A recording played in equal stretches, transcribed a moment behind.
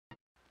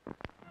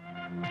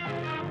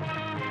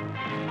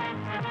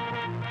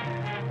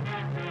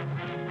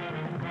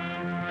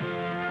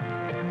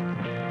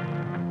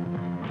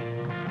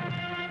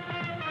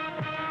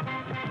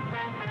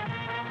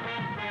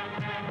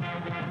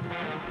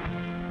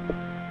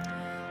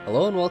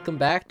Hello and welcome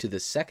back to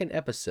the second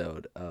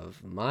episode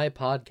of my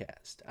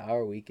podcast,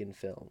 Our Week in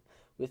Film.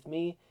 With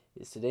me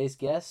is today's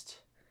guest,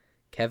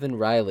 Kevin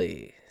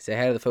Riley. Say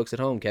hi to the folks at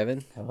home,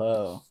 Kevin.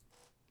 Hello.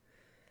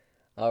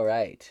 All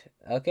right.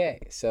 Okay,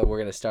 so we're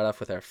going to start off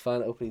with our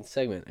fun opening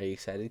segment. Are you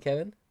excited,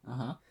 Kevin?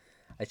 Uh-huh.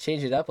 I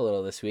changed it up a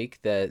little this week.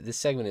 This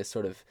segment is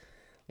sort of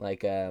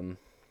like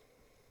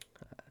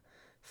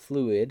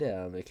fluid.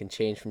 It can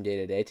change from day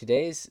to day.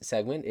 Today's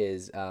segment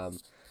is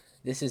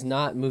this is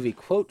not movie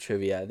quote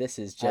trivia. This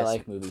is just I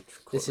like movie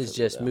this is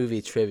just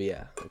movie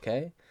trivia.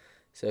 Okay,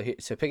 so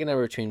pick a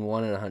number between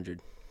 1 and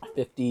 100.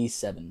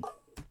 57.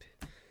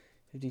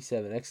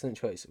 57. Excellent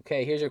choice.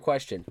 Okay, here's your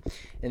question.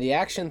 In the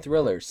action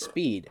thriller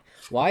Speed,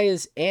 why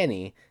is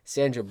Annie,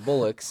 Sandra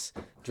Bullock's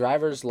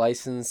driver's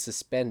license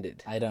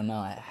suspended? I don't know.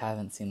 I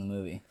haven't seen the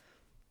movie.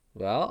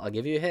 Well, I'll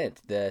give you a hint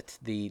that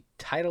the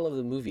title of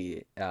the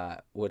movie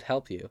would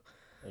help you.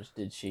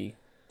 Did she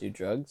do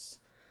drugs?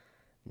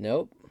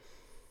 Nope.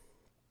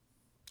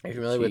 Are you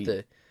familiar with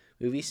the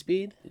movie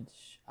Speed?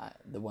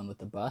 The one with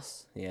the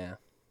bus? Yeah.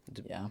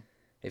 Yeah.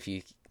 If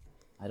you...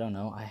 I don't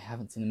know. I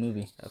haven't seen the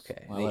movie.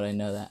 Okay. Why would I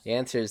know that? The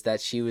answer is that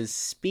she was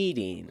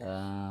speeding.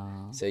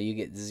 So you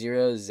get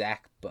zero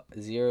Zach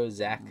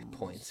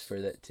points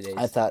for today's...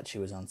 I thought she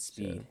was on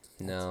speed.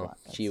 So, no,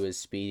 she was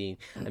speeding.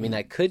 I mean,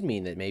 that could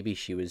mean that maybe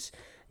she was,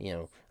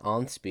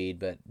 on speed,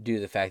 but due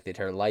to the fact that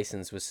her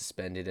license was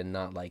suspended and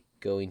not,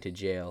 going to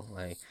jail,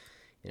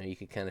 you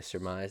could kind of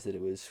surmise that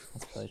it was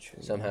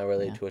somehow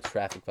related to a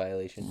traffic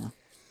violation.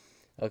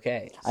 Yeah.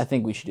 Okay. I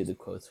think we should do the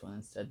quotes one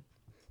instead.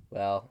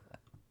 Well,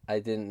 I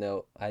didn't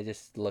know. I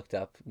just looked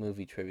up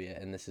movie trivia,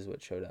 and this is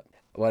what showed up.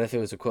 What if it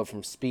was a quote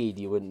from Speed?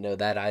 You wouldn't know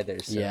that either.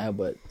 So. Yeah,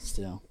 but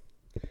still.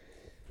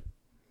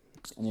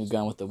 And you've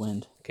gone with the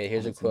wind. Okay,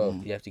 here's a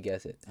quote. You have to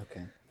guess it.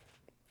 Okay.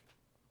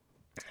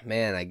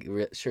 Man,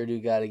 I sure do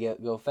got to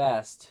go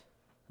fast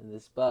in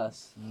this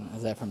bus.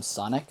 Is that from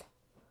Sonic?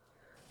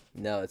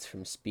 No, it's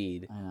from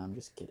Speed. I know, I'm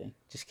just kidding.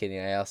 Just kidding.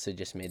 I also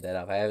just made that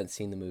up. I haven't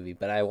seen the movie,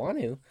 but I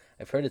want to.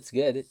 I've heard it's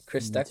good.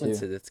 Chris Stuckman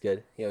says it's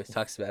good. He always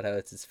talks about how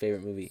it's his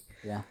favorite movie.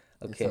 Yeah.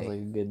 Okay. It sounds like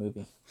a good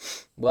movie.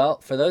 Well,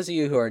 for those of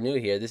you who are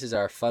new here, this is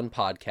our fun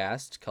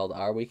podcast called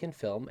Our Week in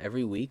Film.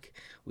 Every week,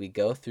 we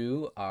go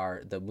through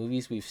the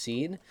movies we've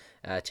seen.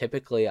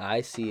 Typically,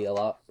 I see a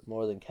lot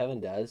more than Kevin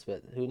does,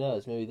 but who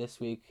knows? Maybe this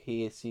week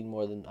he has seen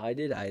more than I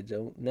did. I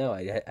don't know.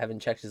 I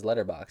haven't checked his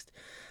Letterboxd.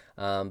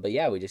 But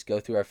yeah, we just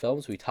go through our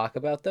films. We talk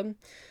about them.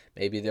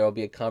 Maybe there will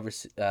be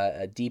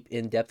a deep,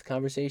 in-depth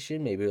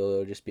conversation. Maybe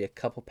it'll just be a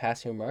couple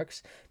passing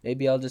remarks.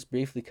 Maybe I'll just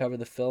briefly cover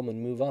the film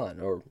and move on.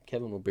 Or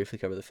Kevin will briefly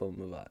cover the film and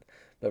move on.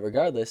 But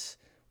regardless,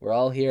 we're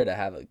all here to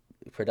have a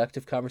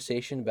productive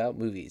conversation about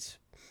movies.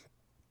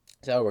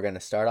 So we're going to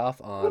start off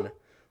on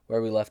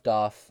where we left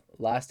off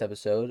last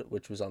episode,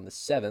 which was on the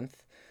 7th.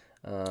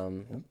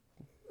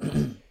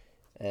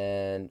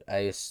 And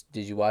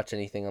did you watch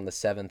anything on the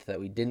 7th that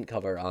we didn't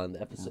cover on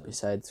the episode?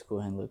 Besides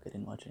School Hand Luke, I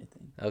didn't watch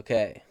anything.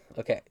 Okay.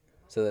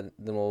 So then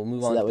we'll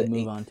move on. So that to would the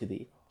move 8th. on to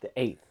the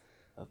 8th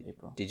of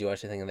April. Did you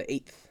watch anything on the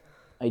 8th?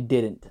 I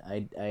didn't. I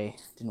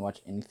didn't watch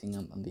anything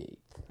on the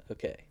 8th.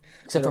 Okay.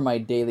 Except for my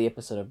daily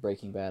episode of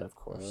Breaking Bad, of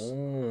course.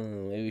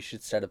 Maybe we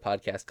should start a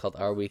podcast called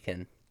Our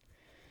Weekend.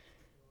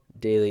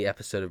 Daily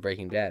episode of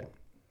Breaking Bad.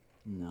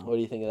 No. What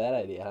do you think of that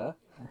idea, huh?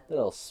 A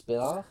little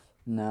spin-off?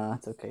 No,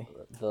 it's okay.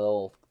 The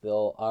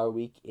old Our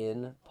Week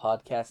In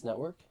podcast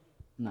network?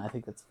 No, I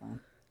think that's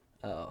fine.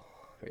 Oh,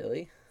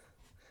 really?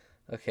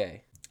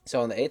 Okay.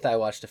 So on the 8th, I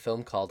watched a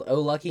film called Oh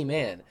Lucky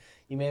Man.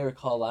 You may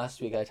recall last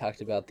week I talked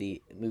about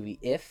the movie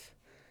If,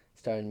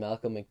 starring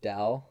Malcolm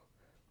McDowell,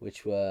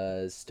 which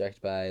was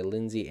directed by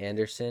Lindsay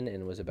Anderson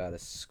and was about a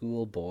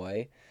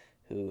schoolboy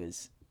who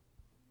is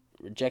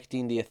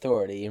rejecting the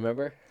authority. You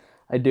remember?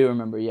 I do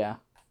remember, yeah.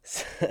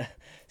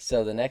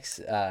 So the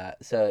next,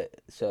 so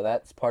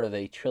that's part of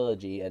a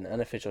trilogy, an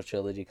unofficial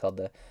trilogy called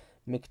the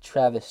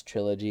McTravis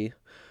trilogy.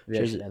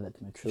 We should add that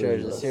to my Which trilogy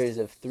is a list. series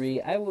of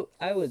 3. I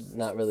would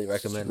not really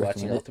recommend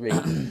watching all 3.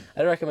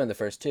 I'd recommend the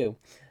first 2,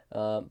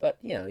 but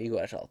you can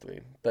watch all 3.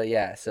 But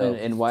yeah, so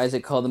And why is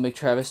it called the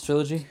McTravis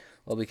trilogy?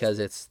 well, because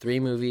it's 3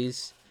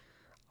 movies,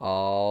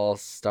 all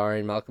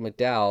starring Malcolm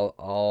McDowell,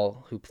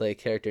 all who play a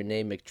character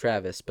named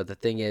McTravis. But the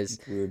thing is,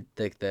 Weird.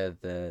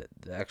 the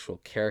actual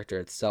character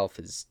itself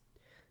is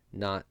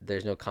not.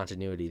 There's no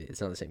continuity.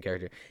 It's not the same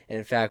character. And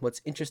in fact,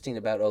 what's interesting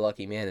about Oh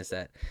Lucky Man is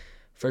that,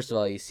 first of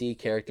all, you see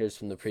characters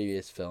from the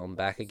previous film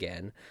back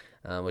again,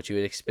 which you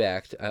would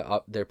expect.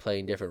 They're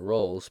playing different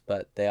roles,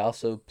 but they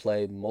also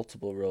play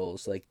multiple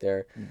roles. Like there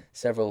are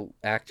several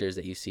actors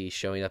that you see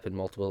showing up in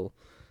multiple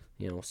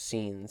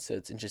scenes, so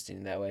it's interesting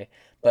in that way.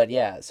 But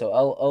yeah, so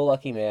Oh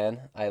Lucky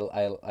Man, I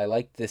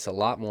liked this a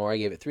lot more. I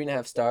gave it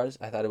 3.5 stars.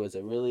 I thought it was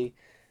a really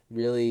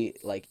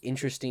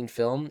interesting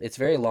film. It's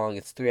very long.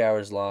 It's 3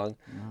 hours long,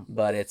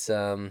 but it's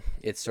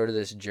sort of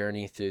this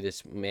journey through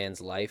this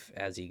man's life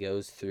as he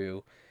goes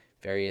through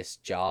various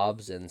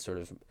jobs and sort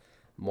of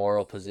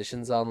moral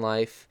positions on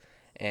life,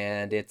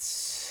 and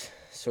it's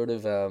sort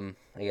of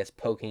I guess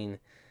poking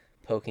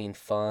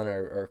fun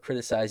or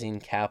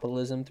criticizing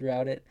capitalism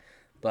throughout it.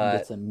 And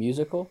but it's a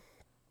musical.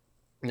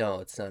 no,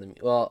 it's not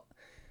well.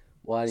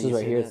 Why do This is you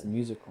right say here. that? It's a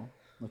musical.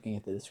 Looking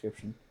at the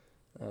description.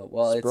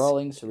 Well,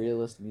 Sprawling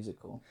surrealist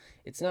musical.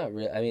 it's not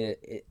real. I mean,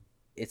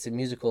 it's a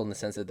musical in the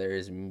sense that there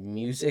is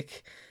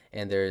music,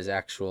 and there is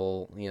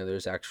actual,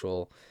 there's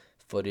actual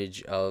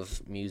footage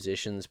of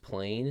musicians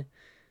playing,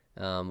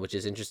 which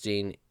is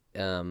interesting.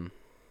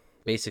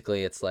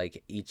 Basically, it's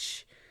like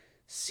each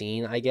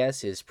scene, I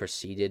guess, is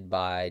preceded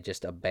by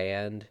just a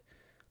band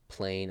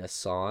playing a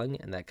song,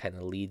 and that kind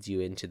of leads you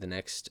into the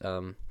next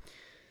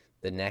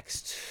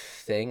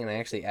thing. And I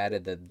actually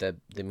added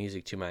the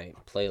music to my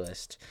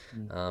playlist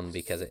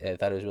because I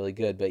thought it was really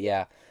good. But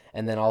yeah,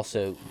 and then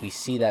also we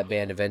see that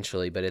band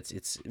eventually, but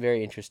it's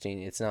very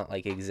interesting. It's not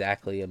like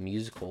exactly a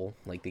musical,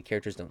 like the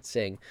characters don't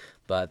sing,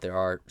 but there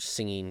are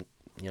singing,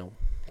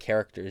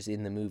 characters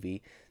in the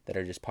movie that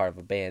are just part of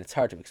a band. It's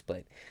hard to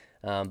explain.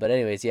 But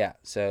anyways, yeah.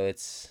 So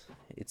it's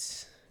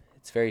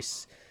very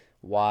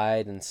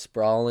wide and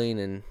sprawling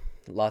and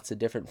lots of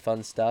different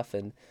fun stuff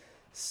and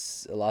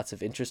lots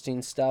of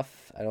interesting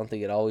stuff. I don't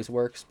think it always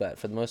works, but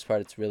for the most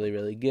part, it's really,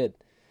 really good.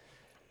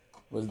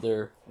 Was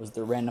there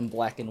random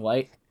black and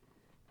white?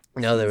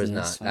 No, there scenes was in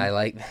not. this one?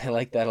 I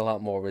like that a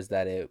lot more. Was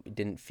that it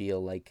didn't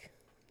feel like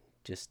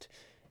just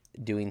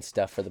doing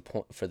stuff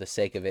for the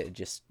sake of it.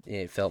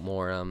 It felt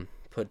more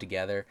put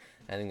together.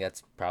 I think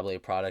that's probably a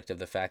product of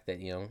the fact that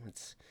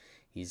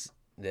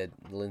that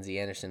Lindsay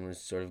Anderson was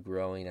sort of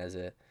growing as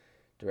a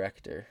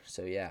director.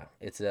 So yeah,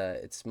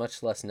 it's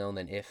much less known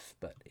than If,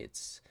 but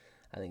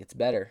I think it's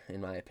better in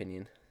my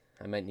opinion.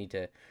 I might need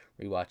to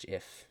rewatch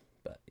If,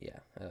 but yeah,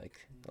 I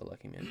like A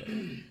Lucky Man better.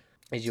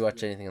 Did you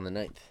watch anything on the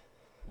 9th?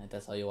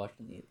 That's how you watched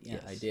it? Yeah,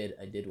 Yes.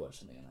 I did watch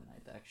something on the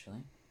 9th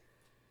actually.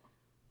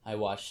 I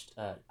watched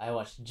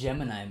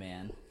Gemini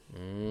Man.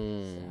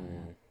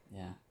 So,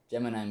 yeah,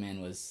 Gemini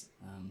Man was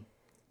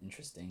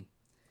interesting.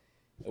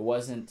 It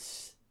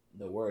wasn't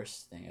the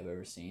worst thing I've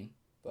ever seen,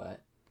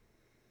 but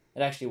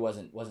it actually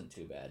wasn't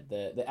too bad.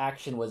 The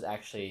action was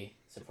actually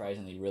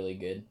surprisingly really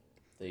good.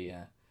 The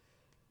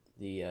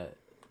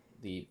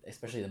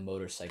especially the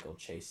motorcycle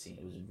chase scene,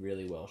 it was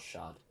really well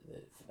shot.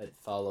 It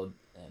followed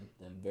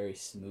them very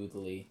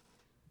smoothly.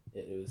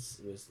 It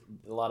was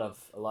a lot of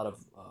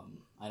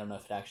I don't know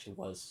if it actually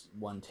was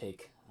one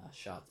take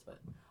shots, but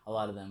a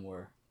lot of them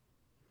were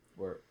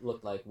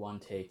looked like one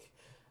take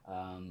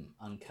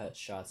uncut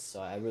shots.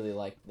 So I really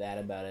liked that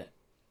about it.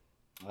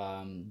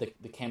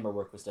 The camera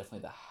work was definitely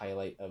the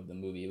highlight of the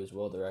movie. It was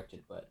well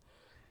directed, but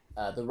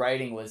the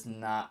writing was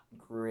not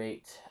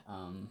great.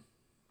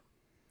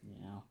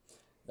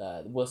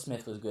 Will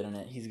Smith was good in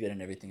it. He's good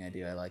in everything I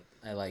do.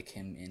 I like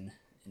him in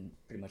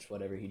pretty much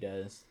whatever he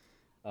does.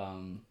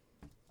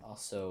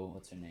 Also,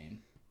 what's her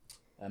name?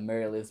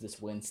 Mary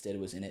Elizabeth Winstead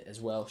was in it as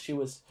well. She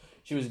was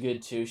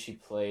good too. She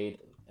played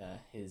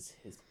his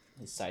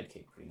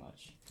sidekick pretty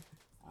much.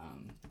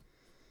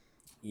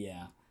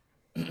 Yeah,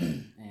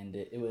 and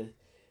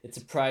it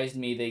surprised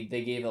me.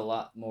 They gave a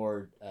lot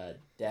more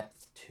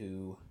depth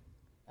to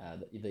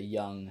the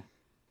young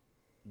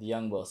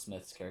Will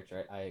Smith's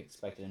character. I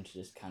expected him to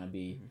just kind of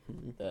be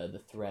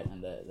the threat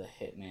and the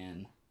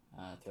hitman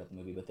throughout the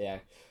movie, but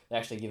they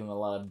actually give him a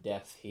lot of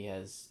depth. He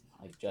has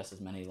like just as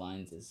many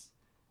lines as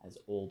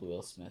old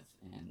Will Smith,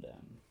 and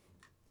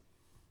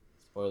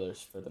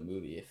spoilers for the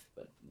movie,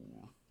 but you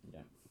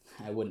don't.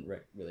 I wouldn't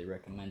really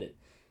recommend it.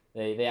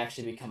 They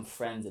actually become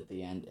friends at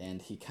the end,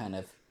 and he kind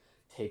of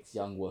takes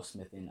young Will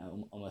Smith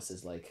in almost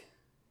as like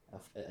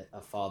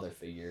a father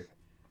figure,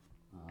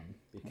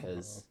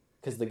 because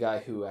the guy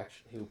who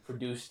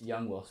produced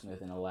young Will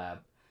Smith in a lab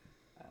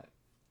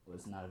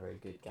was not a very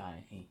good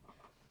guy.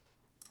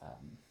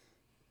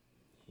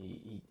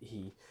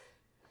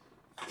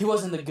 He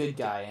wasn't the good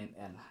guy,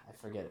 and I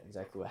forget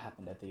exactly what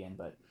happened at the end,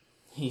 but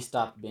he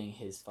stopped being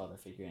his father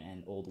figure,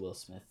 and old Will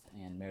Smith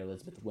and Mary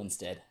Elizabeth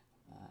Winstead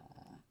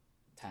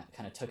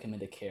kind of took him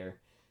into care,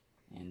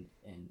 and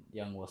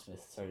young Will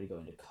Smith started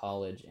going to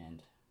college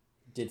and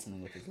did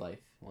something with his life.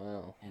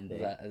 Wow. And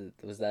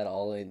was that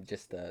all in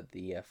just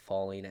the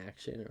falling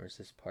action, or is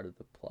this part of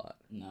the plot?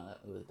 No,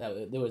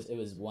 it was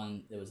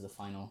the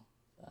final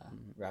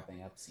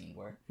wrapping up scene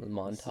where The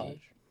montage.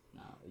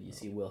 You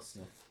see Will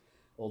Smith,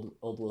 old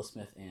Will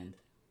Smith, and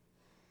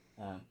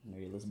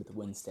Mary Elizabeth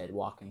Winstead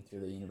walking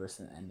through the universe,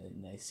 and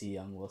they see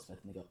young Will Smith,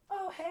 and they go,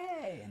 "Oh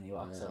hey!" and he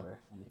walks over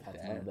and he pats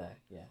him on the back.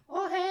 Yeah.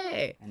 Oh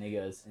hey! And he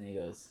goes, and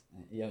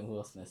young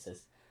Will Smith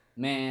says,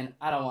 "Man,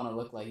 I don't want to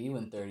look like you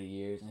in 30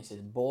 years." And he says,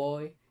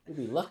 "Boy, you'll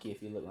be lucky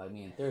if you look like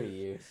me in 30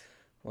 years."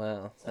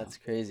 Wow, that's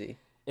crazy.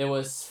 It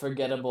was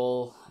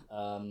forgettable,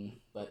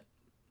 but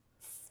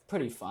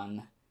pretty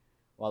fun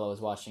while I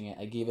was watching it.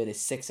 I gave it a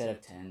 6 out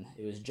of 10.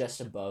 It was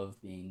just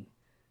above being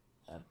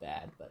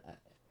bad, but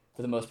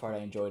for the most part, I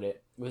enjoyed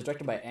it. It was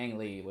directed by Ang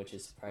Lee, which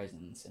is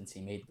surprising since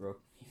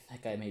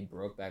that guy made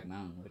Brokeback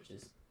Mountain, which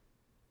is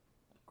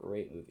a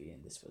great movie,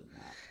 and this was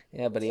not.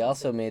 Yeah, but he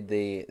also made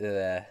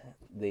the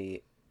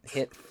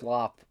hit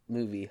flop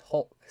movie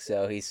Hulk.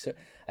 So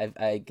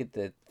I get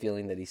the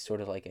feeling that he's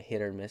sort of like a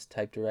hit or miss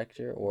type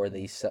director, or that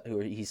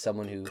he's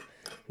someone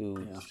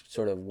who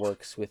sort of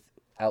works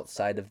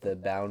outside of the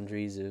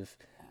boundaries of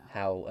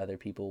how other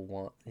people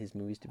want his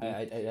movies to be.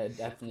 I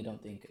definitely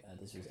don't think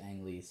this was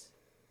Ang Lee's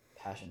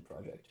passion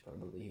project.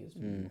 Probably he was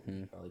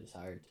probably just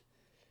hired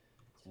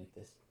to make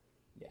this.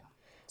 Yeah.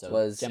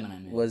 So Gemini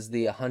Man. Was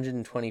the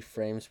 120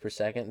 frames per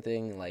second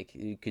thing like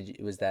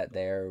was that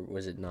there or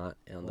was it not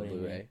on the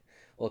Blu-ray?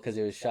 Well, because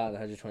it was shot at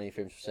 120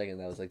 frames per second,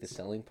 that was like the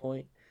selling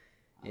point,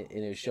 and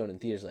it was shown in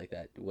theaters like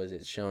that. Was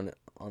it shown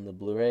on the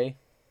Blu-ray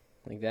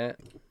like that?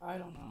 I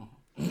don't know.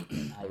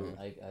 I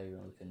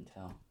really couldn't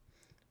tell.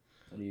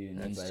 What do you mean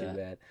by that? That's too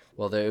bad.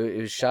 Well, it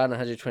was shot at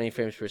 120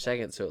 frames per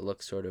second, so it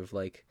looks sort of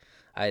like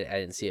I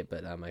didn't see it,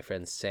 but my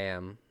friend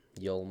Sam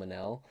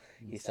Yolmanel,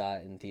 he saw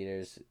it in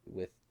theaters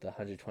with the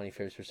 120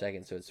 frames per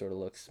second, so it sort of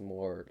looks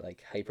more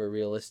like hyper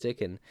realistic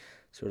and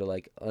sort of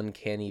like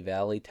uncanny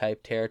valley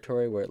type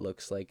territory where it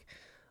looks like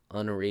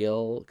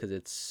unreal because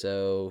it's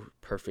so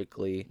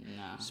perfectly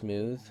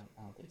smooth.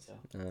 I don't think so.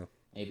 No.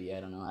 Maybe, I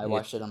don't know. I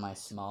watched it on my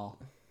small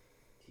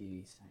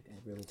TVs. I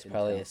really couldn't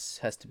probably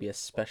tell. has to be a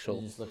special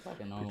It just looked like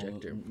a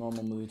projector.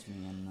 normal movie to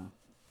me, and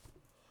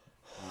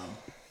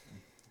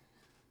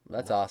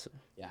that's awesome.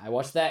 yeah, I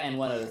watched that and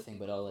one other thing,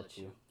 but I'll let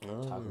you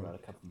talk about a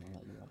couple more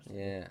that you watched.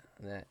 Yeah,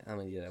 how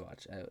many did I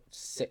watch?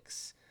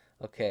 6.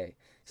 Okay,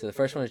 so the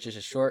first one is just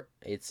a short.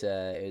 It's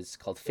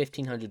called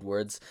 1500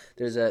 Words.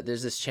 There's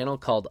this channel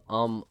called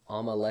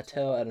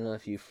Omeletto. I don't know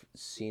if you've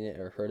seen it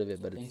or heard of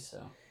it, but it's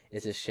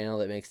this channel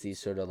that makes these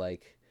sort of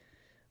like,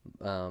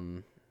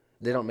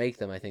 they don't make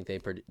them. I think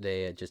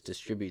they just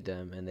distribute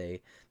them, and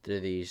they're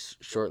these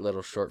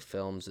short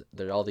films.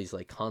 They're all these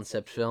like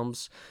concept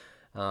films.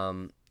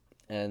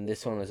 And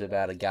this one was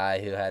about a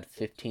guy who had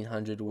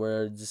 1,500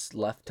 words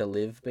left to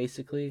live,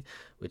 basically,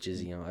 which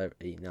is,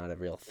 not a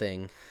real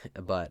thing.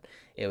 But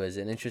it was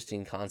an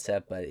interesting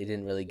concept, but it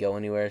didn't really go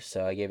anywhere,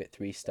 so I gave it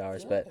 3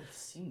 stars. But I've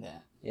seen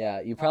that.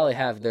 Yeah, you probably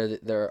have. There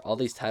are all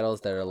these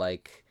titles that are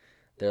like,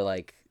 they're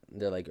like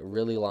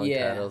really long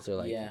titles. They're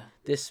like,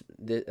 this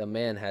a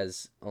man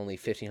has only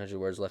 1,500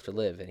 words left to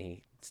live, and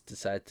he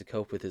decides to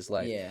cope with his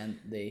life. Yeah, and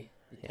they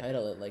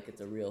title it like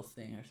it's a real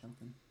thing or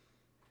something.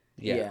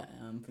 Yeah,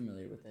 I'm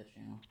familiar with that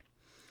channel.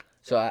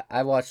 So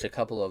I watched a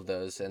couple of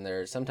those,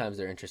 and sometimes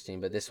they're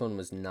interesting, but this one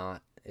was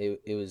not.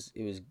 It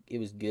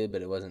was good,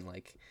 but it wasn't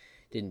like,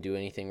 didn't do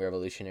anything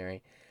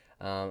revolutionary.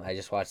 I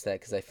just watched that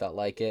because I felt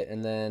like it,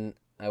 and then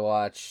I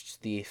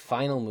watched the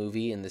final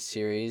movie in the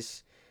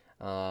series,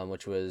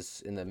 which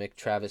was in the Mick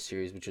Travis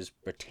series, which was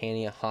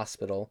Britannia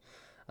Hospital,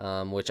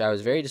 which I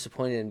was very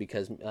disappointed in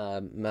because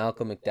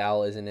Malcolm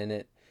McDowell isn't in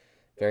it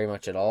very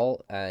much at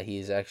all.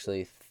 He's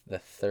actually the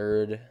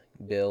third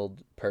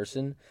billed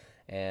person,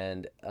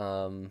 and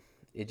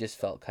it just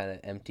felt kind of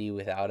empty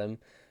without him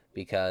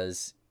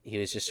because he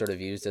was just sort of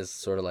used as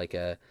sort of like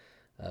this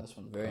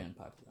one's very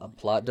unpopular. A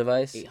plot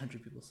device.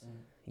 800 people saying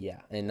it. Yeah,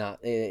 and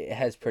it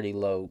has pretty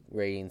low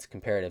ratings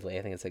comparatively.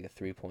 I think it's like a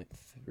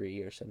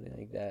 3.3 or something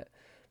like that.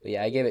 But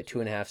yeah, I gave it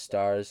 2.5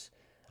 stars.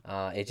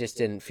 It just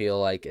didn't feel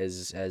like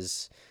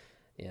as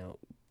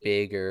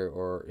big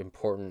or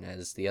important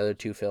as the other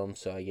 2 films,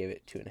 so I gave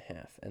it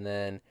 2.5. And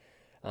then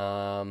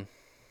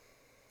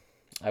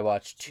I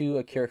watched 2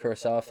 Akira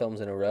Kurosawa films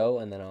in a row,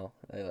 and then I'll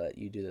let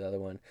you do the other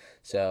one.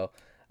 So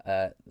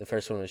the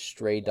first one was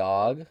Stray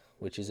Dog,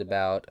 which is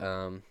about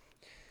a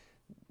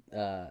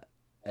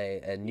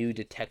new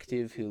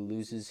detective who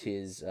loses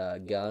his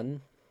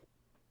gun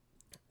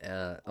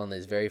on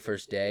his very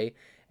first day,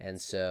 and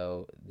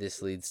so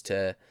this leads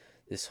to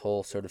this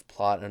whole sort of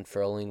plot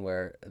unfurling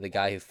where the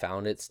guy who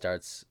found it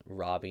starts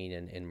robbing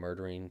and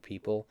murdering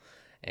people.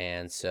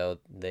 And so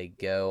they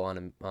go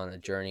on a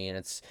journey, and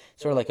it's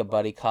sort of like a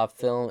buddy cop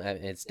film.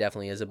 It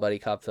definitely is a buddy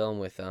cop film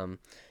with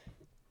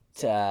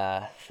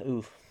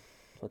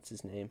what's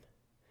his name?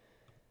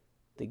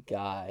 The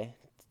guy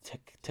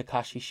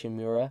Takashi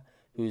Shimura,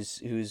 who's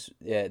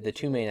the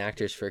 2 main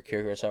actors for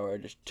Akira Kurosawa are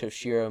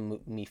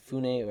Toshiro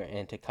Mifune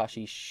and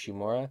Takashi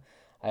Shimura.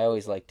 I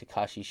always like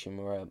Takashi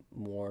Shimura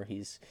more.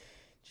 He's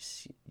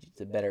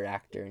a better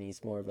actor, and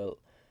he's more of a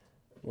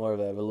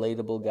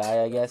relatable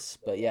guy, I guess.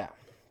 But yeah.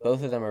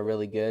 Both of them are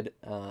really good,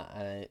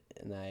 and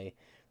I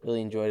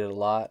really enjoyed it a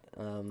lot.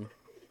 So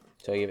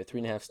I gave it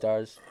 3.5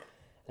 stars.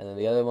 And then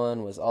the other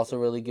one was also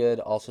really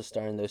good, also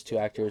starring those 2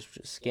 actors, which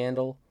is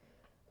Scandal,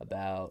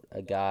 about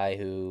a guy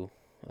who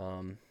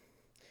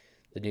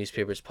the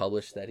newspapers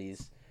published that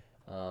he's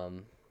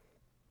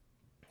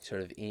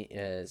sort of in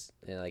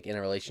a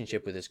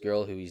relationship with this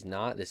girl who he's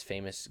not, this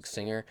famous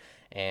singer,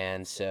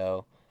 and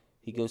so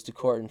he goes to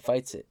court and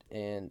fights it,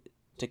 and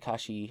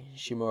Takashi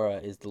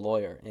Shimura is the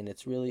lawyer, and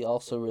it's really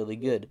also really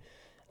good.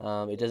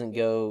 It doesn't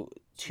go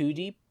too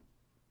deep,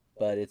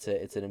 but it's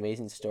an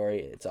amazing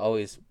story. It's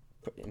always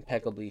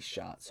impeccably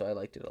shot, so I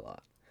liked it a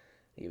lot.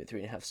 I gave it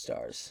 3.5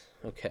 stars.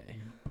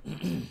 Okay.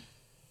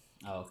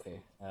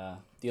 Okay.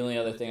 The only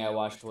other thing I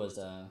watched was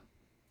a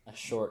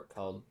short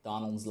called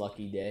Donald's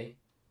Lucky Day.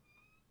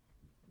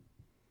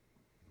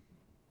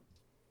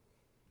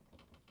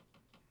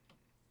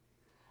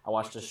 I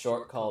watched a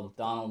short called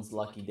Donald's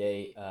Lucky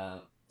Day.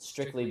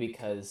 Strictly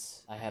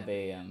because I have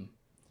a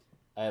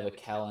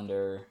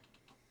calendar,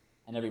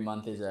 and every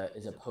month is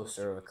a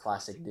poster of a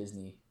classic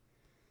Disney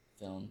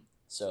film.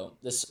 So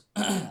this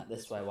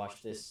this is why I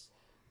watched this.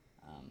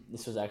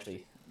 This was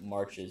actually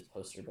March's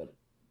poster, but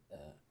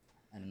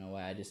I don't know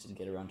why I just didn't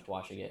get around to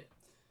watching it.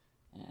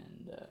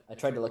 And I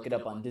tried to look it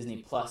up on Disney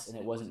Plus, and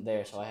it wasn't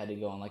there, so I had to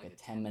go on like a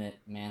 10-minute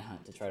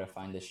manhunt to try to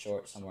find this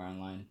short somewhere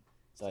online.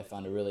 So I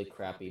found a really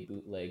crappy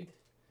bootlegged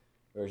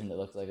version that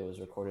looked like it was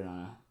recorded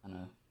on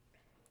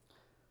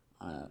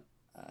a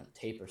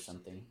tape or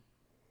something.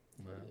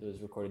 Wow. It was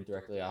recorded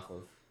directly off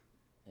of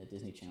a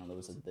Disney Channel. There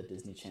was the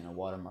Disney Channel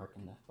watermark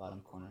in the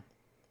bottom corner.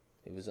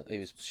 It was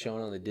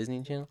shown on the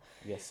Disney Channel.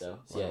 I guess so.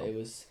 Wow. Yeah,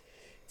 it's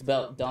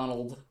about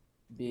Donald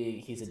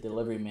he's a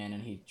delivery man,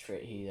 and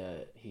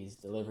he's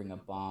delivering a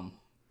bomb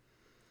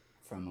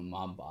from a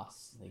mob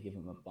boss. They give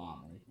him a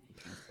bomb and he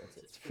transports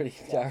it. It's pretty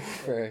dark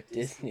for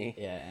Disney.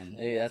 Yeah, and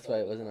Maybe that's why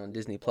it wasn't on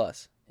Disney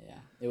Plus. yeah,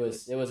 it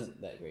wasn't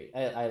that great.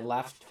 I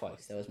laughed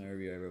twice. That was my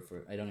review I wrote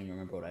for. I don't even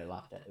remember what I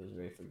laughed at. It was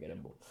very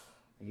forgettable.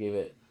 I gave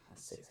it a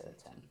 6 out of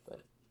 10,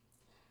 but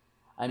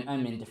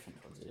I'm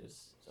indifferent towards it.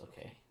 It's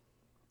okay.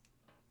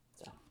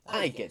 So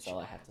that's all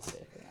I have to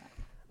say for that.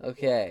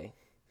 Okay,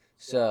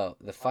 so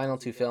the final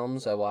two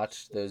films I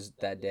watched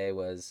that day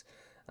was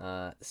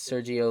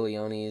Sergio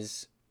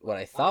Leone's, what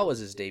I thought was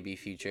his debut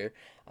feature,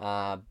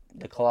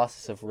 The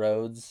Colossus of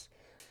Rhodes.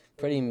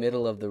 Pretty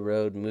middle of the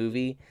road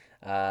movie.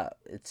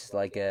 It's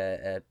like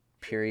a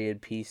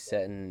period piece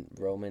set in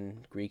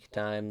Roman Greek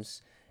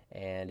times,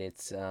 and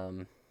it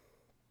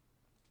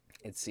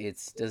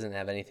doesn't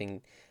have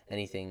anything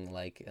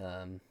like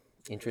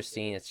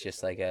interesting. It's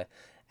just like a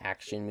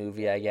action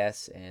movie, I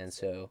guess, and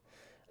so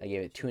I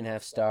gave it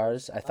 2.5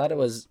 stars. I thought it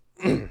was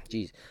I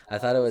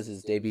thought it was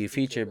his debut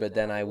feature, but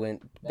then I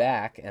went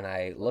back and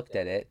I looked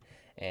at it,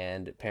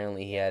 and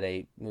apparently he had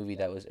a movie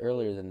that was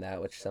earlier than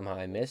that, which somehow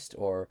I missed,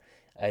 or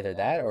either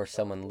that or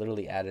someone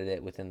literally added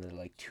it within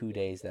the 2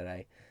 days that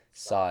I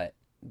saw it.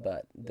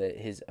 But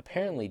his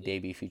apparently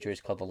debut feature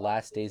is called The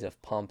Last Days of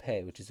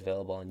Pompeii, which is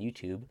available on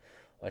YouTube,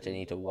 which I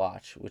need to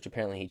watch, which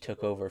apparently he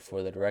took over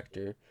for the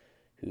director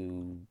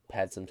who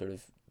had some sort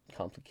of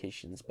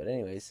complications. But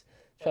anyways,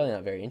 it's probably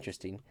not very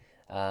interesting.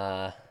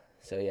 So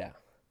yeah.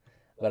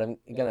 But I'm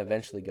going to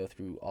eventually go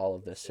through all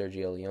of the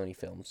Sergio Leone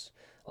films.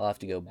 I'll have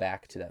to go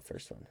back to that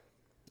first one.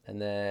 And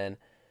then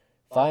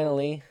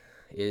finally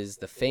is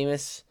the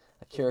famous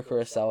Akira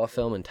Kurosawa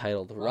film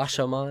entitled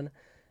Rashomon,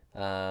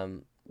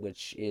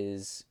 which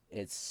is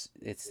it's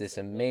this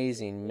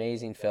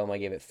amazing film. I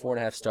gave it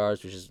 4.5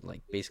 stars, which is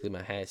basically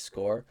my highest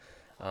score,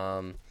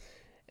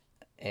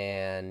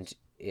 and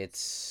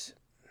it's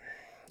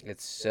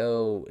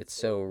so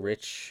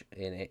rich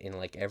in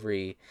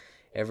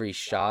every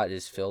shot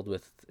is filled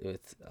with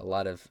a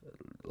lot of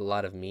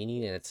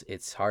meaning, and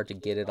it's hard to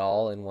get it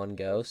all in one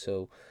go.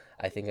 So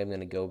I think I'm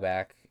gonna go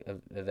back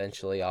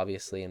eventually,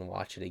 obviously, and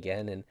watch it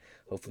again, and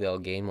hopefully I'll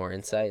gain more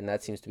insight. And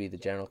that seems to be the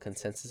general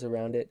consensus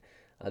around it.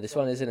 This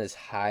one isn't as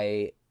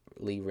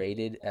highly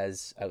rated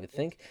as I would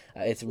think.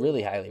 It's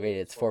really highly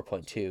rated. It's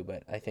 4.2,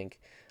 but I think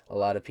a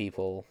lot of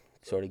people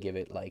sort of give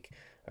it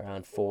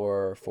around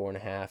 4 or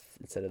 4.5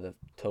 instead of the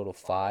total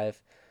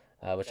 5,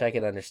 which I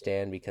can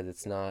understand because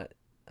it's not.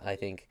 I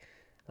think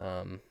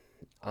on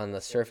the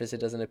surface it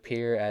doesn't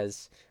appear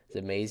as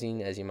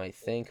amazing as you might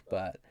think,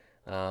 but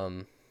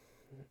I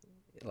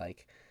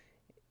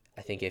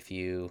think if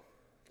you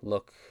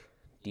look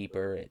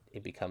deeper,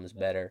 it becomes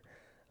better.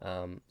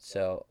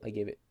 So I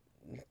gave it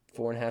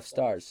 4.5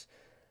 stars.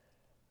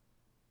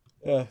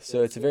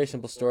 So it's a very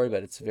simple story,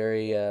 but it's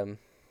very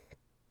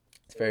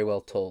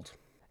well told.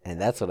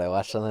 And that's what I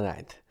watched on the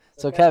 9th.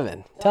 So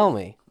Kevin, tell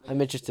me,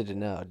 I'm interested to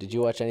know, did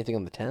you watch anything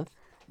on the 10th?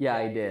 Yeah,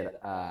 I did.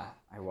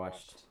 I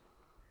watched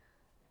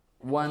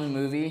one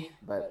movie,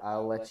 but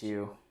I'll let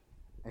you.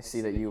 I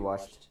see that you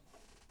watched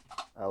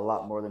a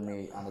lot more than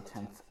me on the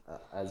 10th,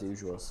 as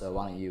usual. So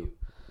why don't you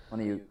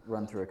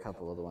run through a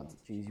couple of the ones?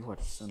 Jeez, you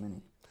watched so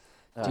many.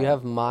 Do you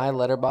have my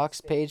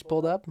Letterboxd page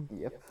pulled up?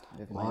 Yep.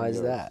 Why is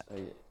that?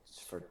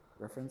 Just for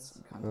reference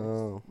and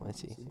context. Oh, I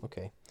see.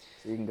 Okay.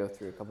 So you can go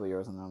through a couple of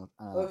yours, and then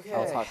Okay.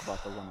 I'll talk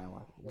about the one I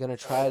watched. I'm going to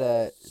try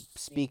to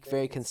speak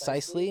very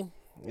concisely.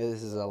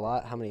 This is a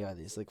lot. How many are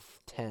these?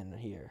 10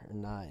 here, or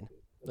 9.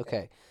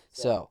 Okay.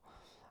 So,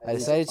 I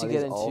decided to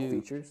get into... all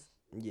features?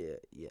 Yeah,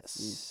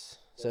 yes.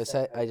 So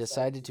I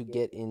decided to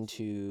get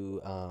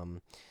into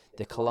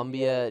the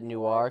Columbia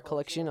Noir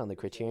collection on the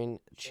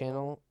Criterion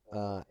Channel.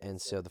 And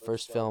so the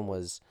first film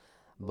was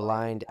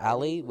Blind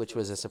Alley, which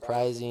was a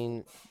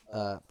surprisingly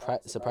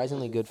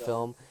good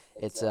film.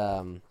 It's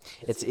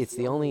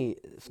the only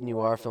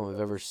noir film I've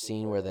ever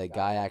seen where the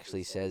guy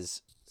actually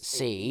says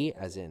 "see,"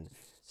 as in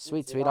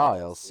 "sweet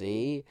oil."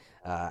 See,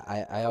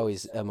 I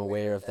always am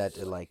aware of that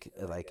like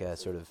a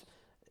sort of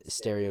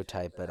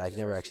stereotype, but I've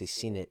never actually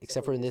seen it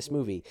except for in this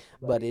movie.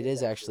 But it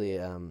is actually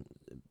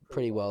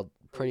pretty well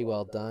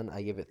done.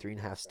 I give it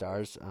 3.5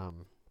 stars.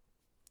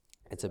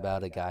 It's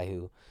about a guy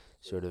who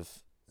sort of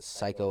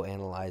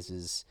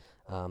psychoanalyzes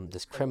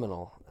this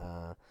criminal,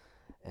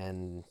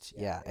 and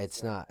yeah,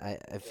 it's not.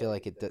 I feel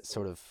like it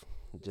sort of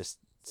just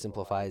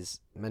simplifies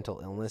mental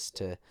illness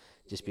to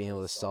just being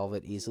able to solve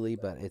it easily,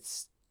 but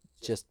it's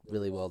just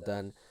really well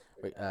done.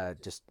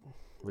 Just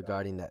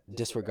disregarding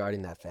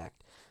that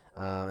fact.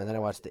 And then I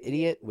watched The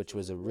Idiot, which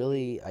was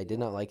I did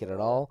not like it at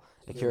all.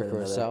 Akira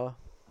Kurosawa.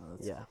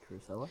 Yeah.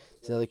 Kurosawa.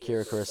 It's another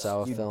Akira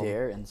Kurosawa You film.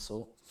 dare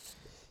insult.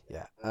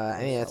 Yeah,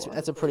 I mean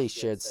that's a pretty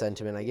shared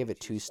sentiment. I give it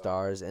 2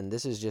 stars, and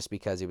this is just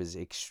because it was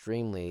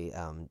extremely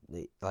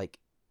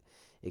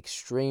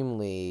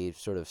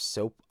sort of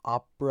soap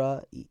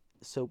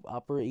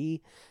opera-y,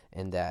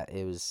 and that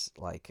it was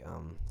like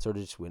sort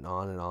of just went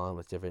on and on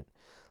with different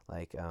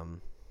like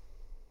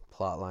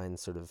plot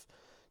lines, sort of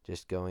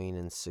just going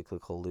in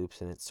cyclical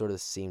loops, and it sort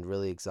of seemed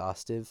really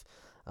exhaustive.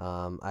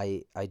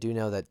 I do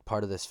know that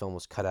part of this film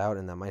was cut out,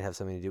 and that might have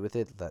something to do with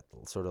it. That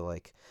sort of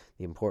like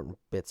the important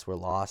bits were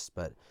lost,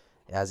 but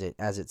as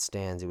it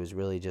stands, it was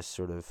really just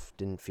sort of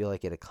didn't feel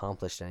like it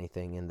accomplished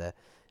anything in the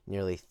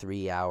nearly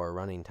 3-hour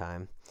running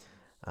time.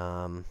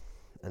 And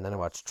then I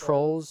watched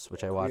Trolls,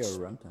 which I watched.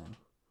 3-hour runtime.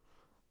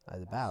 I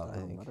think.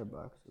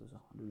 Letterboxd, it was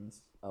 100.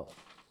 Oh,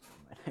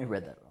 I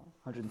read that wrong.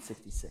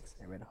 166.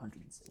 I read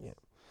 106. Yeah.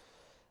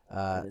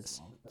 That is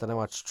long. Then I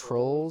watched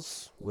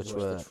Trolls, which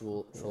was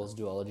Trolls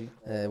duology.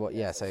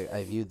 yes,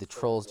 I viewed the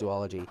Trolls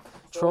duology.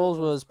 Trolls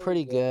was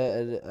pretty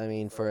good. I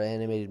mean, for an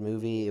animated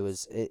movie, it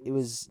was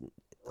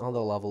on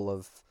the level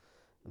of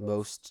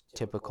most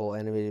typical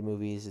animated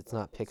movies. It's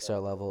not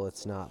Pixar level.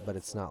 It's not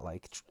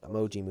like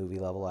Emoji Movie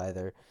level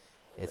either.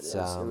 It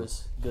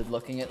was good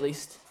looking at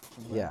least.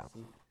 Yeah.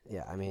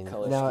 Yeah, I mean,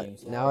 Color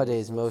schemes.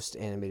 nowadays most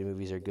animated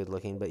movies are good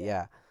looking, but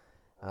yeah,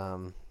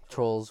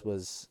 Trolls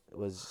was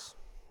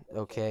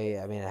okay.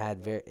 I mean, it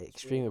had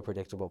extremely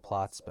predictable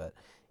plots, but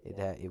it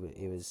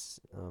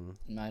was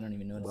I don't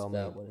even know what well it's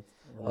about. made.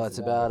 What It's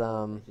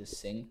about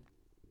just sing.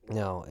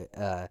 no,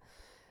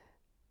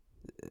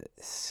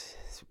 it's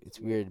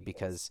weird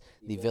because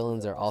the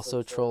villains are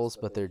also trolls,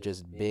 but they're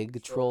just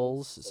big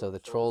trolls. So the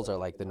trolls are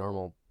like the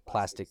normal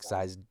plastic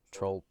sized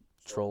troll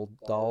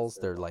dolls.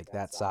 They're like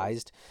that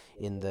sized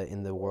in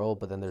the world,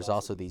 but then there's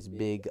also these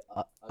big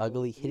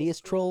ugly hideous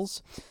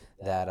trolls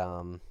that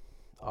are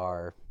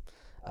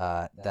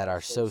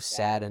so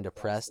sad and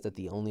depressed that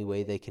the only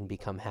way they can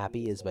become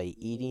happy is by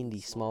eating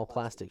these small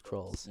plastic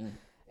trolls.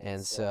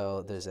 And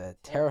so there's a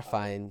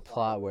terrifying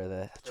plot where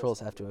the trolls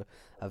have to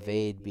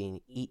evade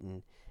being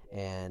eaten,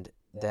 and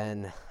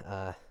then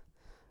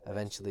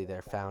eventually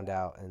they're found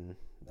out,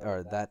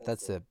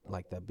 that's the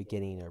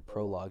beginning or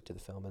prologue to the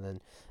film, and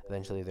then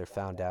eventually they're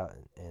found out,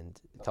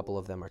 and a couple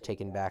of them are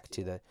taken back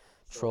to the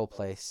troll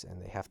place,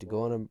 and they have to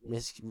go on a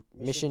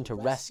mission to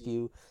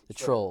rescue the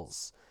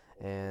trolls.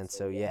 And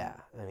so yeah,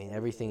 I mean,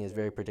 everything is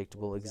very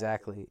predictable.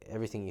 Exactly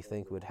everything you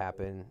think would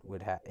happen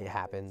it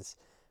happens.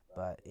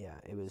 But yeah,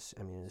 it was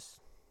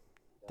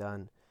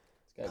done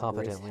It's got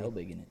competently. Grace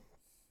Helbig in it.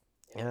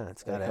 Yeah,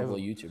 it's Got got a couple of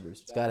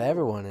YouTubers. it's got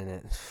everyone in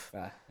it.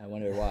 I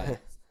wonder why.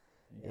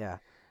 Yeah.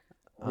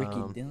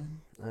 Ricky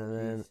Dillon. And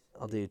then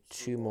I'll do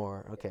 2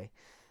 more. Okay.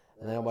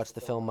 And then I watched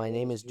the film My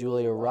Name is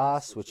Julia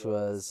Ross, which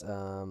was,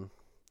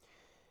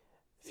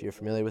 if you're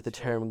familiar with the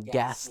term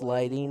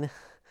gaslighting,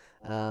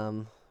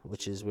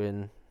 which is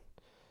when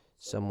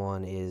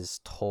someone is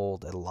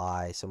told a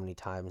lie so many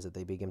times that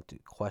they begin to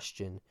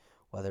question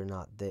whether or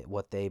not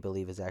what they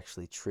believe is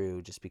actually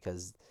true, just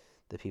because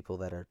the people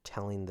that are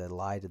telling the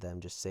lie to them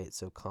just say it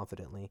so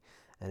confidently.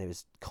 And it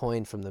was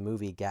coined from the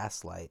movie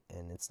Gaslight,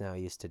 and it's now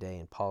used today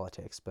in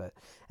politics. But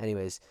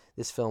anyways,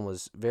 this film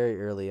was very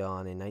early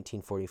on in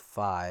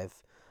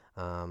 1945,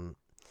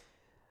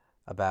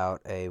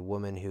 about a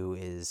woman who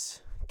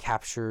is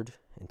captured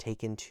and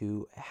taken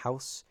to a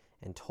house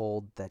and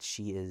told that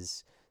she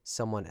is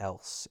someone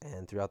else.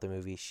 And throughout the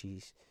movie,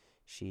 she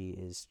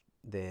is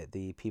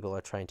the people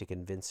are trying to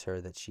convince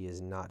her that she is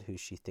not who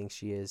she thinks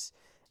she is,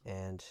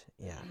 and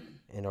yeah,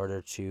 in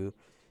order to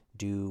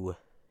do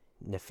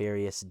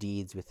nefarious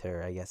deeds with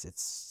her. I guess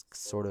it's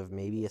sort of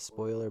maybe a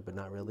spoiler, but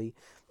not really.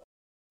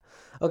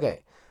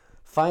 Okay,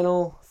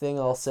 final thing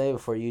I'll say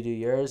before you do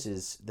yours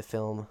is the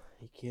film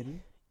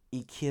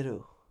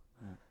Ikiru.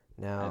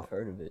 Now I've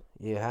heard of it.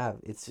 you have.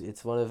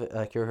 It's one of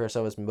Akira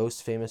Kurosawa's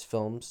most famous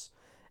films,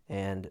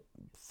 and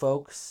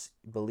folks,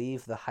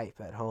 believe the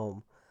hype at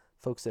home.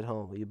 Folks at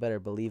home, you better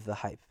believe the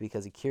hype,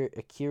 because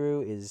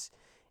Ikiru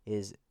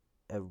is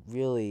a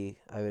really,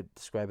 I would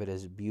describe it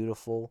as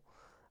beautiful.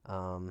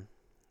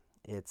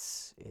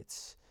 It's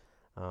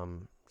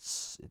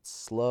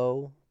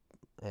slow,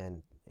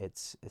 and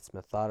it's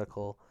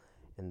methodical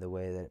in the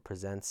way that it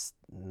presents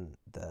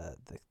the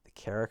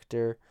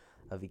character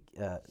of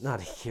not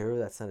Ikiru.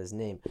 That's not his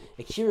name.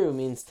 Ikiru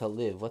means to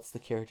live. What's the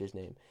character's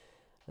name?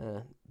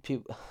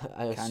 People.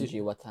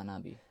 Kanji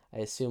Watanabe. I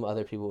assume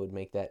other people would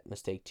make that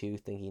mistake too,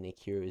 thinking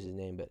Ikiru is his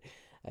name. But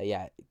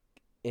yeah,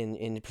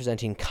 in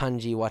presenting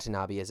Kanji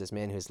Watanabe as this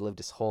man who has lived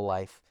his whole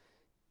life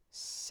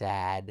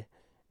sad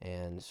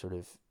and sort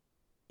of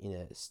in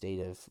a state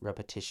of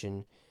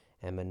repetition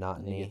and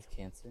monotony.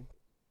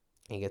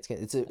 He gets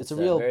cancer. It's a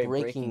real very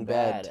Breaking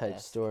Bad type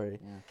esque.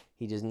 story. Yeah.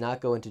 He does not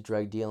go into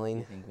drug You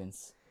dealing. think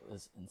Vince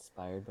was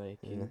inspired by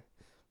Akira?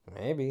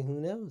 Maybe, who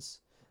knows?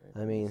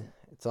 I mean,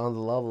 it's on the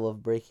level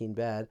of Breaking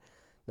Bad.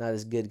 Not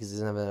as good because it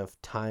doesn't have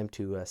enough time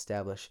to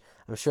establish.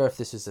 I'm sure if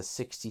this was a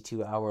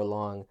 62-hour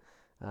long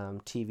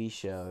TV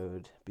show, it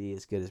would be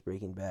as good as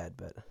Breaking Bad.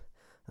 But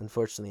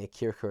unfortunately,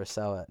 Akira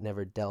Kurosawa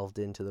never delved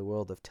into the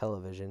world of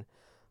television.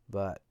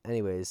 But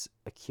anyways,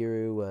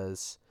 Akira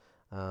was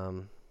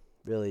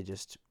really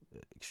just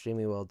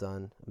extremely well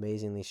done,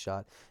 amazingly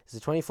shot. It's the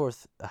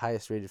 24th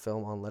highest rated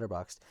film on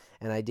Letterboxd,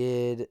 and I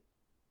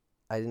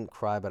didn't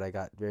cry, but I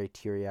got very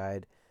teary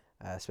eyed,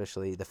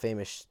 especially the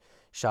famous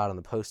shot on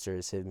the poster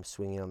is him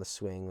swinging on the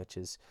swing, which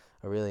is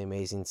a really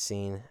amazing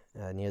scene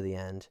near the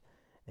end.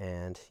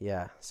 And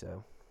yeah,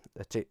 so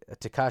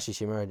Takashi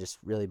Shimura just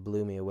really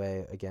blew me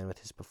away again with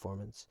his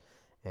performance,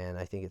 and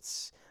I think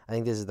this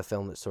is the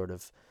film that sort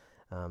of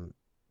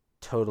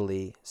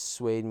totally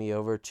swayed me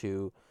over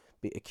to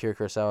Akira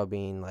Kurosawa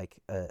being like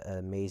an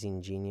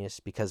amazing genius,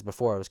 because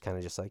before I was kind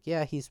of just like,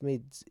 yeah, he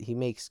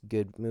makes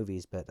good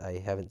movies, but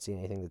I haven't seen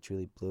anything that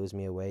truly blows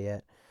me away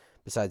yet,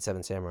 besides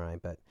Seven Samurai.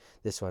 But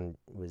this one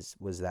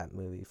was that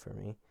movie for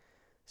me.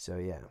 So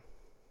yeah,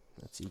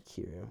 that's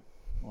Akira.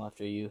 Well,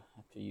 after you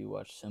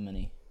watch so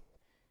many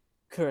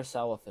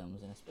Kurosawa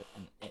films and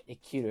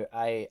Akira,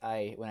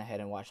 I went ahead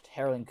and watched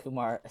Harold and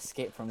Kumar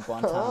Escape from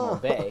Guantanamo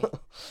Bay,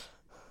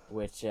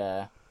 which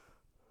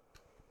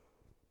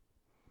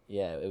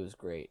yeah, it was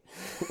great.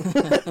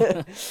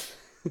 The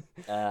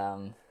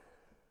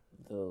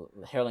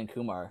Harold and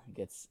Kumar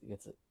gets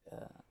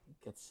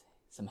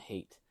some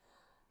hate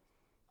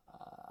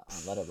on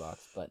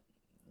Letterboxd, but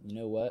you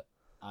know what?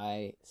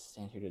 I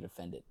stand here to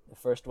defend it. The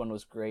first one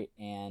was great,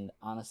 and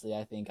honestly,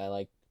 I think I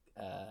liked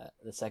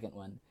the second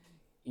one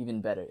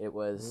even better. It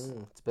was.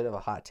 It's a bit of a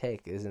hot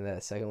take, isn't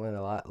that second one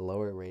a lot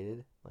lower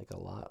rated? Like a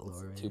lot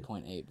lower rated.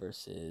 2.8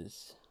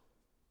 versus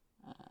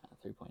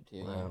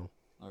 3.2. Wow.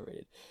 Yeah, lower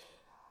rated.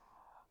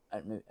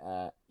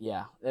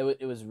 Yeah,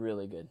 it was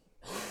really good.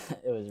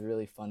 It was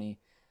really funny.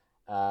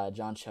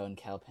 John Cho and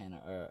Kal Penn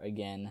are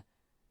again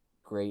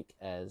great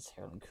as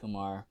Harold and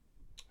Kumar.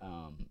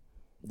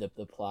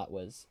 The plot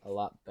was a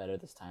lot better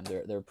this time.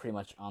 They're pretty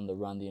much on the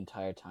run the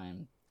entire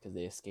time because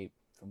they escaped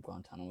from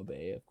Guantanamo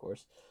Bay, of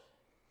course.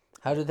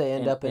 How did they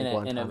end up in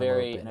Guantanamo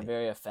Bay? In a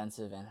very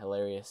offensive and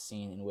hilarious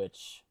scene in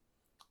which,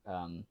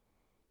 how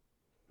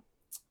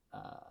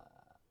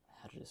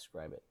to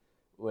describe it?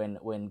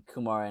 When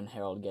Kumar and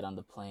Harold get on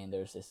the plane,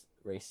 there's this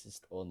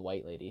racist old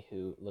white lady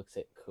who looks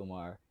at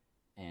Kumar,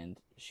 and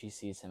she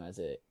sees him as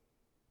an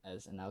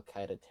Al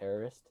Qaeda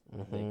terrorist.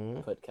 Mm-hmm.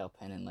 They put Kal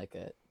Penn in like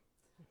a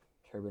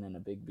turban and a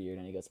big beard,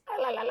 and he goes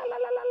la la la la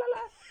la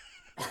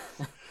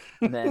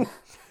la la.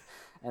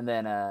 and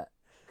then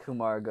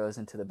Kumar goes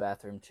into the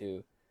bathroom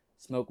to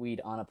smoke weed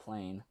on a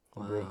plane.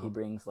 Wow. He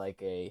brings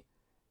like a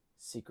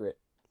secret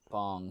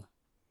bong.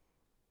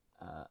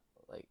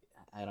 Like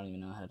I don't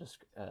even know how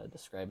to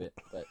describe it,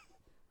 but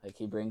like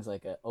he brings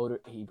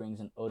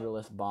an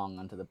odorless bong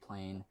onto the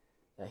plane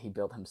that he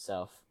built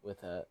himself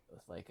with a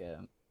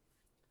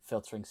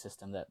filtering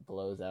system that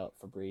blows out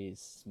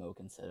Febreze smoke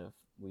instead of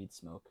weed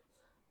smoke.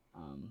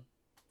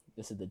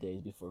 This is the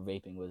days before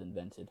vaping was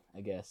invented,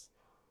 I guess.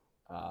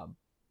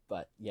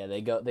 But yeah,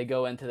 they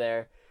go into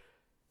there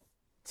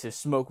to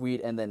smoke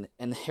weed,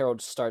 and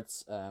Harold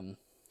starts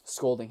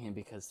scolding him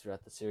because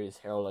throughout the series,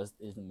 Harold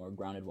is the more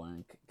grounded one,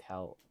 and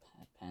Kal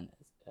Penn,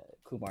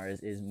 Kumar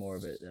is more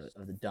of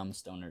the dumb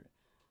stoner,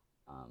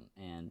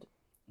 and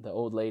the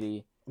old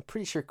lady. I'm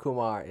pretty sure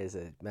Kumar is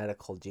a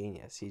medical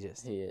genius. He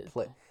just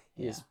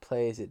just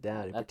plays it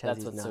down. He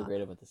pretends that's what's he's so not.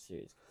 great about the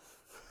series.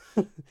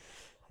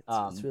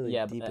 It's really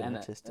deep and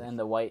artistic. And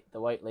the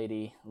white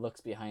lady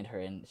looks behind her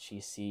and she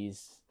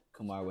sees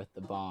Kumar with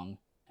the bong,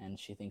 and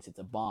she thinks it's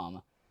a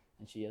bomb,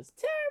 and she yells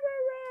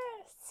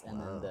terrorists. And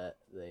then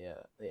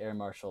the air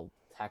marshal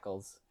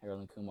tackles Harold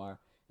and Kumar,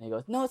 and he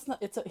goes, no, it's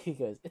not. It's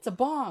a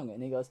bong,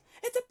 and he goes,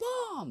 it's a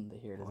bomb. They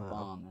hear it as a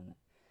bomb, and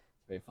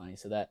it's very funny.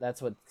 So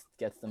that's what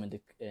gets them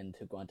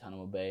into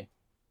Guantanamo Bay,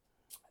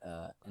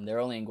 and they're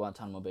only in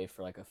Guantanamo Bay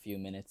for like a few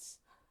minutes,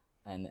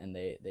 and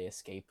they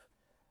escape.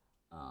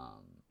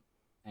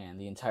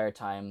 And the entire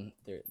time,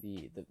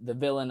 the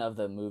villain of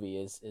the movie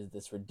is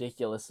this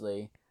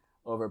ridiculously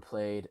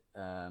overplayed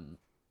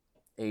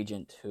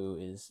agent who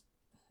is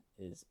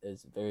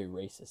very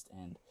racist,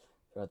 and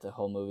throughout the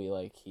whole movie,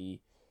 like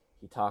he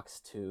talks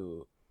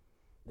to,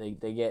 they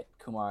get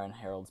Kumar and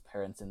Harold's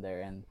parents in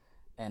there,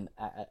 and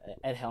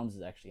Ed Helms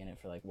is actually in it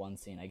for like one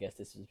scene. I guess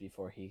this was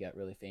before he got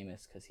really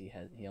famous because he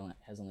only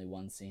has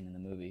one scene in the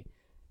movie.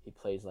 He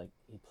plays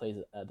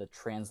the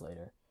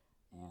translator.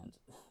 And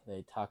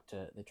they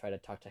try to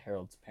talk to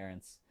Harold's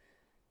parents,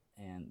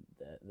 and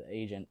the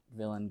agent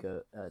villain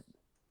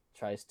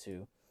tries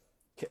to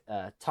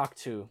talk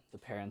to the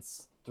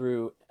parents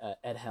through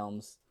Ed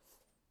Helms,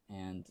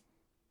 and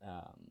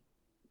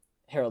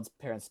Harold's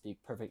parents speak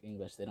perfect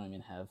English. They don't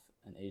even have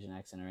an Asian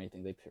accent or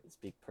anything. They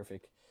speak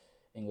perfect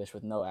English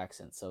with no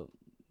accent. So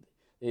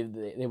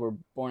they were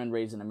born and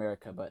raised in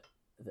America, but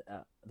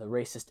the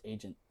racist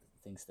agent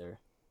thinks they're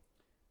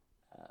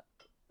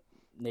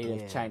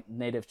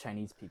native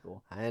Chinese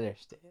people. I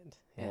understand.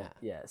 Yeah.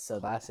 Yeah. So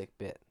classic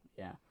bit.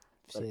 Yeah.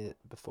 I've seen it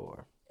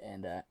before.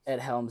 And Ed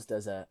Helms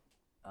does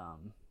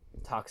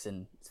talks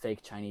in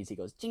fake Chinese. He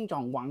goes "Jing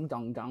Zhong Wang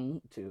Dong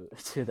Dong" to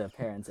the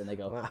parents, and they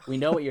go, Wow. "We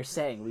know what you're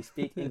saying. We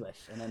speak English."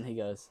 And then he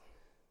goes,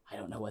 "I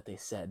don't know what they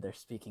said. They're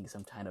speaking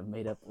some kind of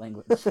made up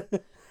language." So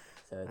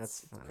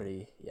it's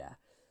pretty, yeah.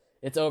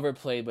 It's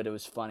overplayed, but it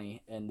was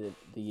funny, and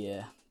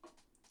the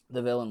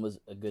villain was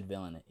a good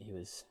villain.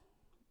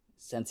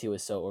 Since he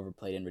was so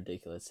overplayed and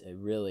ridiculous, I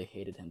really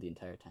hated him the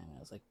entire time. I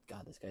was like,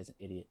 God, this guy's an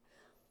idiot.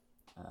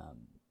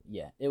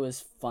 Yeah, it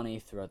was funny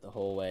throughout the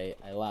whole way.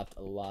 I laughed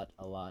a lot,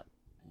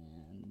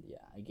 and yeah,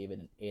 I gave it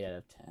an 8 out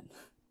of 10.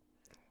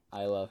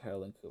 I love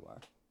Harold and Kumar,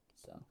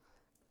 so.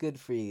 Good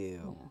for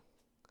you. Yeah.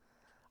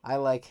 I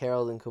like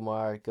Harold and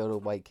Kumar. Go to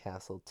White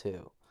Castle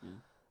too.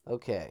 Yeah.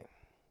 Okay.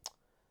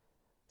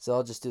 So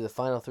I'll just do the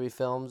final 3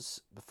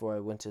 films before I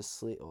went to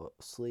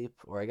sleep,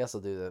 or I guess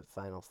I'll do the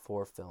final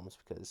 4 films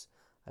because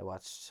I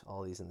watched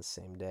all these in the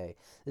same day.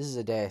 This is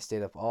a day I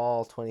stayed up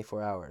all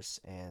 24 hours,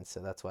 and so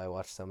that's why I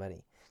watched so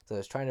many. So I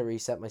was trying to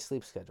reset my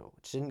sleep schedule,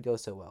 which didn't go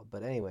so well.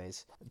 But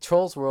anyways,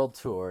 Trolls World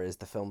Tour is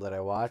the film that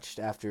I watched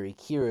after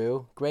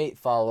Ikiru. Great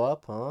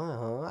follow-up.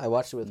 I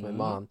watched it with my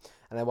mom,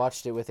 and I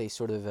watched it with a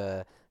sort of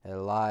a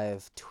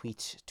live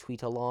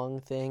tweet-along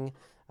thing.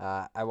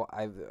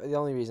 The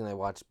only reason I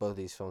watched both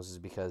these films is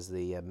because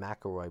the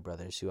McElroy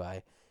brothers, who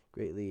I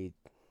greatly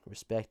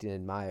respect and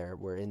admire,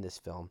 were in this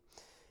film.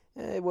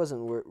 It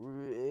wasn't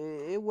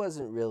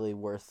really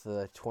worth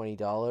the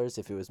 $20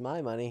 if it was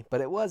my money, but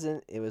it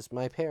wasn't. It was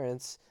my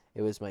parents.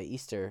 It was my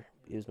Easter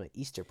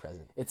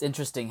present. It's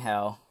interesting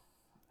how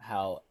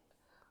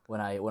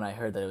when I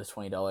heard that it was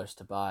 $20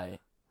 to buy,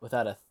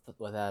 without a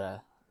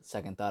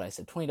second thought, I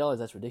said $20.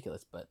 That's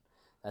ridiculous, but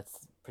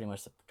that's pretty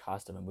much the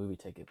cost of a movie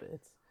ticket. But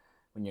it's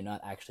when you're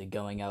not actually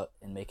going out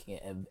and making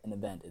it an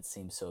event, it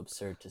seems so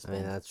absurd to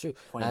spend. That's true.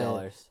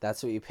 $20.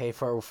 That's what you pay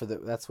for the.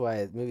 That's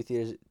why movie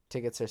theaters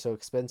tickets are so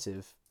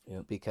expensive.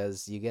 Yep.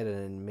 Because you get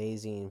an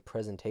amazing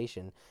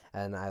presentation,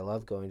 and I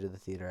love going to the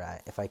theater.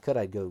 If I could,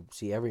 I'd go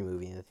see every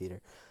movie in the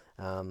theater.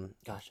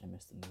 Gosh, I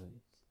miss the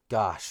movies.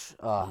 Gosh,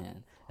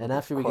 Man, and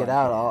after we get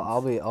out,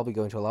 I'll be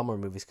going to a lot more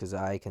movies because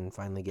I can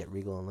finally get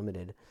Regal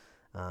Unlimited.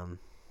 And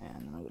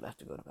I'm gonna have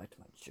to go back to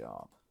my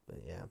job.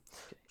 But yeah,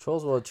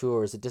 Trolls World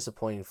Tour is a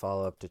disappointing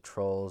follow-up to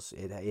Trolls.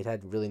 It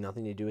had really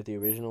nothing to do with the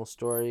original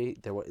story.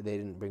 They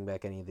didn't bring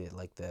back any of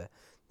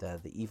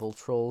the evil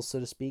trolls, so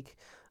to speak,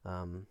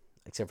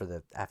 except for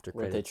the after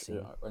credits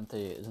scene.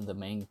 Isn't the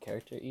main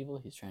character evil?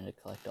 He's trying to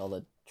collect all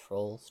the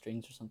troll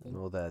strings or something.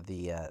 Well,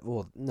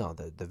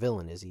 the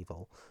villain is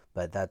evil,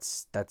 but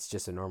that's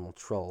just a normal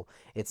troll.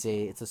 It's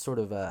a sort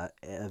of a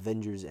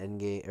Avengers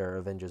Endgame or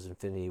Avengers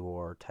Infinity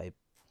War type,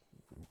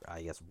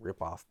 I guess,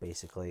 ripoff,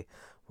 basically,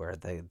 where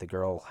the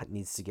girl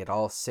needs to get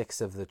all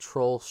 6 of the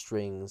troll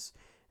strings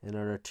in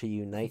order to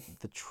unite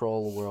the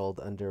troll world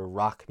under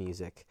rock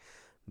music.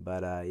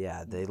 But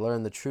they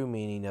learn the true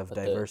meaning of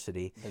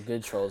diversity. The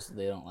good trolls,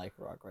 they don't like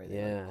rock, right?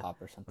 They like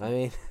pop or something. I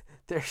mean,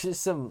 there's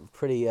just some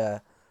pretty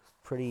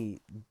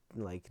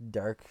like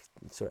dark,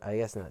 sort. I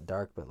guess not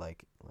dark, but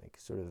like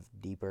sort of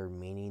deeper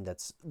meaning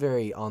that's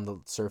very on the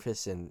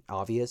surface and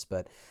obvious,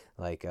 but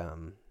like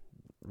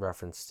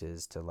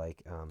references to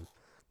like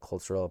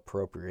cultural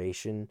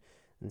appropriation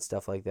and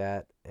stuff like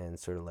that, and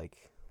sort of like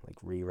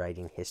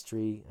rewriting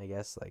history, I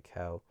guess, like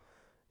how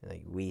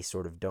like we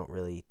sort of don't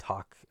really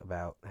talk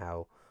about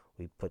how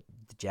we put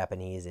the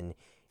Japanese in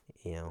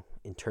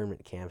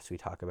internment camps. We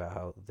talk about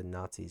how the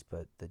Nazis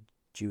put the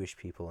Jewish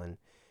people in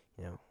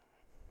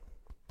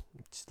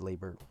just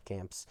labor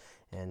camps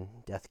and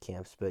death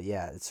camps. But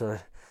yeah, it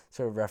sort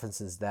of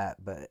references that,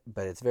 but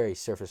it's very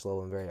surface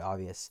level and very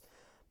obvious.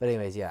 But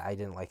anyways, yeah, I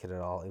didn't like it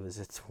at all. It's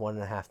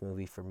 1.5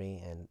 movie for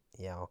me, and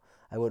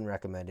I wouldn't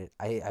recommend it.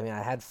 I mean,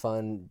 I had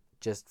fun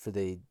just for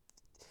the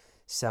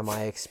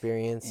semi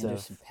experience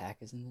of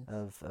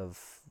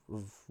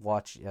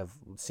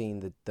seeing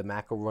the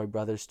McElroy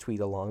brothers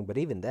tweet along. But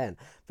even then,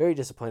 very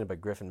disappointed by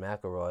Griffin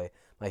McElroy,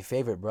 my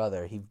favorite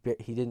brother. He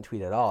didn't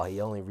tweet at all. He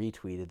only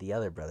retweeted the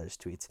other brothers'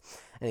 tweets.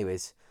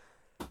 Anyways,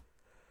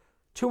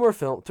 3 more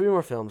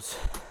films.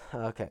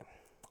 Okay,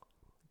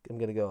 I'm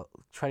gonna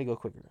try to go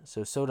quicker.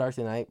 So Dark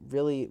the Night,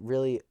 really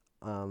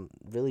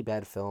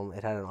bad film.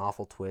 It had an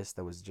awful twist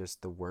that was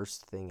just the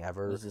worst thing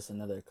ever. Was this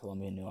another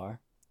Colombian noir?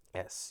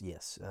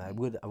 Yes. I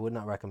would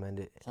not recommend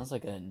it. Sounds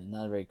like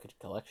not a very good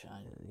collection.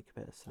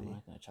 Capacity. I'm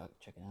not gonna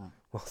check it out.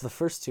 Well, the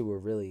first 2 were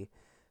really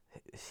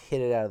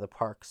hit it out of the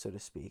park, so to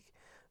speak.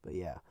 But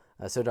yeah,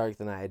 So Dark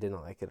the Night, I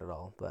didn't like it at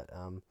all. But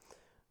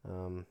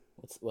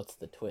what's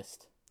the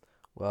twist?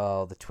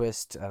 Well, the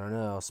twist, I don't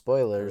know.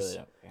 Spoilers I really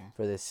don't care.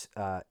 for this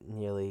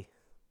nearly,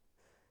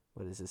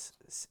 what is this?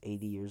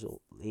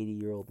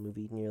 80-year-old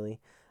movie nearly.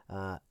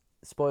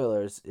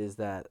 Spoilers is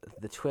that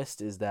the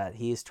twist is that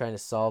he is trying to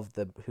solve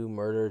who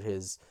murdered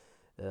his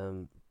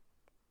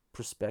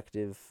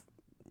prospective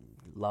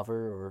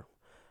lover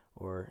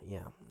or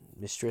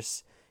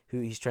mistress. Who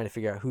he's trying to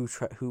figure out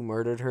who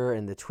murdered her,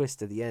 and the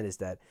twist at the end is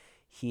that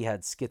he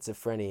had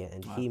schizophrenia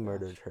and he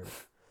murdered her.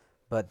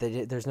 But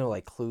there's no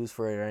like clues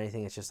for it or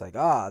anything. It's just like,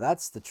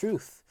 that's the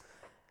truth.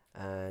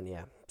 And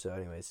yeah, so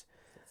anyways,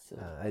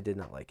 It's, I did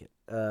not like it.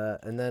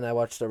 And then I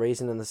watched A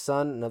Raisin in the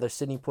Sun, another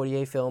Sidney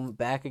Poitier film,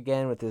 back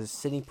again with the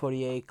Sidney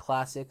Poitier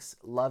classics.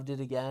 Loved it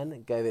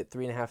again. Gave it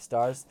 3.5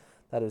 stars.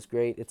 Thought it was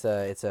great. It's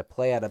a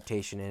play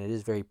adaptation, and it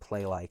is very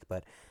play like,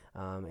 but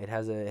it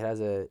has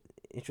a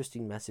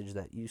interesting message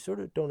that you sort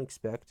of don't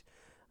expect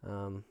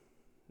um,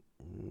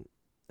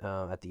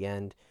 at the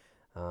end.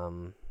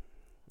 Um,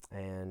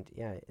 and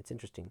yeah, it's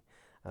interesting.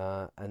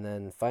 And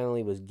then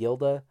finally was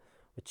Gilda,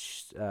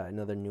 which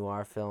another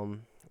noir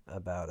film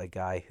about a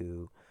guy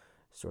who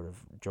sort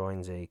of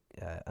joins a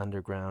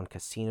underground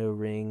casino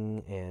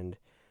ring, and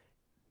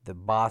the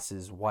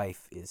boss's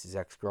wife is his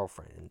ex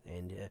girlfriend,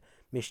 and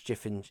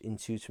mischief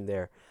ensues from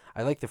there.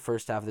 I like the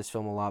first half of this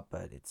film a lot,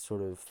 but it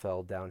sort of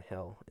fell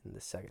downhill in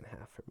the second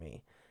half for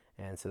me,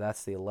 and so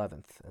that's the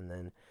 11th. And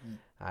then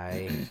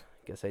I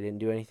guess I didn't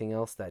do anything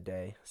else that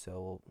day.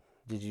 So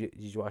did you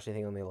watch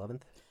anything on the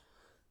 11th?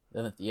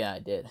 yeah, I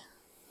did.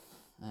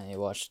 I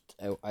watched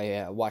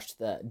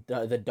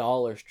the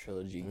Dollars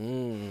trilogy.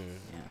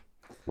 Yeah,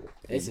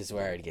 This is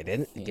where it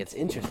gets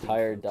interesting.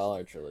 Entire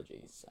Dollar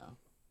trilogy. So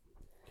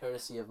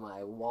Courtesy of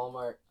my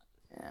Walmart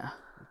yeah,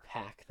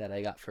 pack that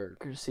I got for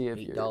courtesy of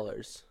 $8.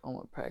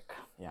 Walmart pack.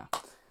 Yeah.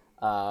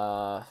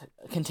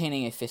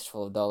 Containing a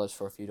fistful of dollars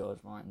for a few dollars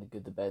more, and The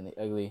Good, the Bad, and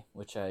the Ugly,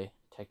 which I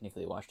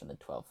technically watched on the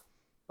 12th,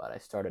 but I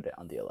started it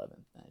on the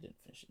 11th, and I didn't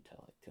finish it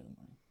until like 2 in the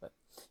morning. But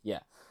yeah,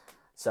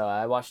 so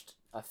I watched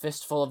A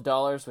Fistful of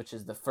Dollars, which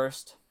is the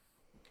first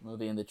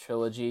movie in the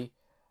trilogy.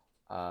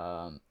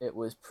 It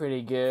was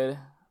pretty good.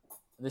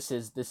 This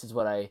is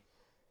what I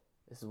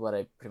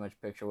pretty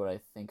much picture what I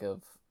think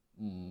of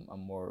a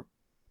more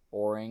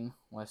boring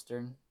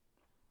Western.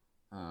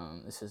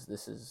 This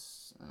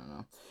is I don't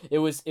know.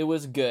 It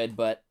was good,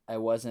 but I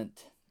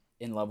wasn't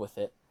in love with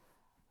it.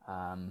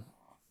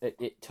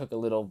 It took a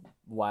little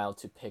while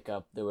to pick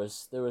up. There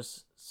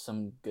was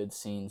some good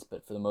scenes,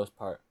 but for the most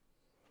part,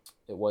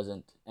 it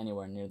wasn't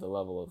anywhere near the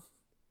level of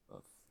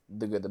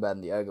The Good, the Bad,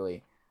 and the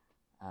Ugly.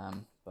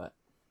 But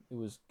it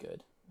was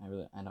good. I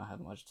don't have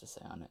much to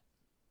say on it.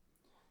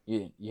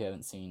 You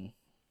haven't seen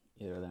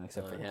either of them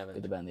except for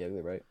Good, the Bad, and the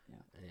Ugly, right?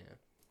 Yeah.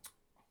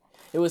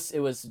 It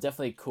was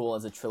definitely cool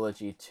as a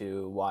trilogy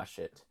to watch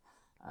it.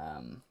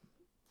 I'm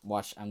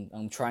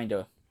trying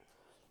to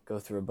go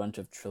through a bunch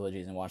of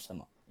trilogies and watch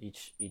them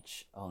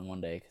each all in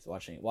one day, because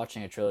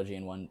watching a trilogy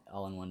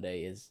all in one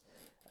day is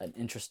an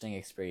interesting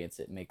experience.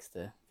 It makes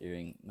the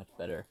viewing much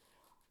better.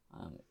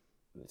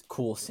 It was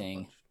cool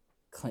seeing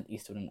Clint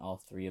Eastwood in all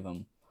three of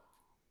them.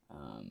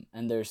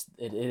 And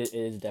it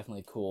is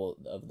definitely cool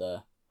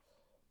of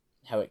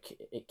how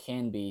it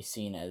can be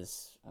seen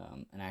as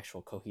an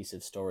actual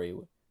cohesive story.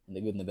 In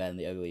The Good and the Bad and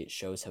the Ugly, it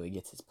shows how he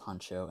gets his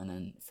poncho, and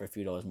then for a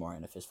few dollars more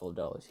and a fistful of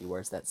dollars, he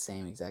wears that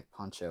same exact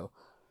poncho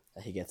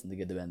that he gets in The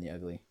Good, the Bad, and the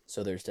Ugly.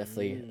 So there's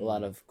definitely a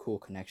lot of cool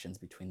connections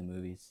between the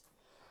movies.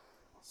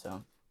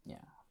 So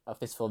yeah, A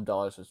Fistful of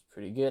Dollars was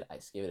pretty good. I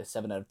just gave it a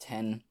 7 out of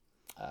 10.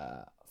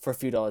 For a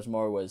few dollars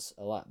more was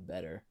a lot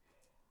better.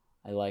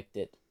 I liked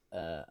it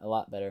a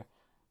lot better,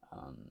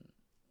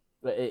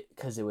 but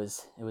because it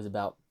was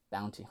about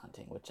bounty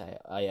hunting, which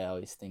I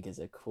always think is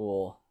a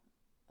cool,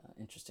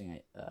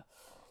 interesting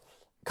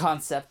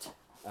concept.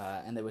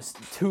 And there was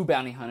 2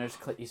 bounty hunters.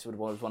 Clint Eastwood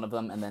was one of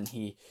them, and then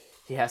he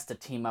has to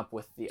team up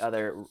with the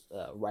other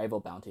rival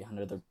bounty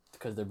hunter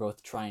because they're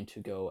both trying to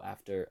go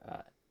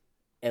after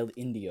El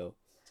Indio,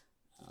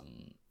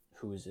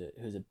 who's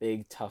a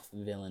big tough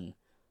villain.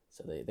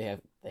 So they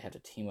have to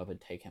team up and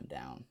take him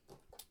down.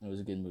 It was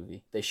a good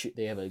movie.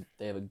 They have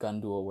a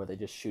gun duel where they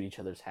just shoot each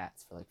other's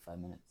hats for like 5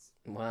 minutes.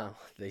 Wow,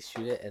 they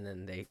shoot it and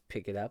then they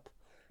pick it up.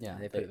 Yeah,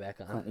 and they put it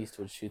back on. Clint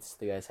Eastwood shoots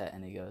the guy's hat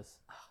and he goes,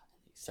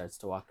 he starts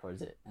to walk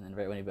towards it, and then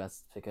right when he about to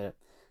pick it up,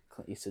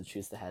 Clint Eastwood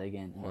shoots the hat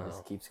again, and he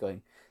just keeps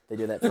going. They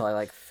do that probably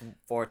like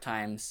 4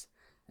 times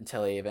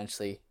until he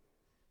eventually,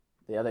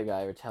 the other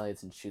guy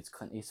retaliates and shoots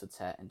Clint Eastwood's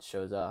hat and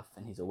shows off,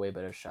 and he's a way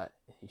better shot.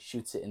 He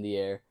shoots it in the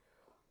air,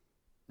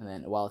 and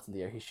then while it's in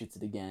the air, he shoots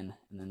it again,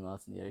 and then while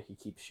it's in the air, he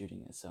keeps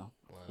shooting it. So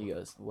he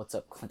goes, "What's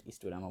up, Clint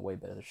Eastwood? I'm a way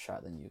better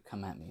shot than you.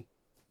 Come at me."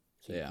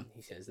 So yeah,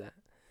 he says that.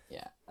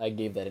 Yeah, I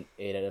gave that an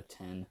 8 out of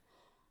 10.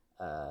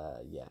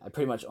 Yeah, I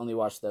pretty much only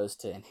watched those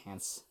to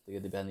enhance The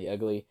Good, the Bad, and the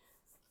Ugly.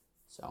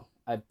 So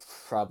I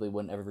probably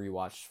wouldn't ever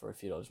rewatch for a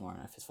few dollars more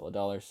and A Fistful of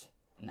Dollars,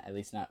 at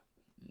least not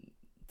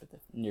for the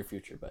near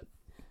future. But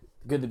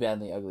The Good, the Bad,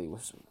 and the Ugly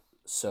was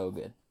so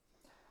good.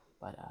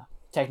 But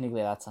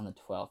technically, that's on the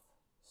 12th.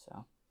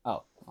 So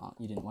well,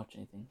 you didn't watch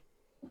anything.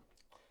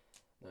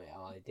 No, yeah,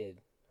 I did.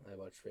 I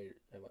watched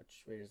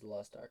Raiders of the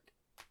Lost Ark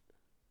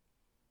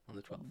on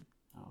the 12th.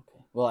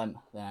 Okay. Well,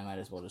 then I might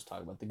as well just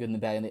talk about The Good and the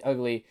Bad and the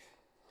Ugly.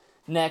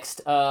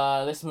 Next,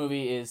 this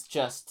movie is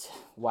just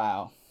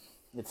wow.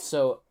 It's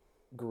so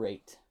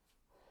great.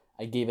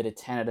 I gave it a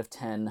 10 out of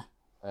 10,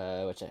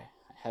 which I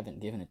haven't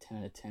given a 10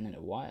 out of 10 in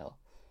a while.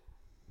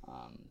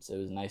 So it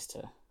was nice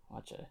to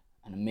watch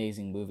an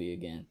amazing movie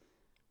again.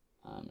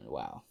 And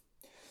wow.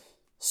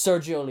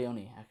 Sergio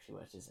Leone, actually,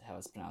 which is how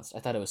it's pronounced. I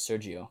thought it was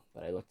Sergio,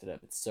 but I looked it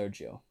up. It's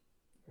Sergio.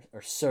 Or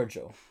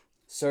Sergio.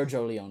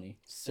 Sergio Leone.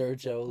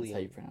 Sergio Leone. That's how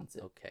you pronounce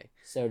it. Okay.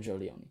 Sergio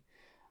Leone.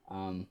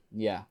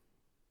 Yeah.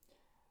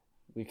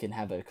 We can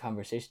have a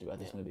conversation about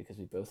this movie because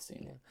we've both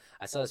seen it.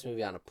 I saw this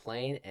movie on a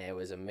plane, and it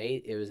was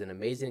an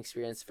amazing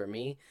experience for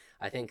me.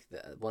 I think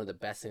one of the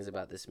best things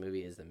about this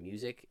movie is the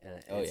music.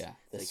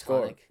 The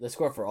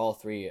score for all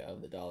three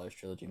of the Dollars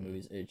trilogy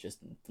movies is just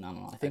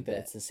phenomenal. I think that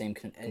it's the same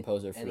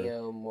composer for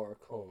Ennio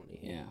Morricone.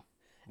 Yeah.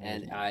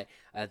 And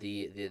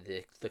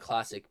the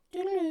classic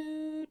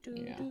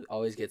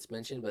always gets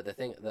mentioned,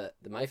 but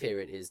my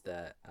favorite is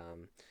the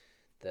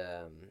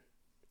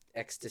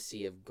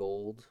Ecstasy of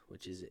Gold,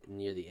 which is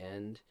near the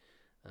end,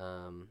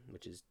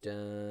 which is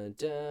dun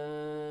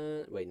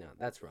dun. Wait, no,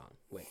 that's wrong.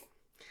 Wait,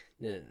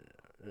 no.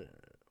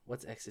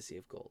 What's Ecstasy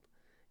of Gold?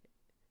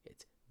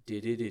 It's I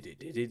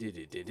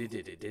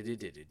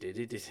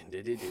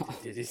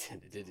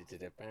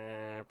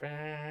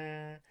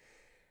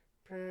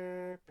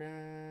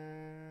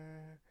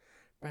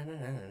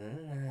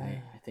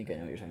think I know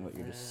what you're talking about.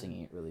 You're just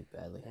singing it really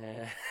badly.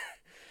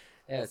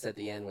 Yeah, it's at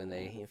the end when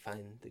they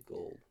find the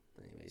gold.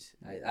 Anyways,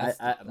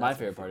 my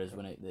favorite part is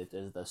when it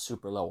is the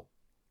super low.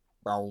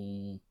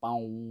 Boom,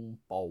 boom,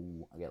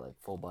 boom. I get like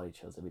full body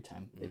chills every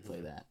time they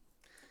play that.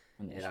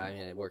 And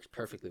it works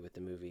perfectly with the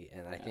movie.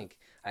 And I think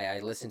I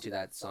listen to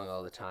that song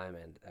all the time,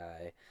 and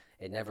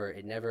it never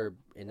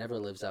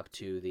lives up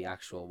to the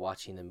actual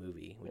watching the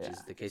movie, which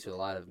is the case with a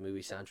lot of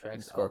movie soundtracks.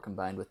 The score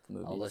combined with the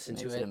movie. I'll listen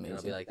to it and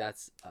I'll be like,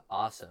 that's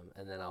awesome,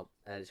 and then I'll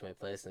add it to my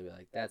playlist and I'll be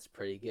like, that's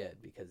pretty good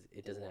because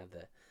it doesn't have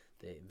the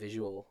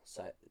visual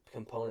side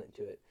component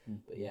to it.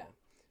 But yeah,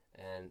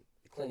 and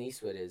Clint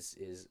Eastwood is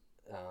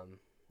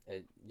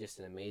just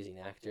an amazing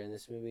actor in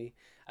this movie.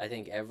 I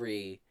think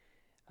every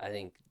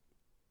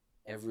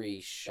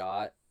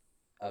shot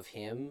of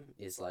him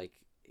is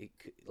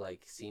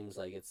seems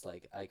like it's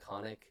like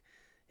iconic.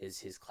 Is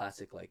his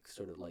classic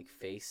sort of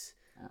face.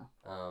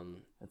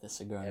 With the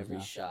cigar.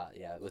 Every shot,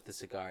 with the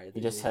cigar.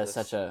 He just has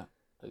such a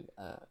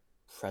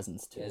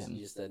presence to him.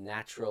 Just a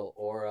natural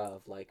aura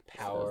of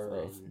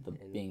power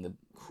and being the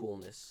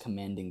coolness,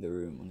 commanding the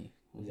room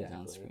when he's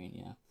on screen.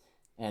 Yeah,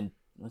 and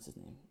what's his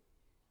name?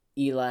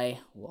 Eli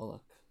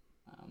Wallach.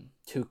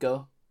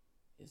 Tuco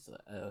is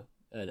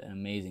an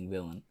amazing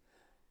villain.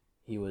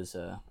 He was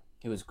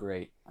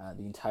great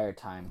the entire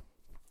time.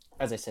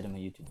 As I said in my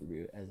YouTube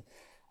review,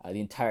 the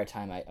entire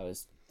time I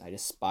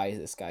despise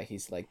this guy.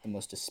 He's like the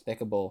most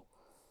despicable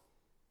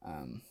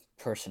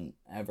person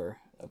ever.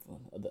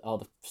 All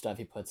the stuff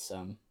he puts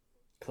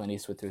Clint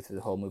Eastwood through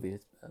the whole movie,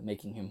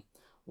 making him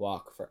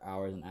walk for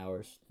hours and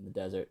hours in the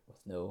desert with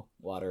no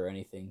water or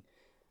anything.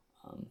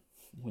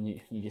 When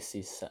you just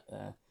see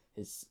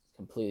his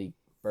completely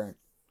burnt,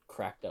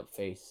 cracked up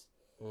face.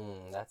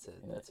 That's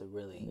a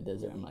really in the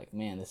desert. Really, I'm like,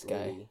 man, this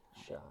guy.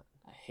 Shot.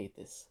 I hate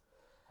this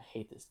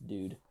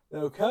dude.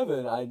 No,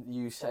 Kevin,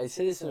 you said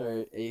this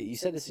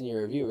in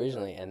your review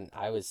originally, and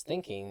I was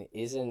thinking,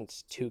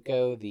 isn't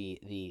Tuco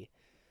the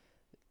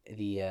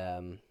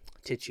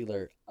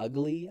titular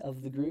ugly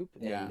of the group?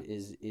 And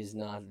is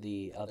not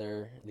the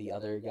other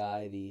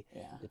guy the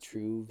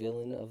true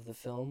villain of the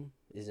film?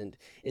 Isn't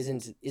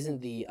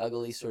the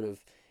ugly sort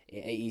of?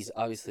 He's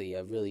obviously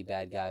a really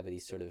bad guy, but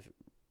he's sort of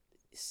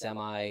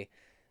semi,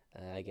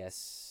 I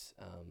guess,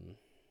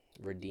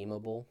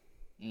 redeemable.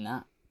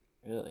 Not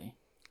really.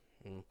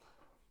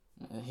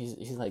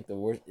 He's like the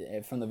worst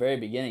from the very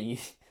beginning.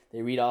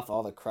 They read off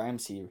all the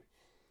crimes he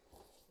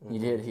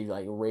did. He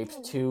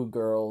raped two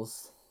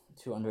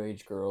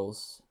underage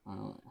girls.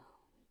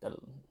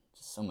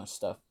 Just so much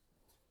stuff.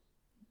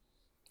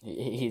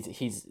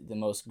 He's the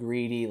most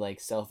greedy,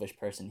 selfish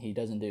person. He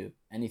doesn't do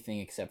anything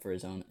except for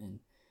his own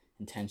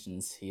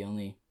intentions. He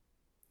only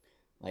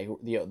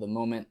the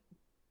moment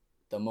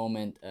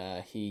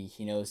he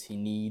knows he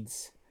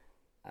needs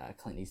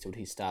Clint Eastwood,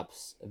 he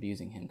stops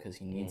abusing him because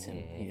he needs him.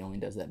 He only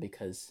does that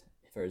because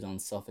for his own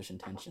selfish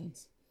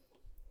intentions.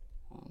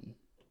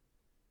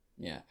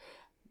 The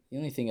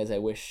only thing is, I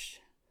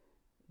wish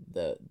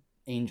the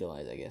Angel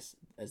Eyes, I guess,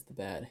 as the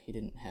bad, he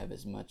didn't have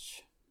as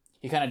much.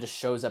 He kind of just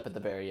shows up at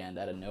the very end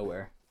out of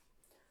nowhere,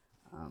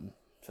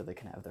 so they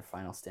can have their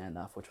final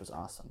standoff, which was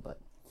awesome. But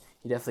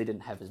he definitely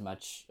didn't have as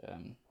much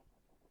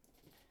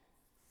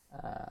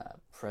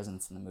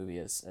presence in the movie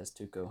as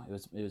Tuco.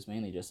 It was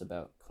mainly just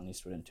about Clint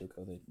Eastwood and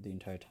Tuco the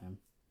entire time,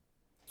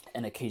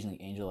 and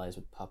occasionally Angel Eyes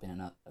would pop in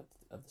and out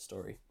of the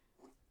story.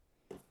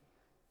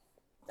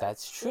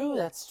 That's true.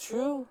 It's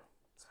true.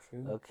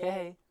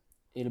 Okay.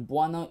 El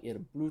buono,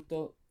 el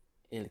bruto,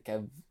 el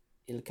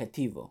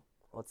cattivo.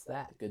 What's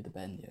that? The good, the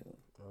bad, and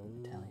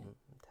the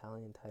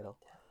Italian title.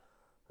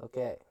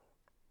 Okay.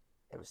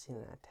 Ever seen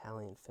an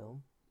Italian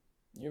film?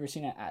 You ever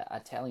seen an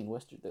Italian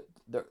western?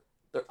 They're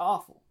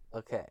awful.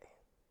 Okay.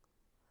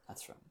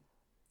 That's from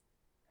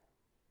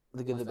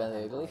The Good, the Bad,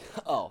 and the Ugly.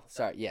 Oh,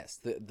 sorry. Yes,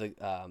 the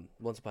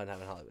Once Upon a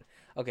Time in Hollywood.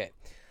 Okay.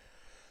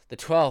 The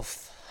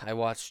 12th, I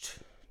watched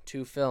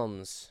 2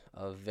 films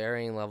of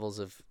varying levels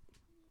of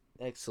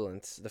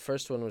excellence. The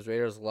first one was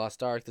Raiders of the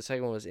Lost Ark. The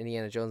second one was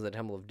Indiana Jones and the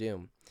Temple of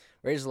Doom.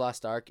 Raiders of the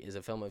Lost Ark is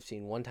a film I've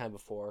seen one time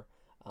before.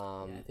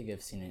 I think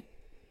I've seen it.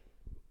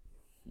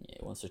 Yeah,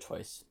 once or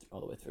twice all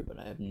the way through, but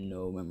I have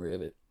no memory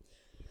of it.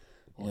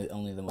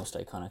 Only the most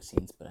iconic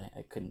scenes, but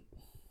I couldn't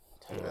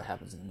tell you what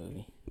happens in the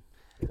movie.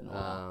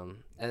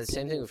 And the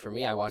same thing for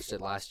me. I watched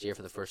it last year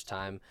for the first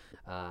time.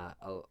 A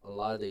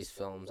lot of these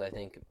films, I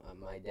think,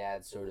 my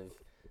dad sort of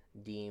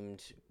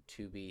deemed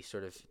to be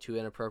sort of too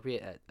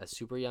inappropriate at a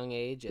super young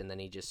age, and then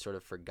he just sort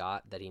of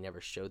forgot that he never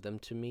showed them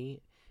to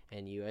me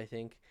and you, I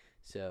think.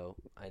 So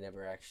I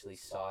never actually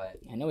saw it.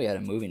 I know we had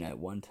a movie night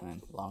one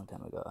time, a long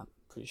time ago. I'm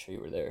pretty sure you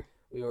were there.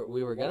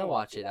 We were gonna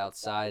watch it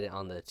outside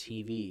on the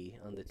TV.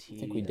 I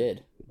think we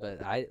did,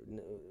 but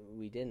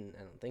we didn't.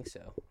 I don't think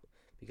so,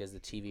 because the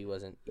TV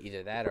wasn't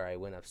either that or I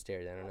went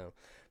upstairs. I don't know.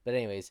 But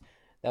anyways,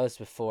 that was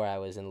before I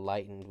was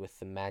enlightened with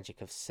the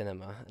magic of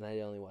cinema, and I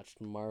only watched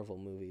Marvel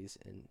movies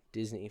and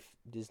Disney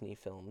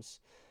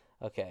films.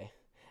 Okay,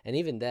 and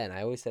even then,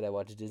 I always said I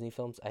watched Disney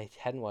films. I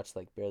hadn't watched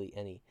like barely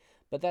any,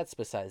 but that's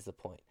besides the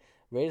point.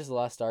 Raiders of the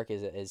Lost Ark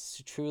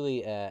is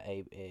truly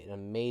an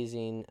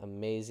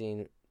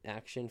amazing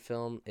action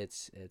film.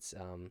 It's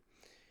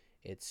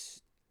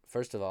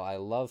first of all, I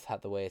love how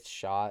the way it's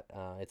shot.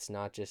 It's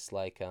not just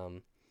like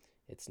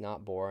it's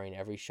not boring.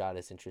 Every shot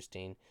is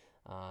interesting,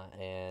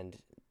 and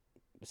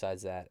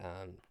besides that,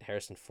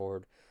 Harrison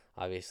Ford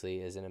obviously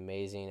is an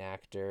amazing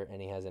actor,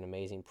 and he has an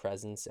amazing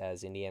presence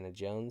as Indiana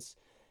Jones.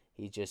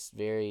 He's just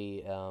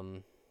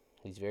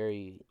he's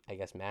very, I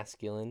guess,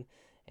 masculine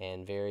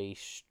and very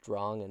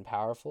strong and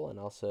powerful, and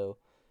also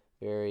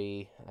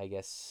very, I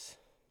guess,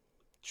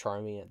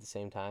 charming at the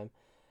same time.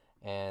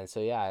 And so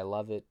yeah, I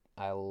love it.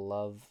 I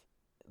love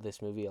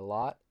this movie a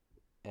lot.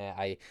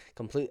 I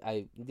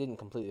didn't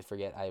completely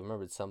forget. I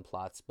remembered some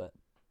plot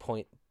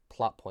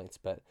points,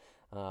 but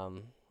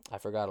I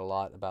forgot a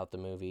lot about the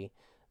movie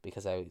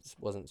because I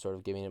wasn't sort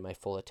of giving it my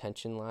full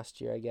attention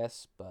last year, I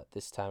guess. But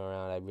this time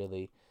around, I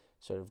really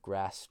sort of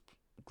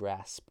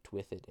grasped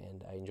with it,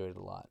 and I enjoyed it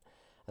a lot.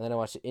 And then I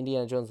watched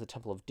Indiana Jones: The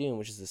Temple of Doom,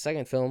 which is the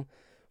second film,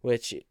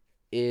 which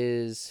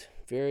is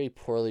very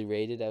poorly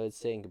rated, I would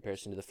say, in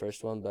comparison to the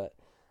first one. But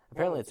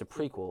apparently, it's a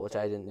prequel, which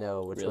I didn't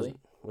know,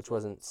 which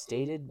wasn't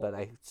stated, but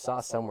I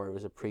saw somewhere it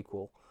was a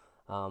prequel.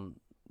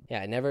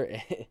 Yeah, it never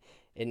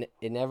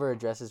it never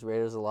addresses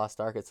Raiders of the Lost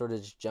Ark. It sort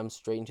of just jumps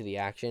straight into the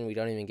action. We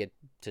don't even get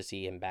to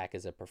see him back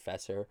as a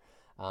professor,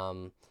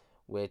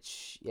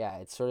 which, yeah,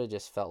 it sort of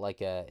just felt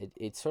like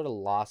it sort of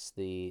lost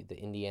the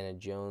Indiana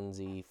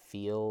Jonesy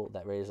feel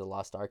that Raiders of the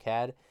Lost Ark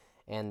had,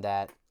 and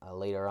that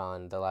later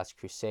on The Last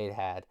Crusade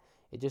had.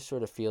 It just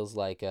sort of feels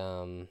like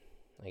I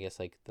guess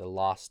like the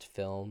lost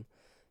film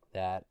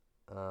that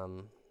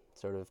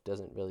sort of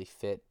doesn't really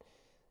fit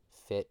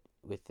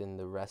within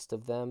the rest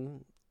of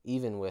them.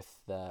 Even with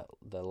the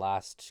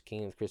last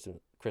King of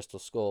Crystal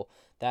Skull,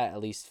 that at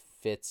least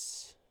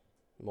fits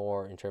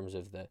more in terms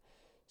of the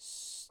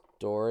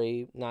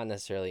story, not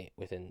necessarily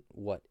within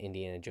what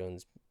Indiana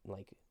Jones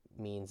like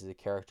means as a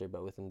character,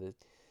 but within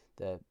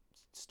the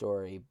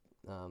story.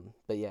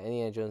 But yeah,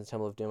 Indiana Jones: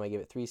 Temple of Doom, I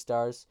give it 3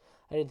 stars.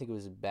 I didn't think it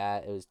was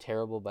bad. It was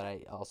terrible, but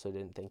I also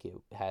didn't think it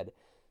had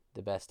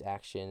the best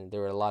action. There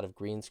were a lot of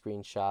green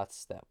screen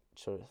shots that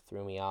sort of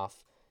threw me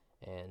off,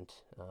 and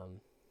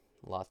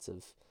lots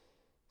of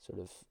sort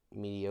of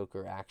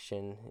mediocre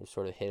action. It was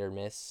sort of hit or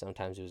miss.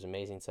 Sometimes it was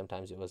amazing.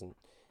 Sometimes it wasn't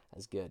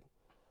as good.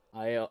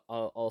 I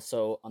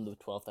also on the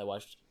 12th I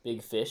watched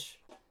Big Fish.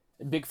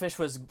 Big Fish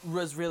was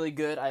really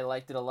good. I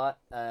liked it a lot.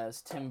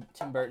 It's Tim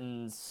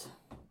Burton's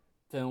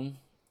film.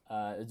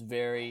 It's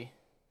very.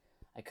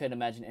 I couldn't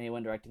imagine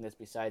anyone directing this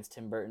besides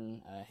Tim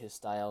Burton. His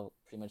style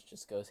pretty much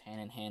just goes hand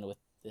in hand with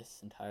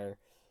this entire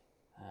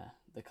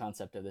the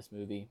concept of this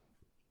movie.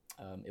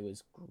 It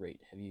was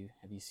great. Have you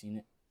seen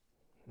it?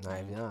 I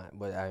have not,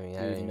 but I mean, Do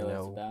I you don't even even know what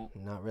know. it's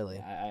about? Not really.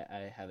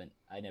 I haven't.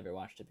 I never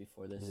watched it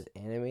before this. Is it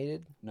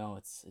animated? No,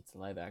 it's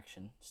live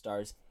action.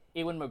 Stars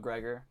Ewan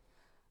McGregor.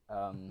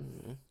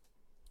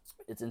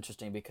 It's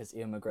interesting because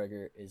Ewan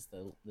McGregor is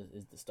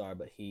the star,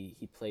 but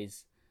he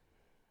plays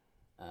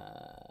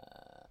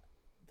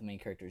the main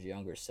character's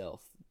younger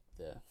self.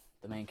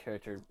 The main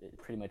character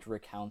pretty much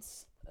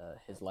recounts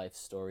his life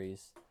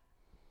stories.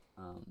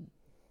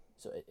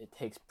 So it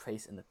takes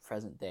place in the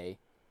present day,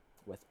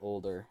 with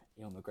older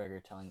Ewan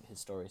McGregor telling his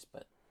stories,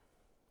 but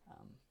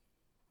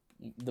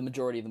the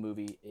majority of the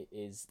movie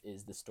is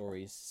the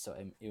stories. So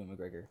Ewan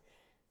McGregor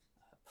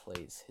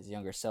plays his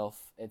younger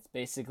self. It's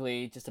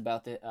basically just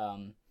about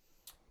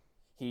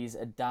he's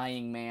a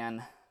dying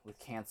man with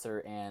cancer,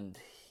 and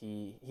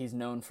he's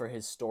known for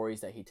his stories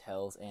that he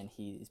tells, and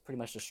he's pretty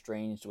much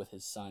estranged with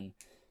his son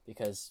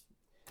because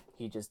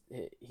he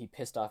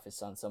pissed off his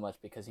son so much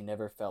because he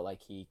never felt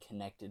like he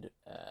connected.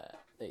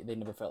 They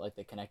never felt like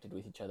they connected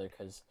with each other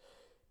because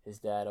his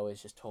dad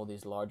always just told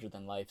these larger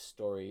than life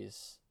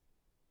stories,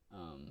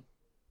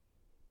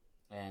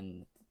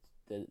 and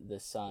the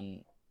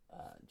son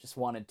just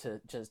wanted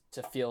to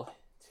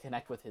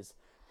connect with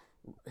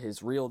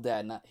his real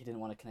dad. He didn't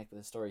want to connect with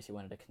his stories. He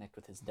wanted to connect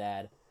with his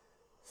dad.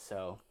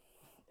 So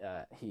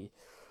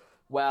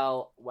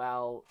while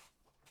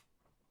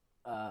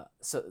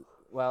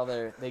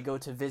they go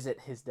to visit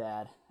his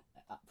dad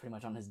pretty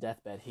much on his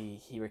deathbed,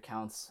 he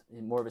recounts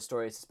more of his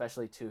stories,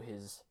 especially to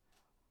his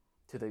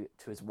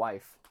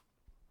wife,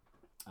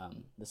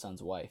 the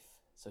son's wife.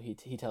 So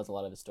he tells a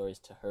lot of his stories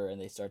to her, and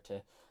they start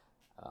to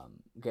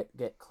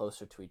get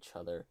closer to each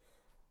other.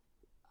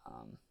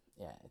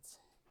 Yeah, it's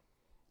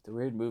a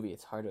weird movie.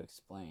 It's hard to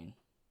explain.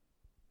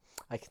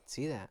 I can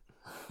see that.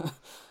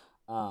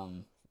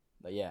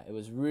 But yeah, it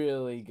was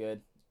really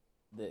good.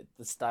 The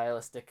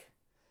stylistic.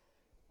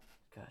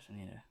 Gosh, I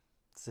need to.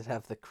 Does it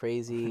have the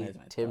crazy Organize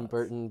my Tim thoughts.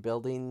 Burton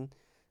building,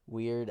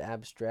 weird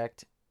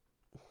abstract,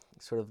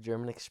 sort of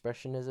German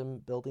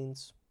expressionism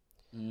buildings?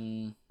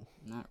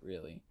 Not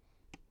really.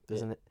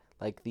 Doesn't it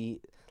like the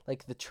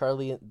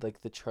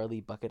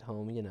Charlie Bucket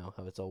home? You know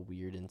how it's all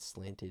weird and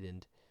slanted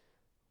and.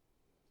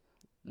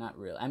 Not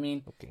really. I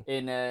mean, Okay.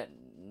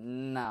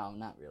 no,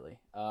 not really.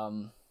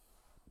 Gosh.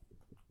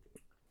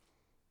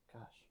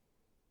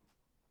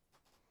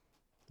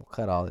 We'll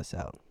cut all this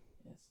out.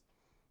 Yes.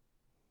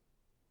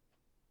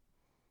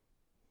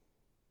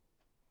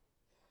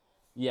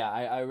 Yeah,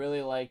 I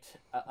really liked.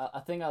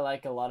 A thing I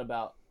like a lot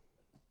about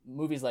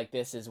movies like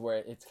this is where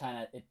it's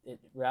kind of it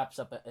wraps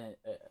up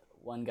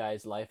one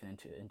guy's life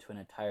into an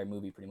entire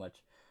movie pretty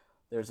much.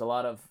 There's a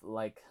lot of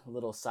like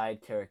little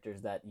side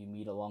characters that you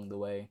meet along the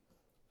way,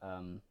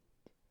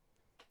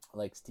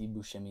 like Steve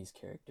Buscemi's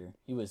character.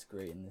 He was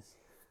great in this.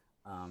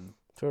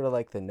 Sort of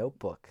like The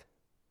Notebook.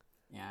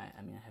 Yeah,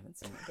 I mean I haven't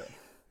seen it, but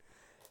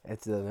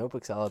It's The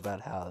Notebook's all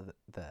about how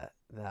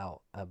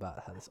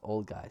about how this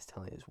old guy is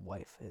telling his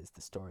wife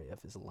the story of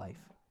his life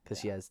because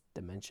she has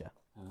dementia.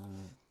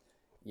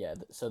 yeah.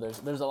 So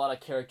there's a lot of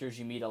characters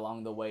you meet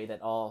along the way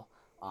that all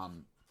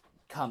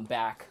come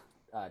back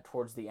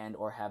towards the end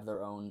or have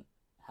their own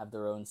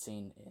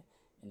scene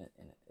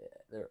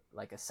they're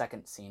like a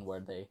second scene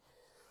where they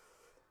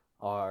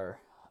are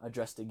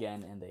addressed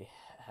again and they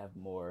have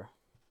more.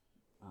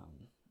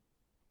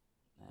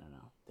 I don't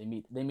know.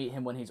 They meet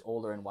him when he's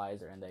older and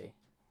wiser, and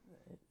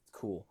it's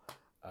cool.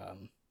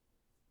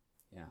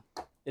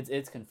 Yeah,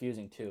 it's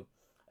confusing too,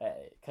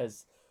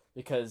 because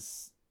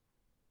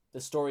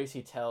the stories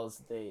he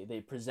tells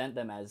they present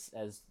them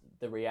as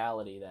the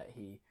reality that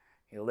he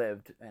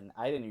lived, and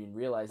I didn't even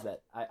realize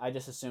that. I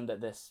just assumed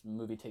that this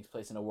movie takes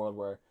place in a world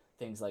where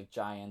things like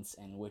giants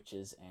and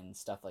witches and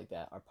stuff like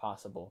that are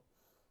possible.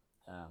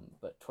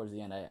 But towards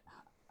the end, I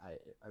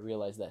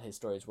realized that his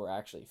stories were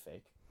actually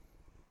fake.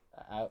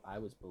 I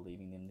was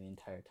believing them the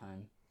entire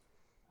time,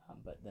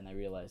 but then I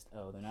realized,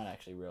 oh, they're not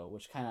actually real,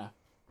 which kind of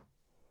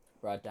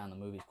brought down the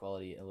movie's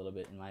quality a little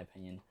bit, in my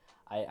opinion.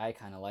 I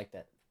kind of like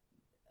that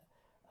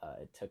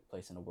it took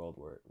place in a world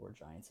where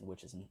giants and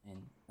witches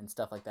and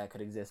stuff like that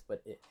could exist,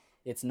 but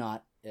it's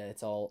not.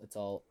 It's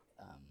all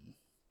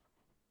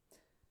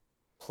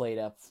played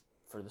up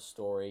for the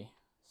story.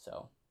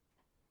 So,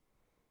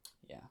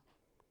 yeah.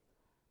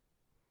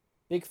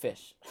 Big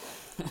Fish.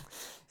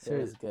 It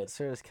was good.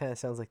 Sort of kind of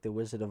sounds like The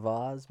Wizard of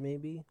Oz,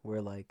 maybe,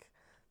 where like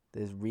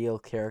these real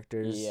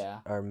characters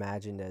are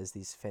imagined as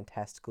these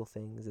fantastical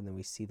things, and then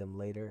we see them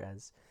later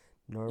as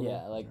normal.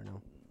 Yeah, like I don't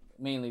know.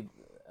 mainly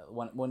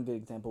one good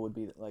example would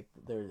be like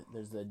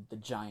there's the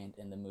giant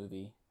in the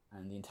movie,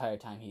 and the entire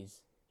time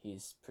he's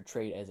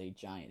portrayed as a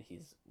giant.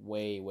 He's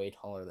way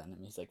taller than him.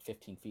 He's like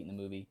 15 feet in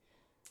the movie,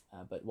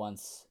 but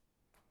once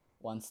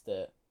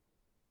the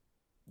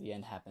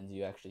end happens,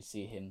 you actually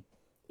see him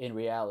in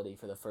reality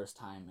for the first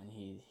time, and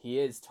he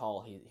is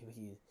tall.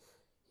 He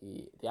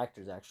the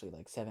actor's actually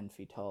like 7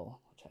 feet tall,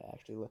 which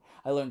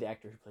I learned the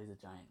actor who plays the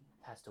giant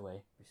passed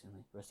away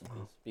recently. Rest in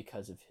peace.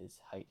 Because of his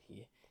height,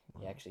 he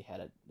actually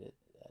had a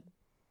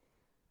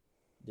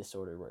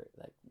disorder where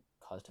that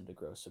caused him to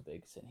grow so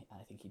big, and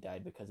I think he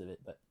died because of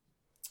it. But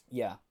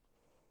yeah,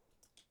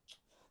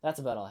 that's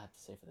about all I have to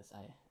say for this.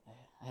 I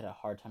had a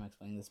hard time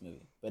explaining this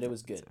movie, but it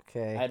was good. It's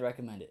okay. I'd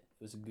recommend it.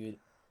 It was a good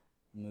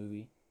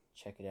movie.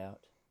 Check it out.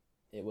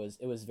 It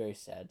was very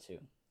sad too.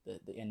 The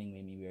ending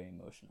made me very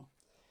emotional.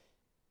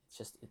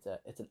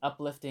 It's an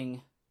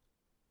uplifting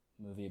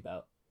movie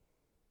about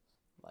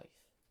life.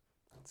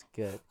 That's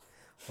good.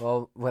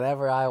 Well,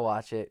 whenever I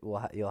watch it,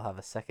 you'll have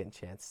a second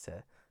chance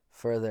to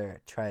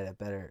further try to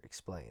better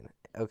explain.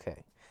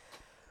 Okay.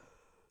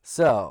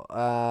 So,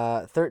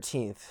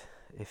 13th,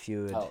 if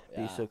you would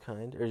be so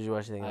kind. Or did you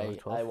watch anything on the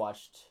 12th? I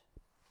watched,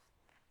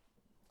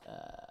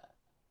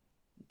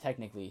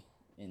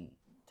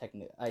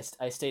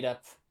 I stayed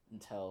up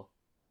until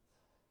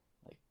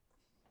like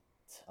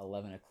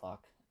 11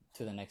 o'clock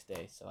to the next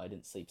day, so I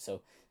didn't sleep.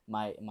 So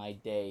my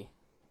day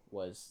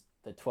was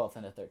the 12th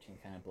and the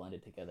 13th kind of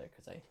blended together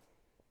because I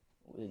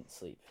didn't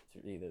sleep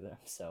through either of them.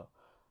 So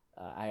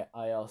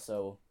I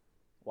also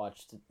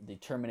watched the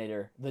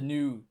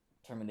new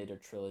Terminator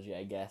trilogy,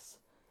 I guess,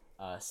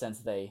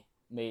 since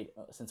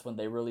when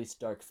they released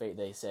Dark Fate,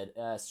 they said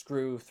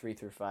screw 3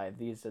 through 5.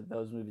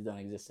 Those movies don't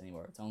exist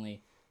anymore. It's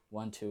only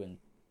 1, 2, and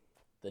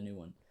the new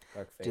one,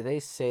 Dark Fate. Do they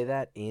say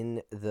that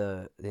in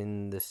the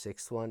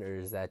sixth one, or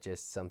is that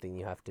just something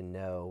you have to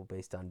know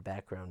based on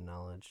background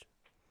knowledge?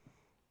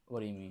 What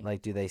do you mean?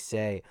 Like, do they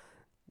say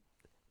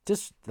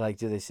Just like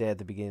do they say at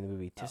the beginning of the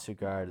movie, No,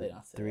 disregard they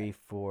don't say 3, that.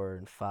 4,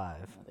 and 5.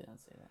 No, they don't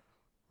say that.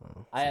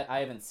 Oh, I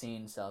haven't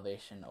seen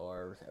Salvation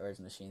or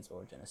Origins Machines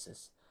or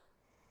Genesis,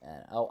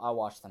 and I'll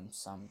watch them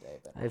someday.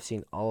 But I've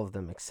seen all of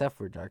them except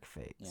for Dark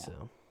Fate. Yeah.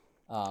 So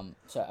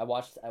so I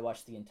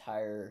watched the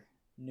entire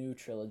new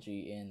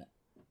trilogy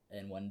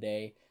in one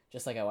day,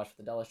 just like I watched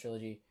the Dallas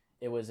trilogy.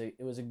 It was a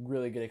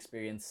really good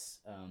experience.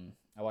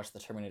 I watched the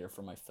Terminator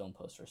for my film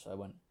poster, so I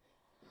went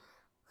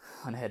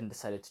ahead and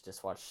decided to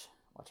just watch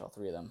all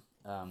three of them.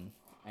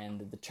 And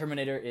the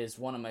Terminator is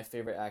one of my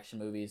favorite action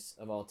movies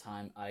of all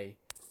time.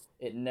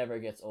 It never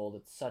gets old.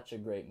 It's such a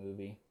great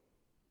movie.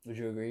 Would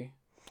you agree?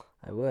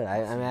 I would.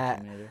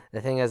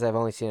 The thing is, I've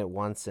only seen it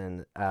once,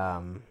 and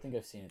I think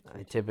I've seen it.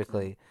 I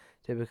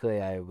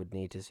typically I would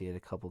need to see it a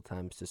couple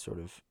times to sort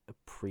of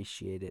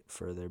appreciate it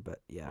further.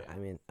 But yeah, I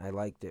mean, I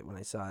liked it when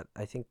I saw it.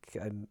 I think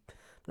I'm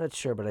not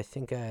sure, but I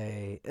think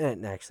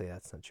actually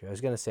that's not true. I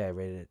was gonna say I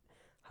rated it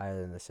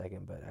higher than the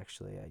second, but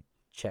actually I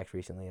checked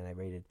recently and I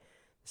rated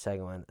the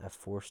second one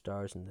 4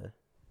 stars and the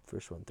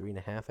first one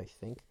 3.5, I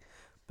think.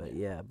 But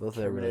yeah, both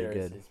are really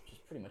good. Is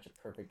just pretty much a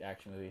perfect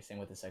action movie. Same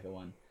with the second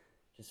one.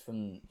 It's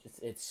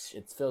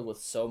filled with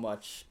so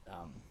much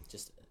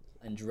just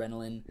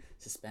adrenaline,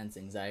 suspense,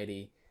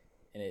 anxiety,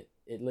 and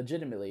it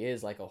legitimately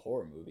is like a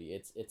horror movie.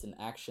 It's an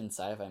action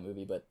sci-fi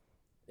movie, but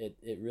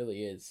it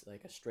really is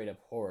like a straight up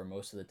horror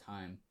most of the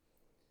time.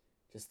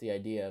 Just the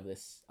idea of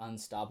this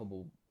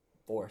unstoppable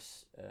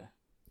force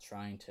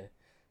trying to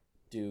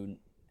do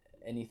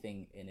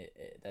anything in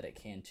it that it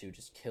can to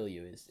just kill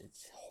you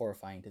it's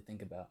horrifying to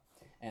think about.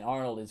 And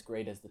Arnold is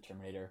great as the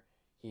Terminator.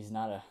 He's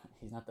not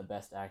the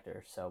best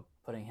actor, so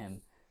putting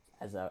him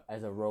as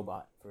a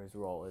robot for his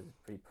role is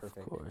pretty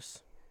perfect. Of course.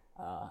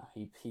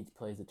 He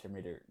plays the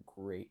Terminator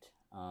great.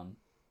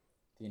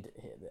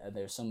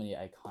 There's so many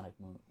iconic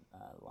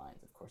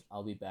lines. Of course,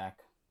 "I'll be back"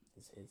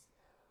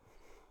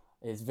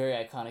 is very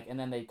iconic, and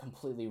then they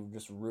completely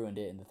just ruined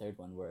it in the third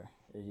one. Where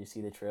did you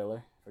see the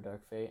trailer for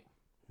Dark Fate?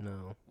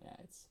 No. Yeah,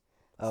 it's.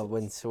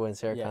 When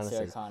Sarah Connor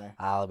says,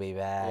 "I'll be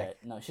back."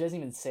 Yeah, no, she doesn't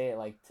even say it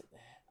like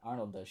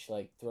Arnold does. She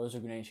like throws her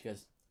grenade and she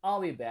goes,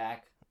 "I'll be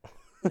back."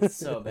 It's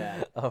so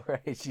bad. Oh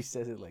right, she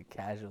says it like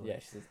casually. Yeah,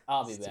 she says,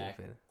 "I'll be back."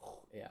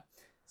 Yeah.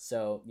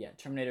 So yeah,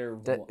 Terminator.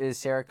 Is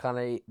Sarah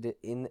Connor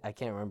in? I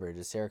can't remember.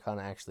 Is Sarah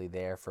Connor actually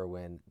there for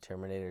when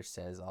Terminator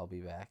says, "I'll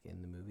be back"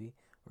 in the movie?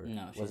 Or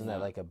no, wasn't that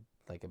like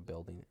a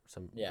building or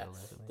some? Yeah,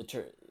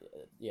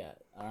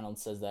 Arnold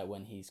says that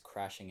when he's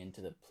crashing into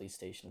the police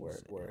station where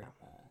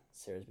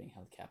Sarah's being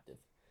held captive.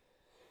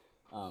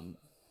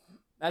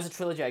 As a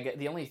trilogy,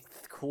 the only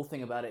cool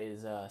thing about it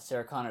is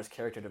Sarah Connor's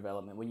character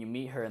development. When you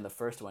meet her in the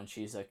first one,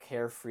 she's a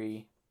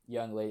carefree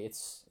young lady.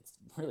 It's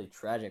really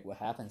tragic what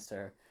happens to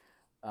her.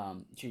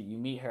 You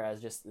meet her as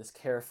just this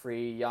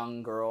carefree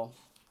young girl.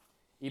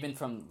 Even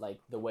from like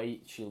the way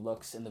she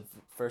looks in the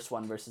first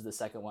one versus the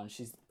second one,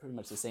 she's pretty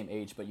much the same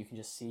age, but you can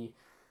just see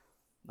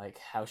like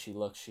how she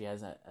looks. She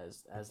has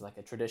as like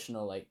a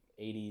traditional like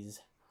 80s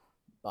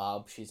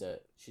bob. She's a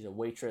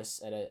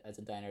waitress at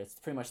a diner. It's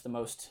pretty much the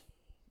most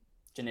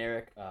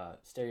generic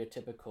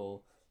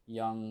stereotypical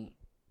young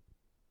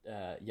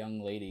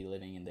lady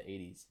living in the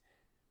 80s.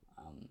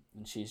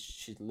 And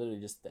she's literally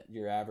just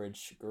your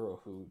average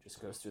girl who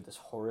just goes through this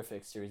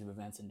horrific series of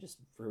events and just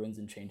ruins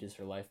and changes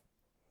her life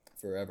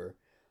forever.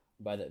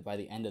 By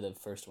the end of the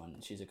first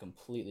one, she's a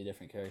completely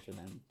different character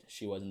than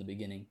she was in the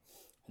beginning.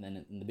 And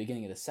then in the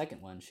beginning of the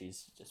second one,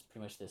 she's just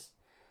pretty much this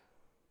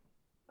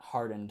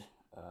hardened,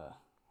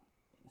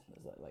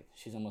 like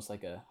she's almost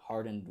like a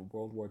hardened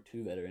World War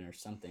II veteran or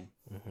something,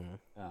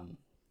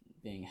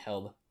 being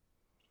held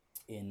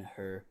in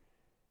her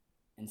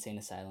insane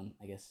asylum,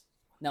 I guess.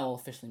 Now we'll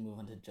officially move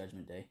on to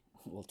Judgment Day.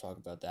 We'll talk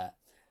about that.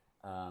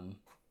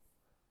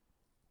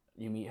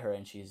 You meet her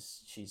and you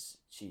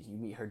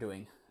meet her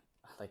doing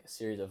like a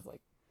series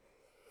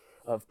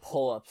of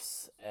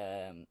pull-ups.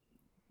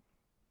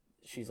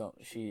 She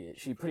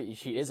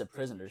is a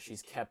prisoner.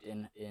 She's kept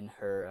in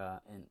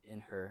her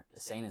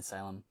insane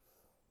asylum,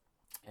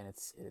 and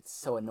it's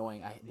so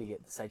annoying. The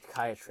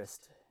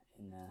psychiatrist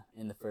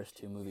in the first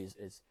two movies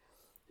is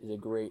a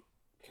great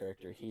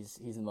character. He's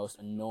the most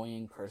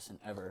annoying person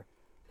ever,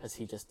 because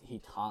he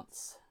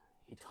taunts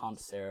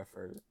Sarah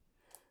for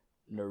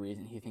no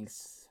reason. He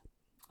thinks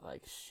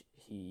like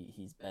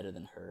he's better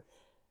than her,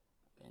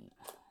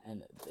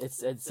 and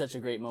it's such a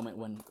great moment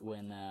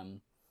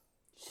when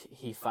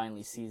he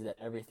finally sees that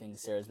everything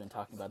Sarah's been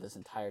talking about this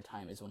entire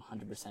time is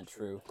 100%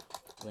 true.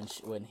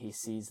 When he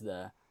sees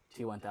the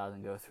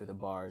T-1000 go through the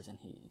bars and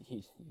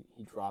he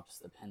drops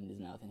the pen in his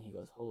mouth and he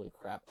goes, "Holy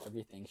crap!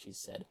 Everything she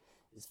said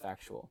is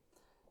factual.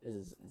 This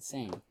is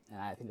insane." And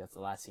I think that's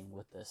the last scene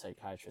with the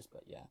psychiatrist.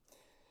 But yeah,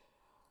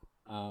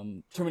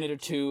 Terminator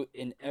 2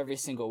 in every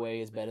single way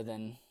is better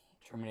than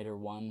Terminator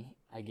 1.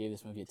 I gave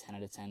this movie a 10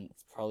 out of 10.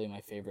 It's probably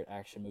my favorite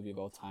action movie of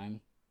all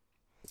time.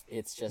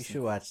 It's just... You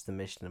should watch the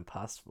Mission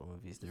Impossible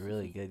movies. They're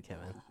really good,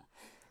 Kevin.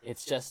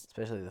 It's just...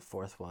 Especially the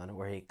fourth one,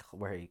 where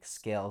he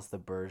scales the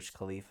Burj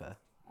Khalifa.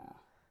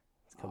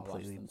 It's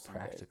completely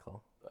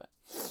practical. But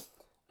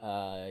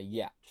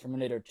Yeah,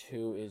 Terminator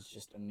 2 is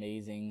just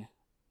amazing.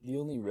 The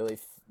only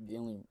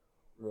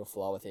real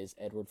flaw with it is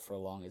Edward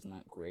Furlong is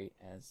not great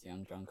as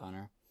young John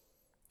Connor.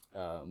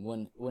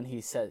 When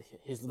he said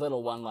his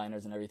little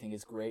one-liners and everything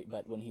is great,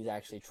 but when he's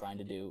actually trying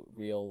to do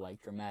real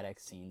like dramatic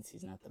scenes,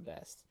 he's not the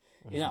best.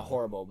 He's not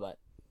horrible, but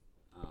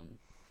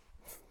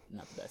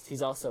not the best.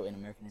 He's also in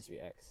American History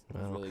X.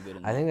 He's really good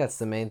in that. I think that's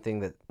the main thing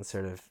that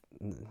sort of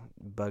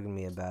bugged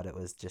me about it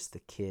was just the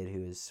kid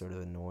who was sort of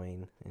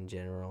annoying in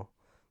general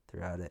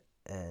throughout it.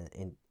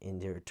 And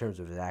in terms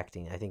of his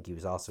acting, I think he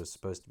was also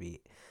supposed to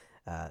be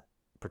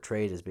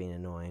portrayed as being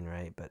annoying,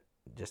 right? But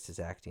just his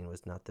acting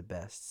was not the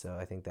best. So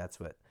I think that's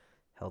what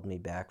held me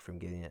back from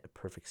getting a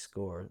perfect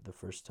score the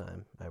first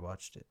time I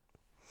watched it.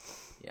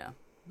 Yeah,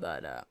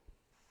 but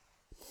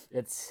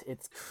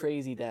it's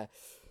crazy that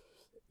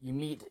you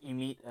meet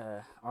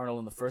Arnold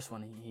in the first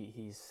one.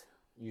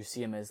 You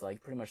see him as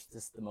like pretty much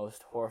just the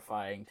most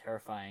horrifying,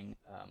 terrifying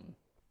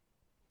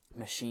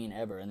machine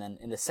ever, and then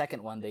in the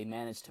second one they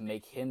managed to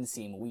make him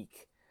seem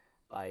weak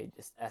by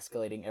just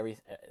escalating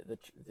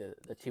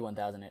the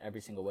T-1000 in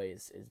every single way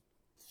is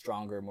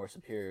stronger, more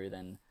superior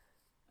than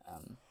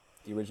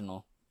the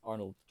original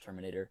Arnold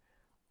Terminator,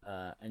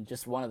 and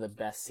just one of the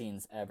best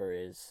scenes ever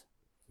is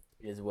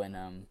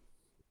when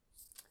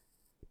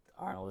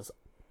Arnold is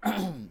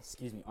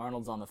excuse me,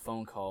 Arnold's on the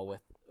phone call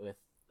with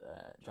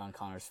John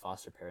Connor's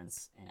foster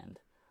parents, and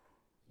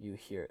you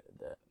hear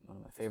one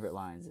of my favorite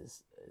lines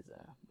is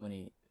when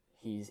he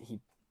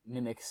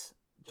mimics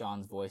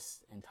John's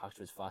voice and talks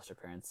to his foster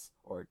parents,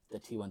 or the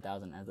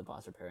T-1000 as the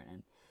foster parent,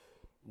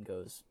 and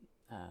goes,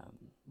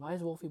 why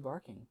is Wolfie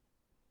barking?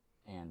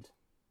 And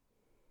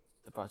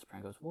the foster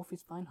parent goes,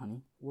 Wolfie's fine,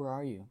 honey. Where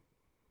are you?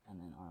 And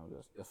then Arnold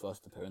goes, your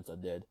foster parents are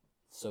dead.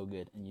 So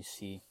good. And you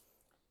see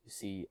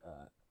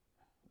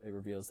it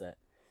reveals that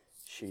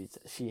she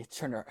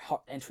turned her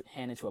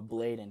hand into a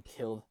blade and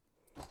killed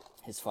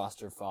his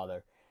foster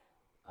father.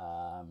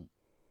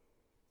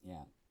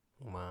 Yeah.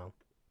 Wow.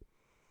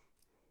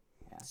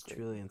 Yeah, it's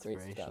truly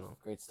inspirational.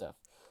 Great stuff.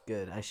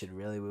 Good. I should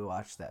really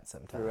rewatch that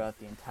sometime. Throughout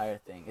the entire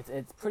thing,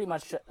 it's pretty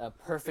much a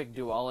perfect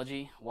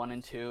duology. 1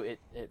 and 2.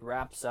 It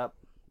wraps up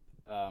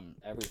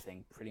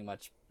everything pretty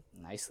much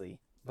nicely.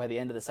 By the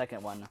end of the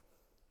second one,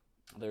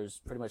 there's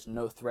pretty much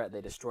no threat.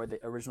 They destroyed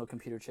the original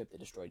computer chip. They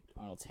destroyed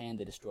Arnold's hand.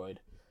 They destroyed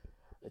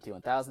the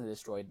T-1000. They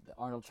destroyed the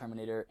Arnold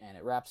Terminator, and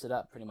it wraps it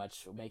up pretty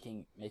much,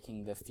 making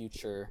the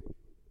future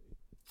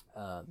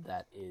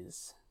that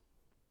is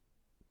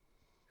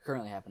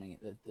currently happening,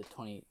 the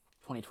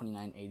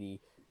 2029 AD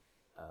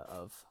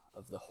of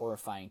the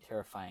horrifying,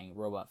 terrifying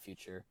robot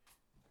future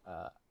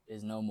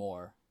is no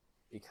more,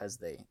 because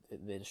they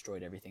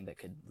destroyed everything that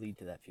could lead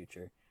to that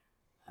future.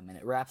 And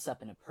it wraps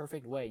up in a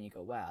perfect way, and you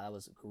go, wow, that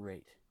was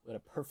great. What a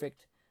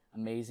perfect,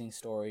 amazing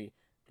story,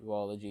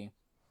 duology.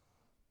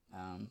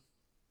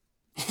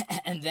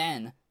 And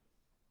then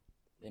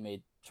they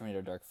made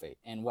Terminator Dark Fate.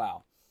 And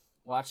wow,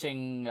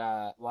 watching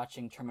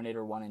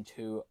Terminator 1 and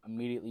 2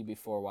 immediately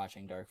before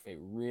watching Dark Fate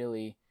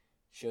really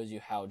shows you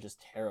how just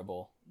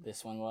terrible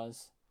this one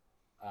was.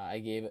 I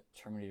gave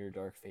Terminator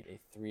Dark Fate a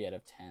 3 out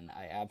of 10.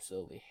 I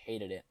absolutely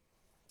hated it.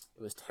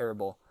 It was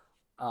terrible.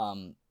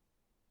 From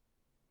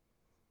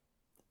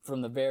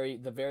the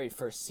very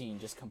first scene,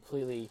 just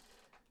completely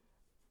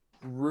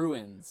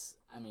ruins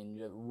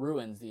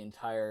the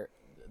entire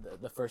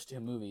the first two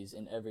movies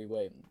in every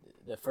way.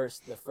 The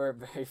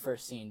very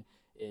first scene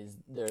is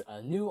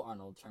a new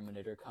Arnold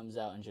Terminator comes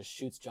out and just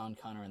shoots John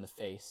Connor in the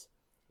face,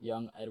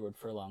 young Edward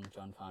Furlong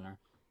John Connor,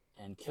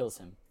 and kills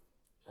him,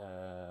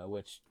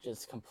 which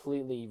just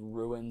completely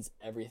ruins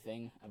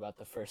everything about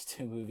the first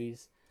two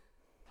movies.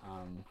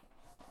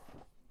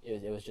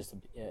 It was just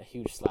a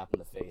huge slap in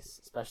the face,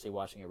 especially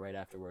watching it right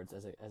afterwards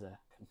as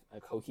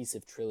a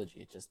cohesive trilogy.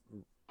 It just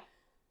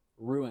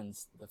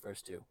ruins the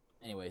first two.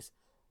 Anyways,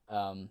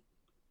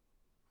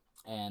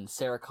 and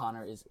Sarah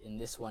Connor is in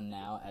this one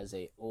now as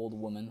a old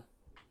woman.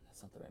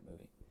 That's not the right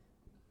movie.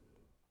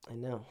 I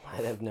know. I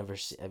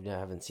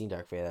haven't seen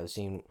Dark Fate. I've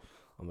seen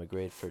what my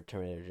grade for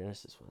Terminator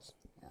Genesis was.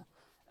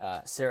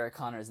 Yeah. Sarah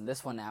Connor is in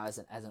this one now as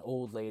an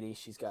old lady.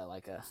 She's got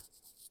like a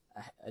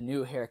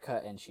new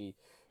haircut, and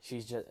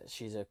she's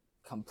a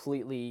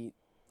completely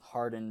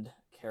hardened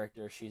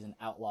character. She's an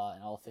outlaw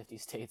in all 50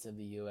 states of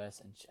the U.S.,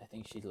 and I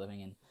think she's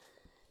living in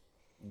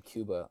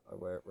Cuba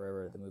or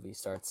wherever the movie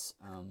starts.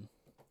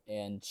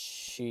 And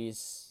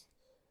she's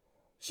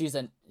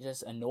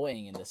just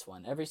annoying in this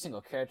one. Every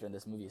single character in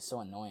this movie is so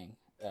annoying.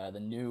 The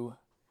new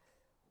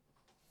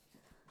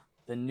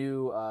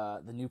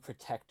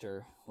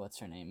protector, what's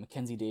her name?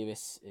 Mackenzie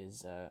Davis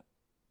is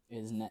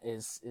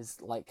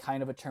like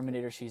kind of a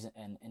Terminator. She's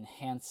an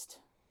enhanced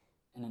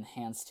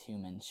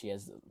human. She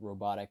has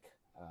robotic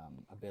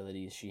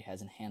abilities. She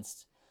has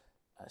enhanced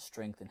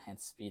strength,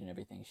 enhanced speed, and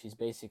everything. She's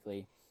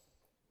basically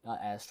not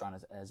as strong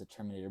as a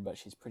Terminator, but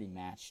she's pretty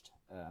matched.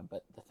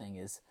 But the thing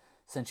is,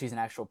 since she's an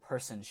actual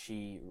person,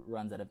 she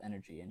runs out of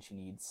energy, and she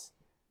needs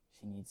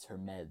her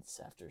meds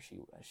after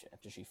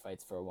she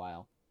fights for a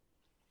while.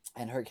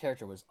 And her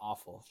character was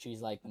awful.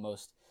 She's like the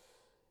most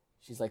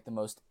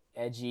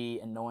edgy,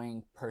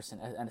 annoying person,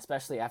 and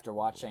especially after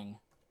watching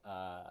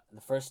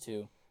the first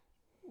two,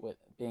 with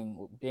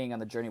being on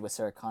the journey with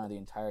Sarah Connor the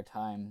entire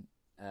time,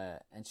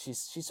 and she's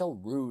so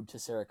rude to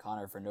Sarah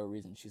Connor for no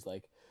reason. She's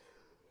like,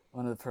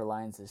 one of her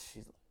lines is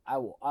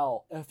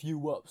I'll F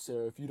you up,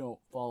 Sarah, if you don't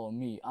follow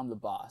me. I'm the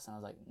boss. And I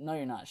was like, no,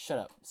 you're not. Shut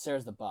up.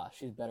 Sarah's the boss.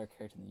 She's a better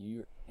character than you.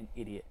 You're an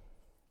idiot.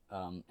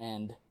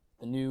 And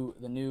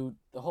the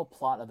whole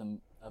plot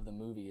of the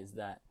movie is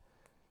that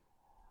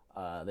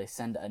they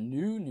send a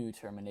new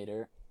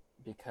Terminator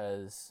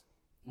because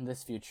in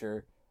this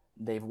future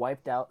they've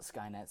wiped out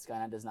Skynet.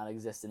 Skynet does not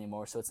exist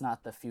anymore, so it's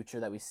not the future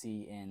that we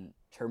see in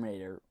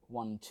Terminator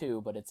 1 and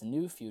 2, but it's a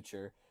new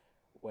future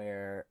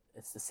where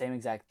it's the same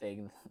exact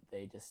thing.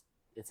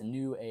 It's a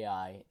new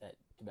AI that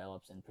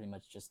develops and pretty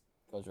much just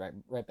goes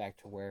right back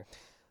to where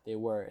they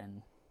were.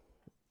 And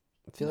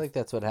I feel like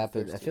that's what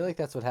happens. I feel like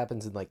that's what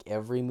happens in like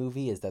every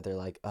movie, is that they're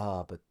like,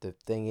 but the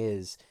thing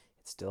is,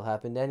 it still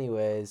happened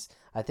anyways.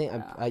 I think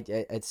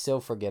it's so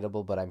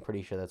forgettable, but I'm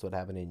pretty sure that's what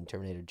happened in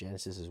Terminator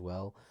Genesis as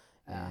well.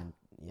 And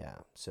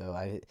so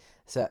I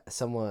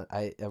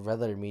read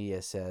letter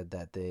media said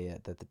that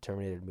that the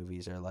Terminator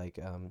movies are like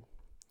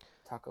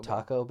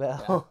Taco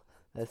Bell. Yeah.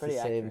 That's the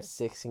same accurate.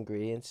 6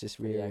 ingredients, just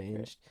Pretty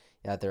rearranged.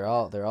 accurate. Yeah,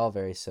 they're all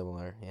very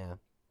similar. Yeah,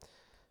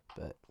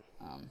 but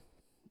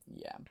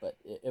but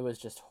it was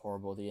just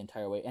horrible the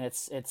entire way, and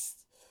it's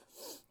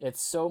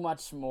so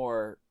much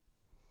more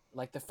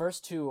like the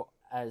first two,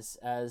 as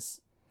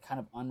kind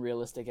of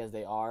unrealistic as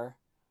they are.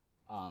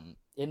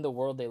 In the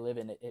world they live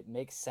in, it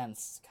makes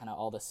sense. Kind of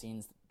all the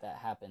scenes that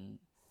happen,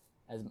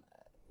 as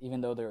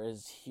even though there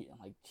is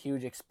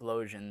huge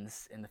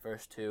explosions in the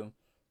first two,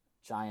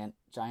 giant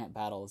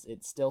battles,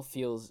 it still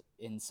feels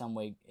in some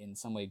way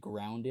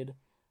grounded.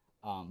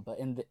 But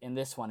in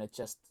this one, it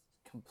just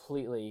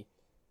completely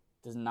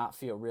does not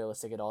feel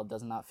realistic at all. It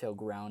does not feel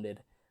grounded.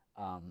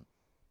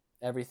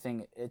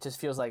 Everything, it just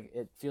feels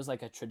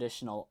like a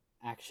traditional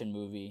action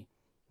movie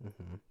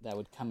that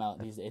would come out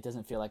these days. It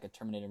doesn't feel like a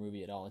Terminator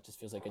movie at all. It just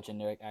feels like a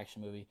generic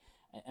action movie.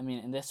 I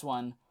mean, in this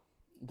one,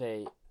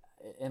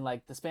 in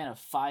like the span of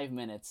 5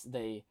 minutes,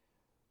 they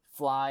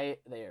fly.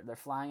 They're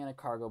flying in a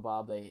cargo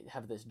bob. They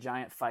have this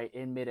giant fight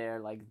in midair,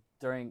 like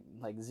during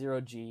like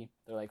 0G.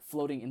 They're like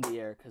floating in the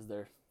air because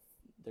they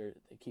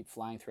keep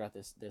flying throughout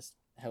this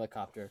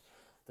helicopter.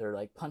 They're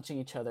like punching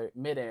each other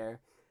midair.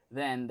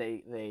 Then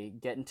they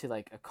get into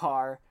like a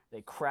car.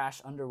 They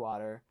crash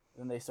underwater.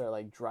 Then they start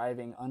like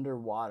driving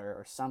underwater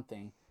or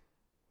something.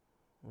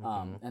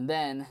 And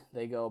then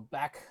they go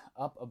back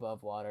up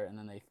above water, and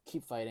then they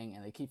keep fighting,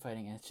 and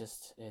it's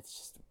just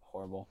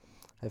horrible.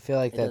 I feel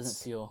like it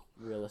doesn't feel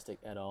realistic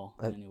at all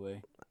in any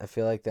way. I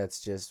feel like that's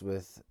just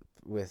with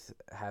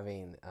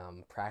having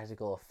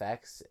practical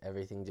effects.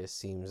 Everything just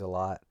seems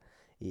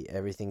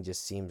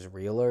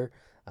realer.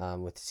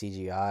 With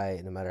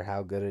CGI, no matter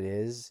how good it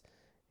is,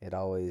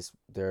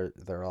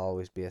 there'll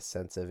always be a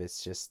sense of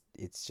it's just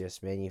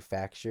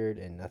manufactured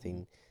and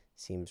nothing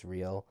seems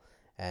real.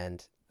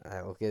 And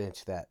I will get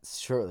into that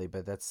shortly,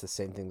 but that's the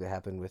same thing that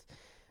happened with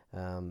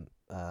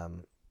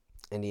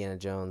Indiana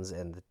Jones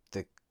and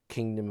the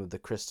Kingdom of the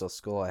Crystal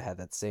Skull. I had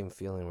that same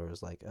feeling where it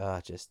was like,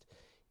 just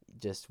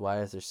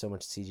why is there so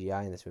much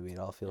CGI in this movie? It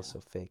all feels so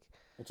fake.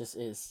 It just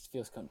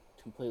feels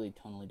completely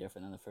tonally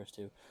different than the first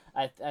two.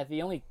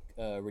 The only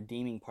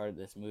redeeming part of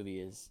this movie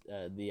is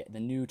the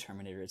new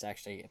Terminator is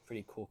actually a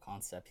pretty cool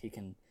concept.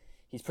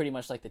 He's pretty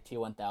much like the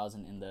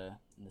T-1000 in the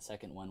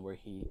second one, where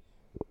he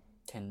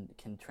can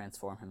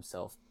transform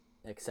himself.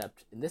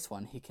 Except in this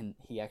one,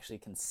 he actually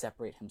can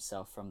separate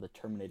himself from the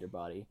Terminator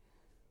body.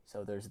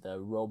 So there's the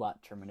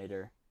robot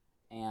Terminator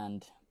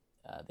and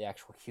the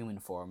actual human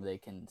form. They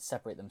can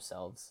separate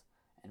themselves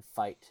and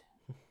fight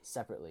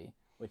separately,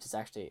 which is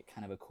actually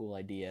kind of a cool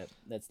idea.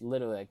 That's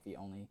literally like the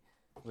only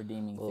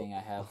redeeming thing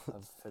I have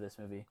for this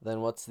movie.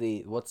 Then what's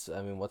the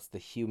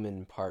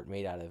human part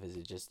made out of? Is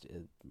it just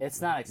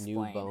it's not explained.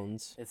 New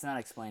bones? It's not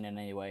explained in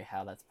any way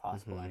how that's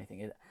possible or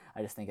anything.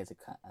 I just think as a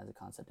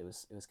concept, it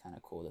was kind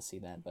of cool to see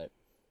that. But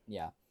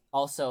yeah,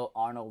 also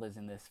Arnold is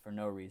in this for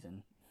no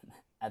reason.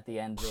 At the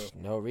end,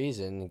 no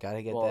reason.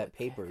 Gotta get that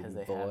paper,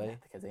 boy.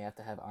 Because they have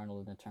to have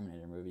Arnold in a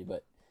Terminator movie.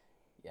 But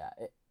yeah,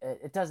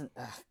 it doesn't.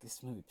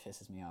 This movie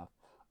pisses me off.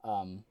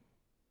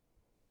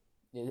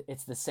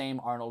 It's the same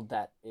Arnold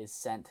that is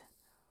sent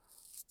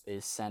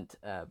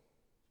to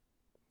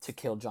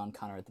kill John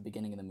Connor at the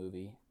beginning of the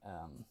movie.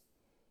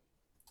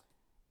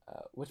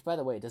 Which, by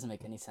the way, it doesn't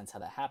make any sense how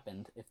that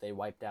happened. If they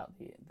wiped out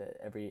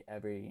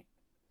every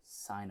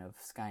sign of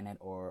Skynet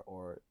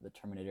or the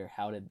Terminator,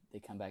 how did they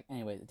come back?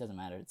 Anyway, it doesn't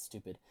matter. It's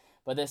stupid.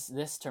 But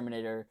this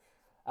Terminator,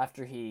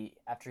 after he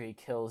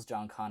kills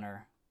John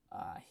Connor,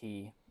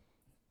 he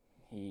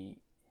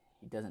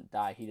doesn't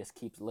die. He just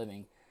keeps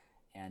living.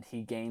 And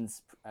he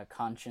gains a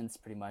conscience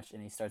pretty much,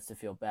 and he starts to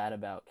feel bad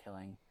about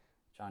killing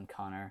John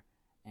Connor,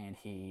 and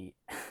he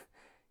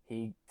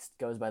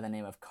goes by the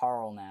name of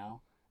Carl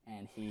now,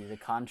 and he's a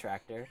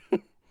contractor,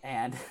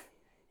 and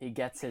he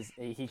gets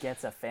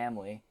a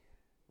family,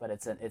 but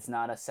it's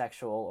not a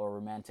sexual or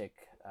romantic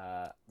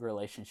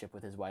relationship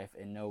with his wife.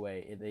 In no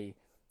way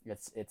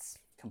it's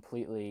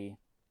completely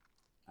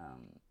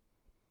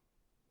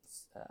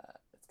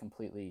it's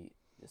completely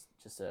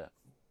just a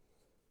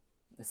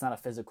it's not a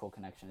physical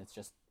connection. It's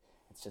just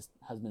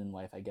husband and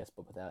wife, I guess,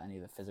 but without any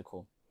of the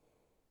physical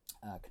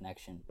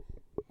connection.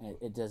 And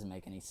it doesn't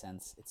make any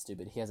sense. It's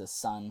stupid. He has a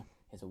son,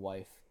 he has a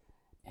wife,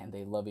 and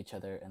they love each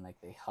other, and like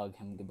they hug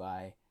him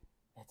goodbye.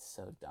 It's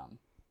so dumb.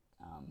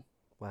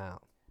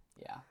 Wow.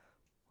 Yeah.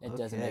 It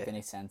doesn't make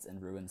any sense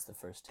and ruins the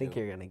first two. I think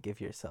you're gonna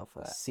give yourself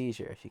a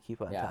seizure if you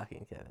keep on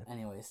talking, Kevin.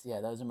 Anyways, yeah,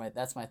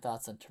 that's my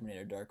thoughts on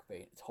Terminator Dark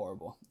Fate. It's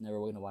horrible. Never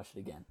gonna watch it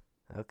again.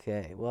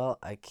 Okay, well,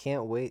 I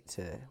can't wait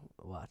to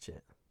watch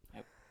it.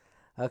 Yep.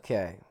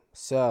 Okay,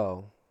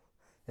 so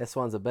this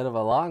one's a bit of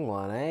a long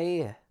one,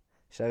 eh?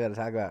 So I got to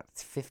talk about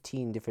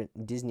 15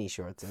 different Disney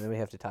shorts, and then we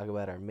have to talk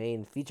about our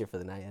main feature for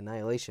the night,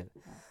 Annihilation.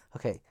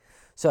 Okay,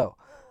 so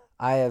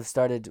I have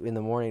started in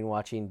the morning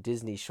watching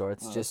Disney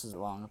shorts. This is a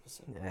long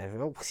episode.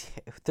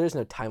 There's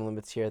no time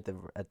limits here at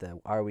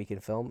the Our Week in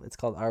Film. It's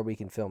called Our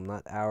Week in Film,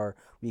 not Our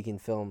Week in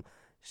Film,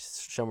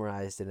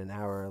 summarized in an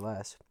hour or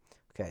less.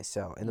 Okay,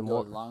 so in the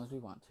morning, as long as we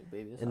want to,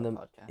 baby. This is our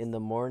podcast. In the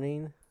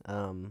morning,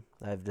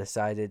 I've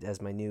decided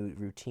as my new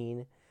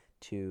routine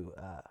to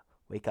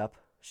wake up,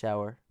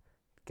 shower,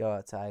 go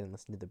outside and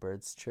listen to the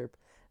birds chirp,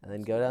 and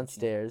then go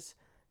downstairs,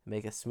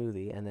 make a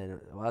smoothie, and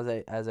then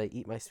as I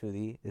eat my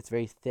smoothie, it's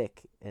very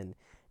thick and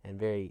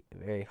very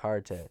very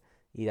hard to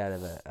eat out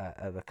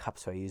of a cup,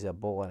 so I use a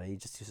bowl and I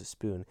just use a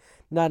spoon.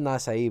 Not an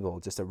acai bowl,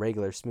 just a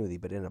regular smoothie,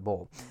 but in a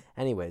bowl.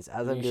 Anyways,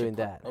 as I'm doing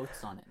that,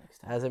 oats on it next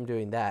time. As I'm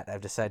doing that,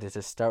 I've decided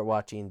to start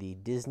watching the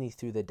Disney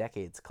Through the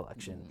Decades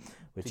collection,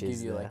 which to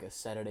is give you like a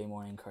Saturday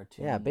morning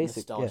cartoon. Yeah,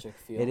 basically, nostalgic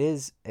feel. It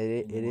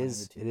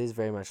is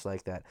very much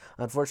like that.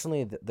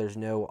 Unfortunately, there's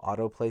no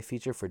autoplay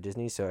feature for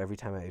Disney, so every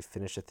time I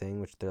finish a thing,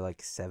 which they're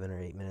like 7 or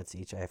 8 minutes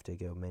each, I have to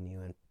go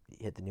menu and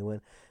hit the new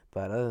one.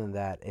 But other than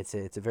that, it's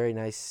a very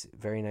nice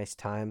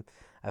time.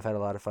 I've had a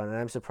lot of fun, and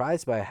I'm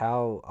surprised by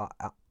how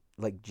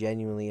like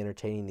genuinely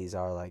entertaining these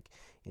are. Like,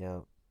 you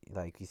know,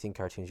 like you think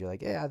cartoons, you're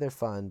like, yeah, they're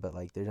fun, but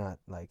like they're not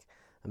like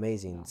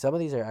amazing. No. Some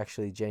of these are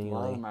actually genuinely. A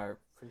lot of them are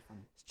pretty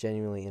funny.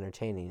 Genuinely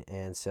entertaining,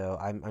 and so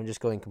I'm just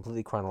going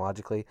completely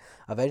chronologically.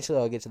 Eventually,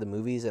 I'll get to the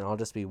movies, and I'll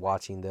just be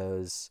watching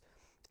those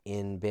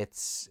in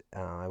bits.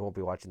 I won't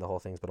be watching the whole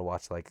things, but I'll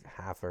watch like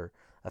half or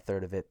a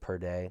third of it per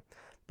day.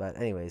 But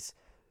anyways.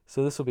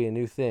 So this will be a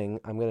new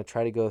thing. I'm going to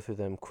try to go through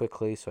them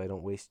quickly so I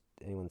don't waste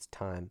anyone's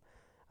time.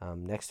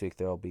 Next week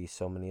there will be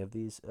so many of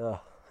these. I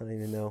don't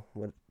even know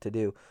what to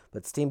do.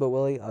 But Steamboat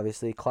Willie,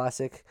 obviously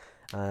classic.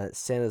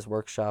 Santa's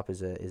Workshop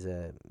is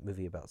a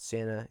movie about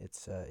Santa.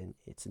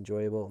 It's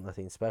enjoyable,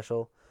 nothing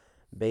special.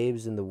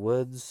 Babes in the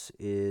Woods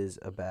is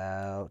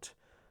about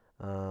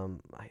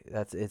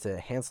it's a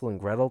Hansel and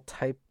Gretel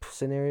type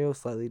scenario,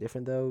 slightly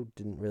different though.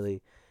 Didn't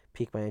really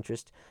piqued my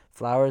interest.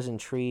 Flowers and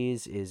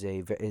Trees is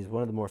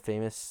one of the more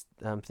famous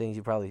things.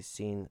 You've probably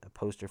seen a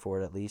poster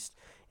for it at least.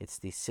 It's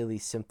the Silly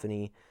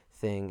Symphony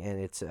thing, and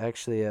it's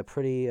actually a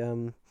pretty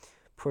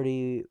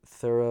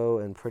thorough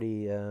and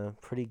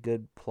pretty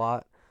good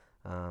plot.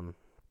 I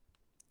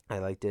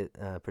liked it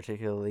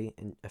particularly,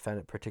 and I found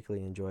it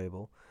particularly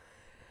enjoyable.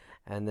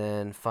 And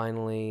then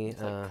finally,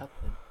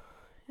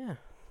 yeah.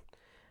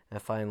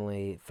 And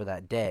finally, for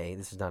that day,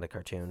 this is not a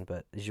cartoon,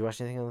 but did you watch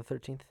anything on the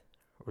 13th?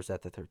 Or was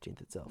that the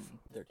 13th itself?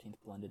 13th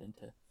blended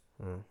into.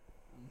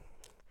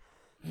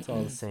 It's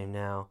all the same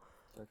now.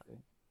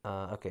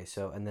 Okay,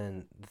 so, and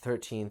then the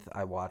 13th,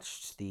 I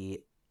watched in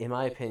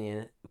my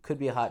opinion, could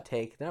be a hot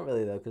take. Not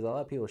really, though, because a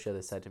lot of people share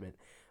this sentiment.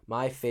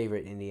 My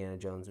favorite Indiana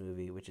Jones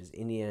movie, which is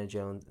Indiana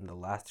Jones and the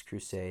Last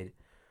Crusade,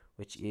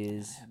 which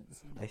is,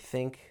 I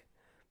think,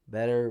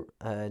 better,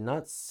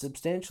 not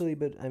substantially,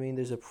 but, I mean,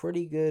 there's a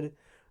pretty good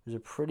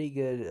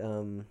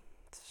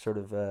sort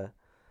of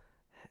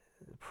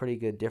pretty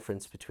good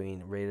difference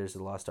between Raiders of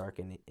the Lost Ark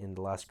and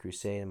The Last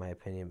Crusade, in my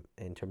opinion,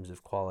 in terms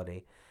of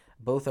quality.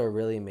 Both are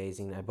really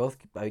amazing.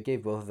 I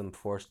gave both of them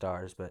 4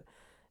 stars, but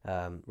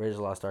Raiders of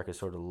the Lost Ark is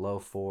sort of low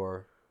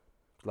 4.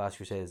 Last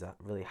Crusade is a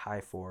really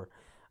high 4.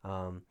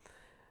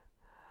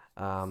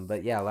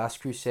 But yeah, Last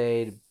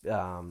Crusade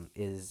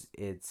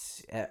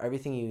it's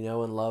everything you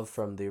know and love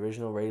from the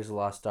original Raiders of the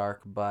Lost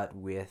Ark, but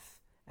with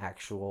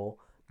actual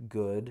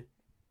good,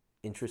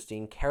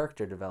 interesting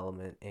character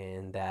development,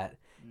 and that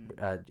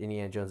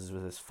Indiana Jones is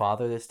with his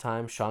father this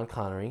time, Sean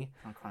Connery.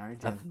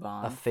 James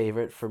Bond. A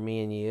favorite for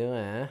me and you.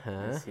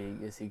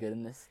 Is he good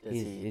in this?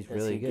 He's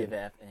really good. Give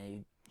off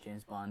any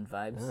James Bond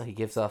vibes? He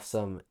gives off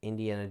some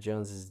Indiana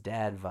Jones's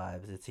dad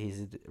vibes.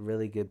 He's a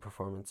really good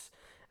performance.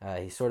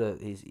 He sort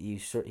of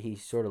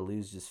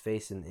loses his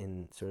face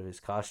in sort of his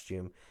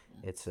costume.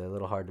 It's a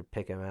little hard to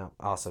pick him out.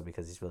 Also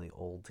because he's really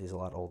old. He's a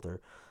lot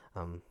older.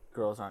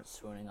 Girls aren't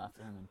swooning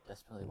after him and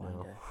desperately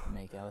wanting to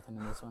make out with him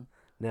in this one.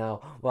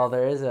 No, well,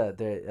 there is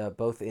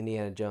both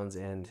Indiana Jones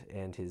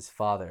and his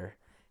father,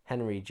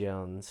 Henry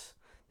Jones.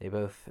 They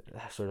both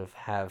sort of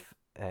have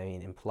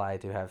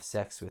implied to have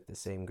sex with the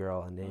same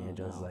girl, and Indiana Oh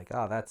Jones is no. like,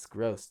 "Oh, that's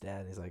gross,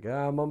 Dad." And he's like,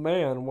 "I'm a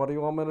man. What do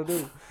you want me to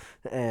do?"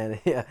 And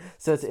yeah,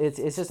 so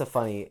it's just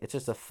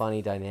a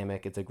funny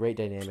dynamic. It's a great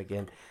dynamic,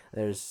 and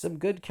there's some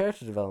good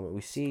character development.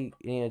 We see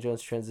Indiana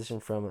Jones transition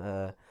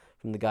from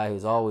the guy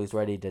who's always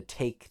ready to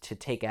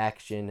take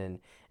action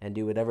and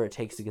do whatever it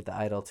takes to get the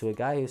idol to a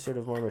guy who's sort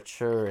of more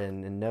mature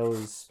and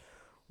knows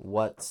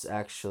what's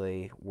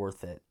actually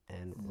worth it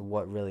and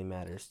what really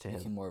matters to Make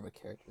him him. more of a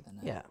character than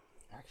Yeah,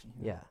 an action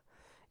hero. yeah,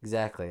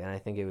 exactly. And I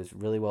think it was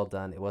really well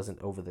done. It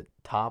wasn't over the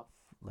top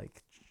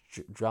like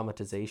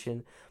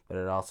dramatization, but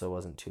it also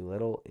wasn't too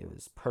little. It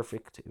was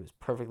perfect. It was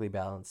perfectly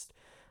balanced.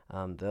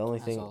 The only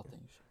As thing all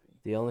things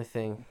should be. the only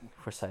thing,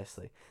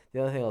 precisely. The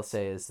only thing I'll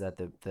say is that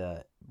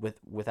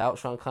without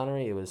Sean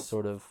Connery, it was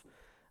sort of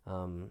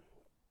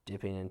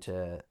dipping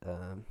into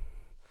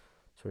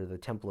sort of the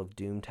Temple of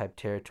Doom type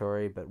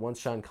territory. But once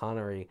Sean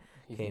Connery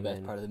He's the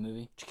best part of the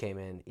movie. came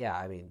in, yeah,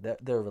 I mean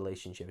their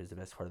relationship is the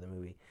best part of the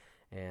movie,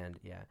 and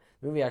yeah,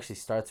 the movie actually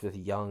starts with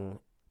young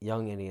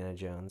Indiana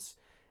Jones,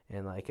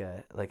 and like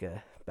a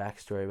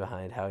backstory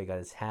behind how he got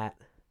his hat,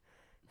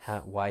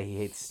 why he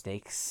hates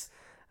snakes,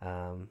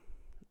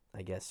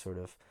 I guess sort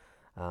of.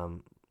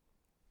 Um,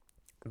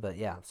 but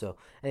yeah, so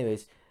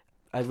anyways,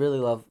 I really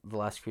love The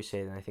Last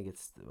Crusade, and I think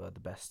it's the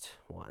best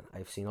one.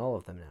 I've seen all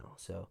of them now,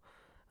 so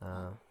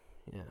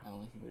yeah. I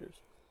only computers.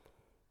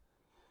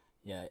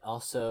 Yeah.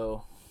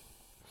 Also,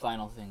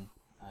 final thing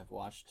I've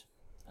watched.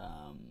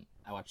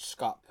 I watched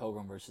Scott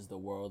Pilgrim versus the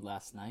World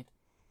last night,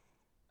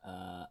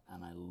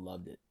 and I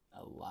loved it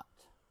a lot.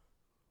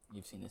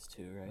 You've seen this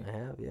too, right? I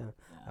have, yeah.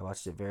 Yeah. I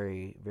watched it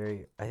very,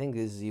 very. I think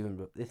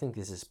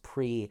this is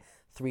pre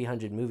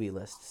 300 movie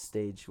list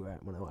stage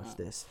when I watched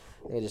this.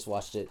 I just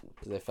watched it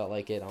because I felt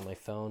like it on my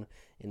phone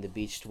in the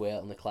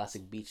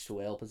classic beached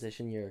whale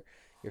position.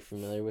 You're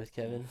familiar with,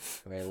 Kevin,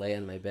 where I lay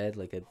on my bed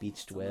like a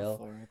beached whale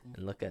Right,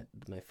 and look at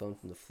my phone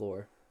from the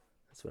floor.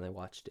 That's when I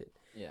watched it.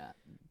 yeah,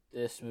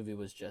 this movie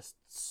was just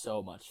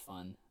so much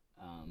fun.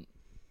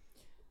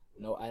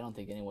 No, I don't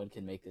think anyone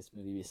can make this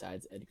movie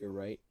besides Edgar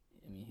Wright.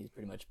 I mean, he's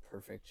pretty much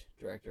perfect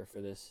director for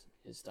this.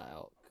 His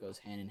style goes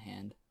hand in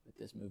hand with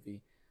this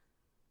movie,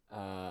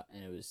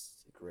 and it was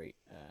great.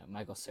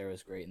 Michael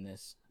Cera's great in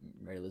this.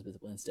 Mary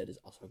Elizabeth Winstead is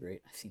also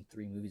great. I've seen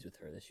 3 movies with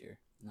her this year,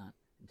 not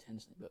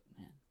intentionally, but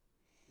man,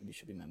 maybe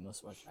should be my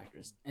most watched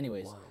actress.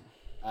 Anyways,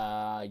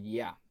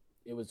 yeah,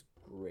 it was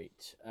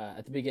great.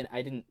 At the beginning,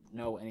 I didn't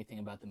know anything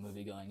about the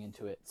movie going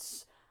into it,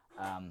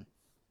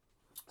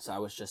 so I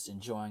was just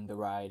enjoying the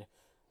ride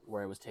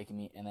where it was taking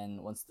me. And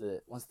then once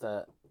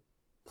the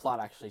plot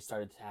actually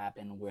started to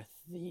happen with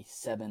the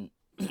 7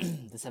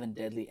 the 7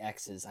 deadly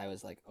X's, I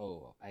was like,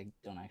 oh, I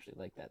don't actually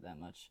like that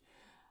much.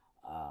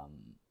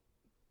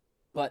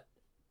 But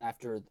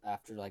after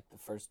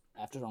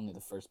only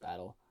the first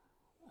battle,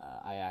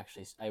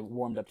 I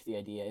warmed up to the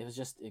idea.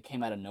 It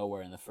came out of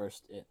nowhere in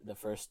the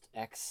first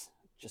X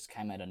just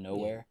came out of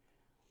nowhere.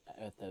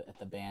 At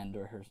the band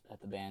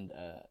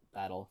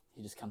battle,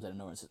 he just comes out of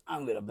nowhere and says,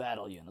 "I'm gonna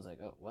battle you," and I was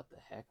like, "Oh, what the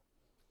heck?"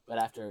 But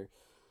after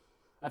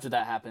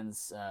that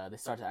happens, they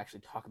start to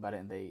actually talk about it,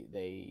 and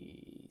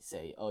they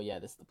say, "Oh yeah,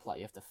 this is the plot.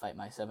 You have to fight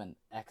my 7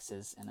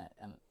 X's," and I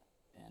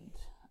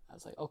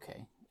was like,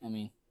 "Okay." I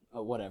mean,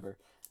 whatever.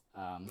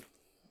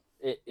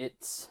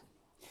 It's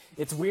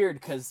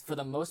weird because for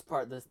the most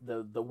part,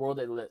 the world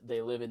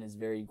they live in is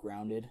very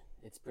grounded.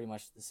 It's pretty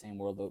much the same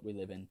world that we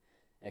live in,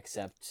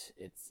 except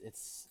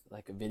it's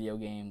like a video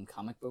game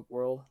comic book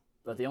world.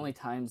 But the only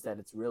times that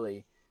it's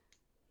really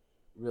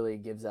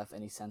gives off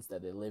any sense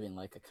that they live in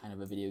like a kind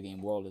of a video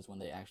game world is when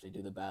they actually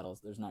do the battles.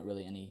 There's not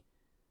really any,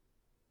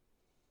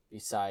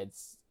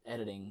 besides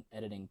editing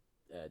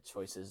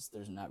choices,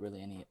 there's not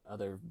really any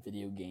other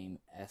video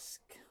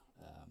game-esque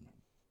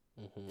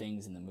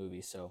things in the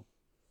movie. So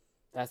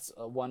that's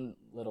one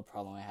little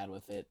problem I had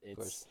with it.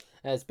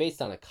 It's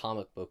based on a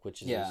comic book,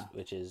 which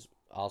is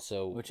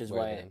also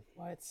why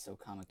it's so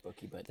comic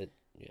booky. But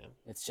yeah,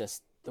 it's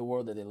just the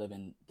world that they live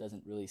in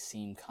doesn't really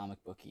seem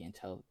comic booky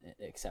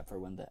except for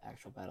when the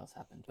actual battles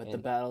happened. But the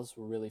battles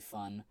were really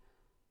fun.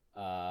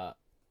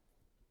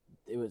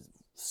 It was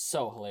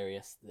so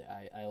hilarious.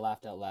 I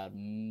laughed out loud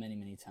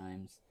many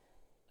times.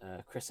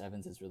 Chris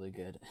Evans is really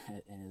good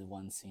in his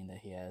one scene that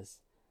he has.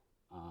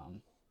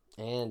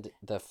 And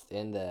the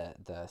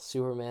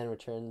Superman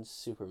Returns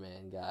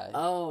Superman guy.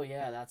 Oh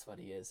yeah, that's what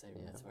he is.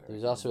 He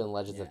was also in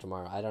Legends of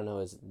Tomorrow. I don't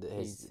know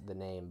the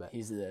name, but he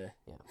was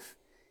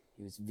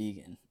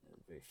vegan. It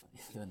was very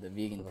funny. When the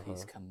vegan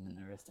police come and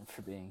arrest him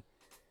for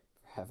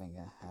having half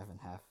and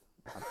half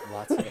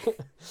latte.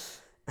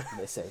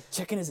 They say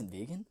chicken isn't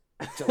vegan.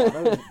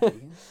 Gelato isn't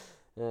vegan.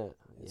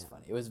 It's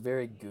funny. It was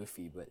very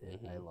goofy, but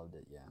I loved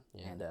it. Yeah.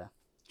 And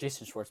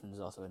Jason Schwartzman was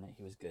also in it.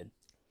 He was good.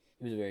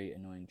 He was a very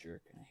annoying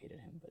jerk, and I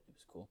hated him, but it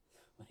was cool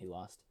when he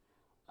lost.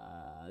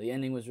 The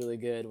ending was really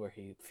good, where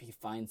he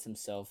finds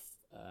himself.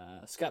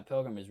 Scott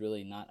Pilgrim is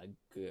really not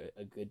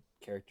a good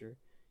character.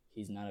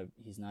 He's not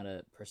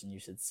a person you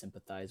should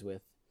sympathize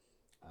with,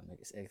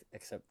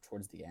 except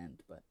towards the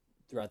end. But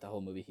throughout the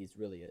whole movie, he's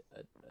really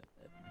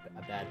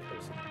a bad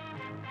person.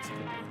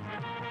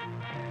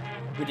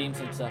 Redeems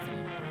himself,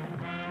 and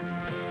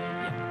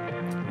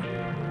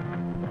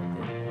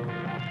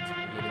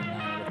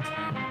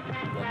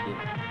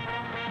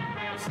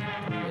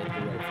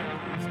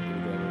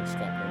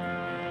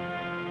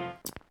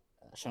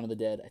Shaun of the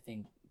Dead. I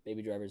think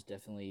Baby Driver is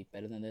definitely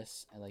better than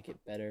this. I like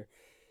it better.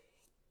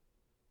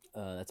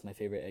 That's my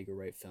favorite Edgar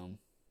Wright film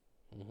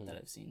that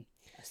I've seen.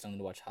 I still need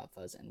to watch Hot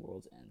Fuzz and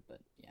World's End, but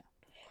yeah.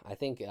 I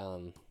think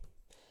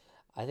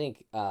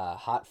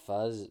Hot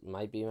Fuzz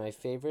might be my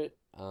favorite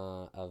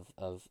of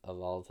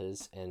all of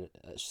his, and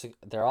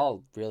they're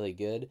all really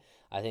good.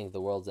 I think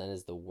The World's End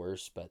is the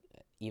worst, but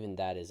even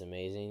that is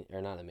amazing,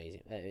 or not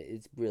amazing.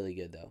 It's really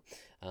good though.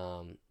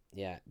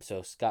 Yeah,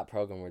 so Scott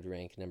Pilgrim would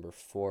rank number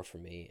 4 for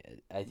me.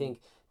 I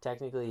think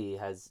technically he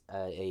has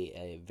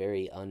a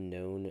very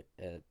unknown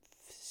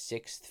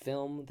 6th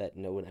film that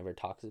no one ever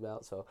talks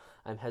about, so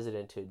I'm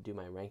hesitant to do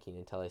my ranking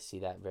until I see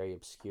that very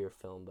obscure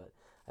film, but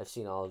I've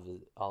seen all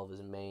of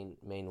his main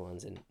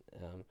ones, and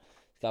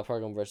Scott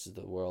Pilgrim versus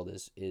the World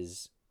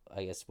is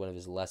I guess one of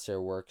his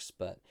lesser works,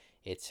 but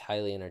it's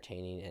highly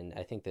entertaining, and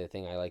I think the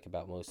thing I like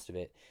about most of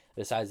it,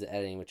 besides the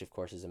editing, which of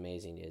course is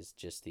amazing, is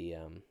just the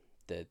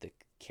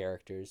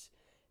characters.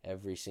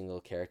 Every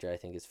single character I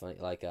think is funny,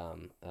 like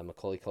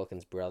Macaulay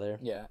Culkin's brother.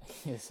 Yeah,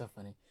 it's so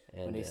funny.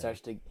 And when he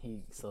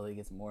slowly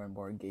gets more and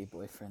more gay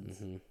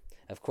boyfriends. Mm-hmm.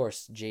 Of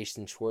course,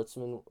 Jason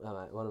Schwartzman,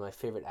 one of my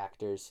favorite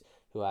actors,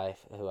 who I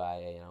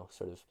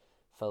sort of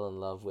fell in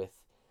love with,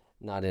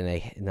 not in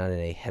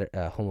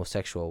a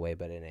homosexual way,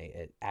 but in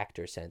a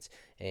actor sense.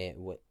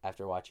 And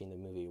after watching the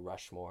movie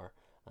Rushmore,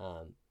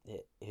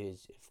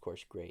 he's of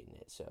course great in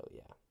it. So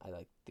yeah, I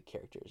like the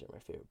characters are my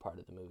favorite part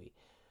of the movie.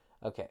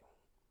 Okay,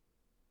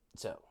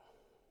 so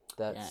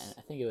that's and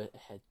I think it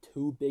had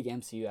 2 big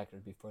MCU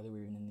actors before they were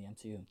even in the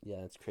MCU.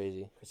 Yeah, that's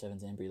crazy. Chris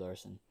Evans and Brie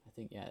Larson. I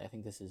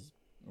think this is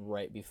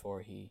right before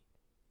he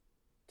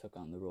took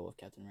on the role of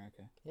Captain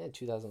America. Yeah,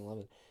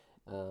 2011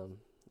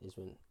 is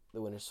when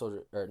the Winter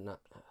Soldier, or not,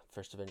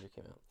 First Avenger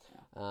came out.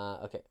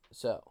 Yeah. Okay,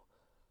 so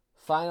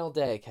final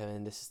day,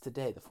 Kevin. This is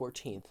today, the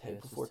 14th,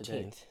 April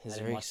 14th. I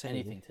didn't watch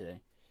anything today.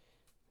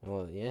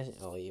 Well, yeah.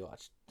 Oh, you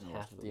watched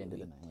half of the end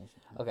of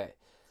Annihilation. Okay,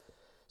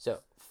 so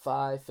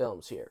 5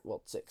 films here.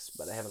 Well, 6,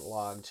 but I haven't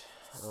logged.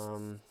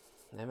 Kingdom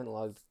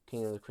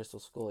of the Crystal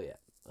Skull yet.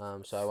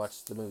 So I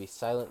watched the movie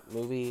Silent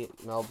Movie,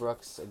 Mel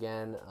Brooks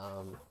again.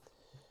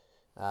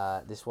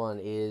 This one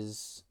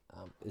is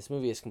this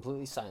movie is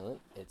completely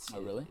silent. It's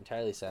really?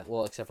 Entirely silent.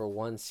 Well, except for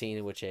one scene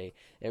in which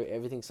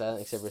everything's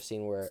silent except for a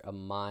scene where a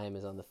mime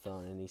is on the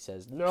phone and he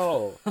says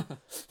no,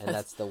 and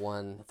that's the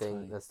one thing.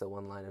 Funny. That's the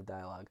one line of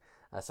dialogue.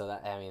 So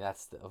that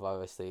that's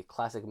obviously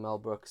classic Mel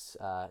Brooks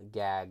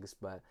gags,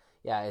 but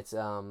yeah, it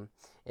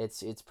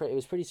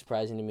was pretty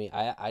surprising to me.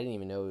 I didn't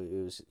even know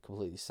it was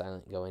completely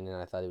silent going in.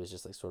 I thought it was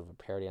just like sort of a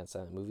parody on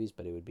silent movies,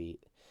 but it would be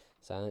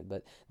silent.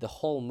 But the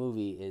whole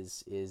movie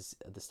is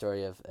the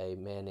story of a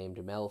man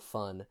named Mel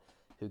Funn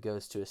who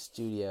goes to a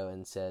studio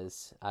and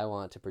says, "I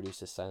want to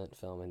produce a silent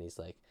film," and he's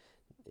like,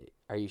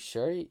 "Are you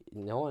sure?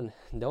 No one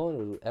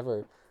would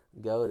ever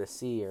go to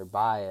see or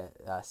buy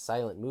a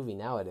silent movie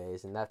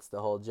nowadays," and that's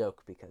the whole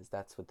joke, because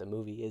that's what the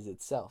movie is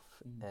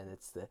itself. And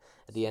it's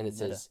at the end it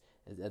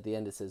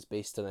says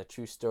based on a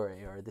true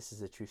story, or this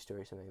is a true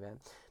story, something like that.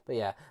 But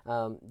yeah,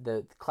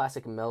 the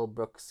classic Mel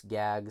Brooks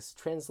gags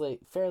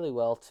translate fairly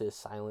well to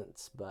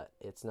silence, but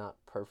it's not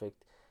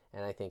perfect,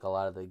 and I think a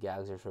lot of the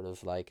gags are sort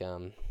of like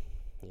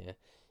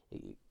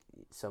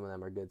some of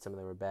them are good, some of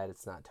them are bad.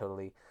 It's not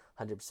totally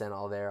 100%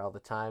 all there all the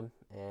time,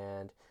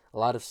 and a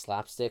lot of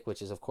slapstick,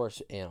 which is of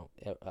course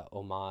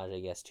homage,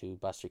 I guess, to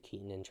Buster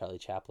Keaton and Charlie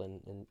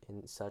Chaplin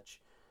and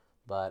such,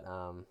 but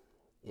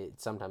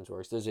it sometimes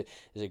works. There's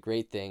a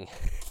great thing,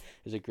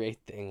 there's a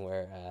great thing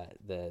where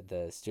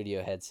the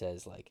studio head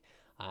says like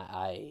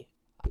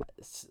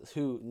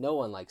no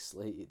one likes,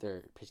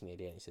 they're pitching the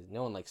idea, and he says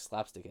no one likes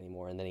slapstick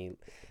anymore, and then he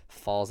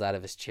falls out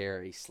of his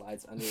chair, he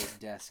slides under his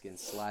desk and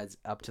slides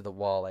up to the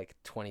wall like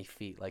 20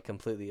 feet, like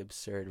completely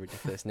absurd,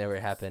 ridiculous, never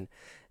happened.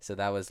 So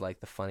that was like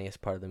the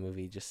funniest part of the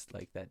movie, just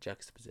like that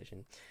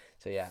juxtaposition.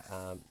 So yeah,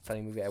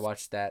 funny movie. I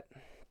watched that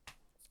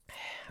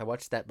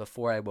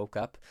before I woke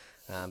up,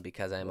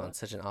 because I'm on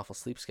such an awful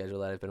sleep schedule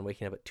that I've been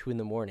waking up at 2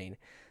 a.m.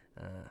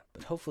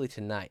 But hopefully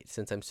tonight,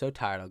 since I'm so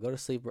tired, I'll go to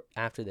sleep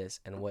after this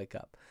and wake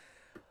up.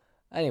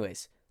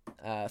 Anyways,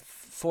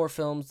 4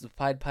 films: The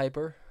Pied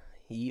Piper,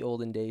 Ye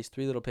Olden Days,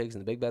 Three Little Pigs,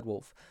 and The Big Bad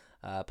Wolf.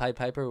 Pied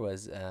Piper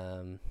was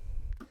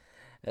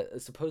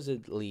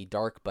supposedly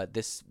dark, but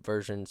this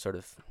version sort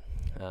of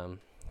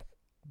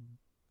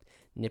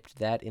nipped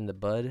that in the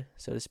bud,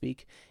 so to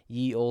speak.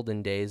 Ye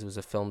Olden Days was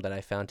a film that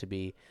I found to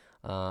be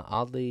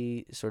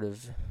oddly sort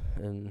of,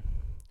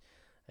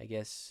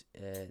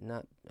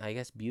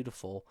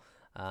 beautiful.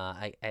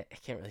 I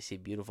can't really say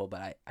beautiful,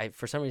 but I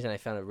for some reason I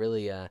found it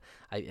really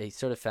I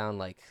sort of found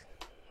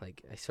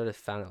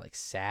it like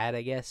sad,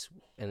 I guess,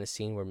 in the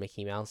scene where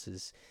Mickey Mouse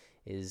is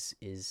is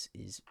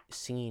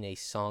singing a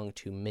song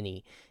to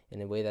Minnie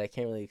in a way that I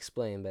can't really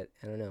explain, but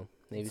I don't know.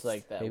 Maybe it's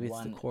like that maybe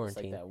one. it's the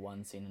quarantine. It's like that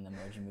one scene in the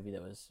Emoji Movie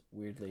that was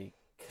weirdly,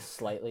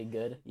 slightly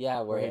good.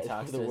 Yeah, where he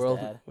talks the to his world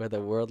dad. where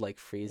the world like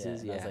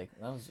freezes. And I was like,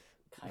 that was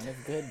kind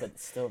of good, but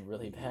still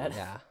really bad.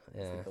 Yeah,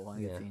 It's like the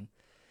one good scene.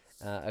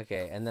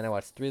 Okay, and then I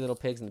watched Three Little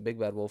Pigs and The Big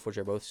Bad Wolf, which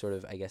are both sort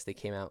of, I guess they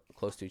came out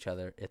close to each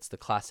other. It's the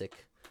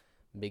classic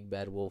Big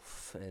Bad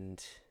Wolf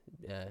and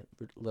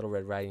Little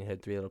Red Riding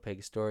Hood, Three Little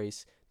Pigs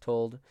stories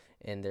told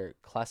in their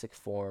classic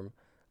form.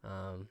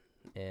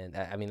 And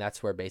I mean,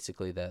 that's where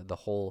basically the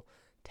whole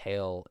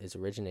tale is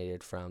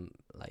originated from,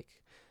 like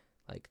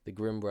the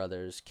Grimm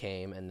brothers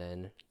came, and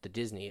then the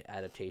Disney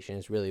adaptation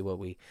is really what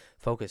we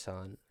focus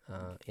on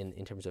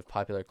in terms of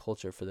popular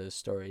culture for those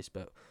stories,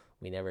 but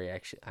we never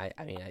actually, I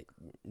mean,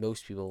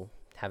 most people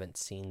haven't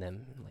seen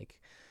them like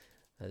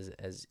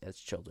as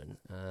children,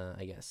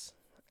 I guess.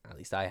 At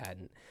least I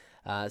hadn't.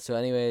 So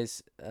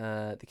anyways,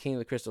 The King of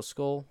the Crystal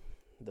Skull,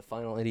 the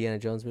final Indiana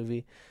Jones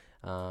movie,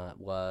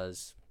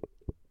 was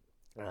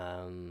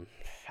I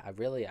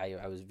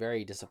was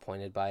very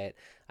disappointed by it.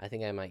 I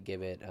think I might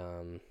give it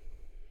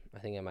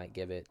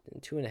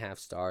 2.5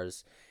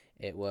 stars.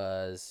 It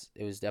was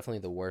definitely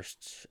the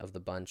worst of the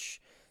bunch.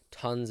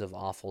 Tons of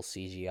awful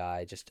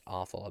CGI, just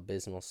awful,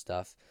 abysmal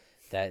stuff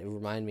that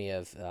remind me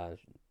of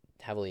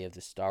heavily of the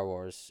Star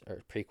Wars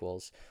or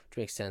prequels, which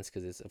makes sense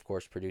because it's of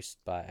course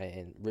produced by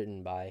and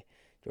written by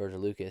George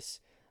Lucas,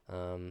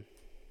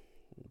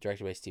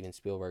 directed by Steven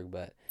Spielberg.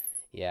 But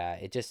yeah,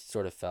 it just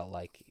sort of felt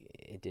like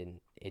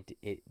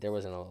there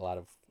wasn't a lot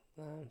of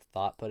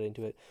thought put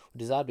into it,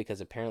 which is odd because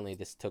apparently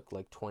this took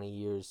like 20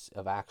 years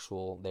of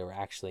they were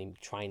actually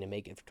trying to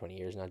make it for 20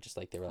 years, not just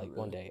like they were like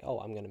one day, oh,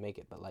 I'm gonna make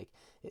it, but like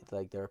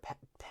they were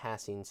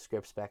passing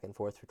scripts back and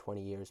forth for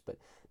 20 years. But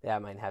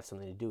that might have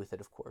something to do with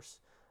it, of course.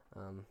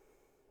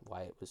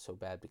 Why it was so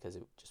bad, because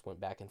it just went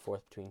back and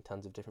forth between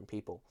tons of different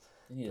people.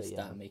 They need to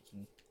stop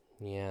making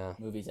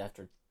movies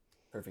after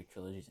perfect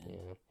trilogies end.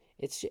 Yeah.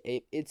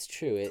 It's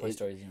true. Toy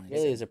Story is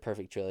really is a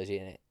perfect trilogy,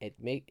 and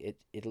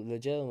it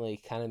legitimately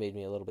kind of made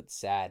me a little bit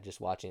sad just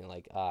watching it.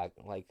 Like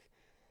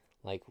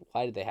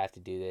why did they have to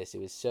do this? It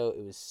was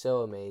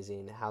so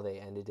amazing how they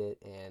ended it,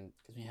 and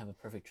because we have a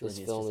perfect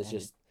trilogy. This film is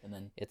just and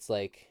then it's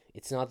like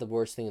it's not the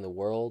worst thing in the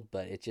world,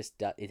 but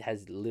it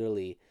has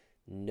literally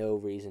no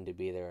reason to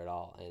be there at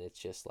all, and it's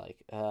just like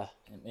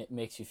it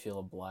makes you feel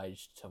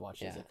obliged to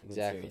watch it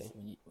exactly series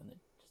when it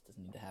just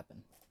doesn't need to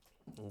happen.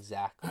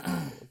 Exactly.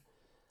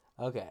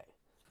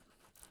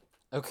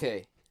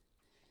 Okay.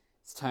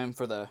 It's time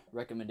for the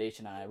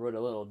recommendation. I wrote a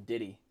little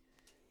ditty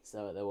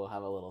so that we'll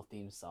have a little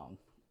theme song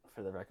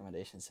for the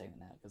recommendation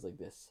segment now. It goes like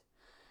this.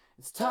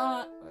 It's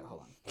time. Wait,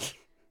 hold on.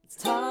 It's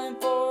time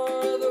for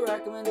the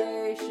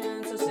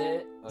recommendation. So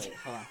sit. Wait,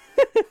 hold on.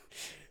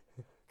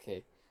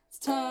 Okay. It's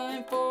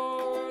time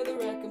for the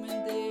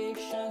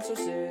recommendation. So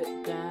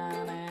sit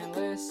down and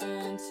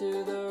listen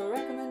to the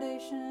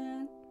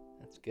recommendation.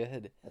 That's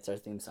good. That's our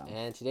theme song.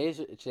 And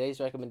today's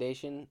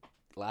recommendation,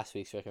 last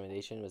week's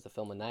recommendation, was the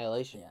film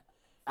Annihilation. Yeah.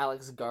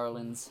 Alex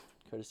Garland's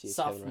courtesy of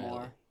sophomore Kevin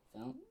Riley.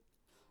 film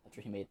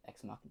after he made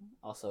Ex Machina.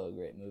 Also a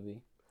great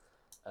movie.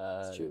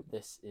 It's true.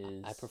 This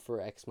is... I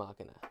prefer Ex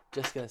Machina.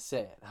 Just gonna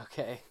say it,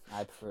 okay?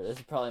 This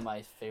is probably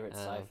my favorite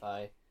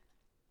sci-fi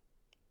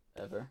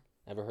ever.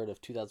 Ever heard of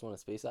 2001: A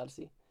Space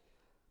Odyssey?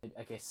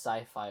 Okay,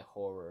 sci-fi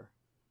horror.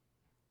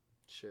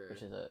 Sure.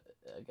 Which is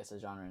I guess a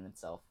genre in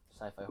itself.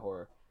 Sci-fi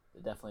horror.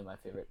 Definitely my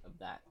favorite of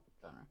that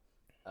genre.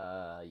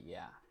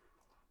 Yeah.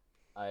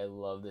 I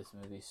love this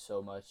movie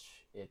so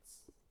much.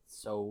 It's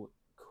so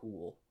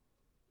cool.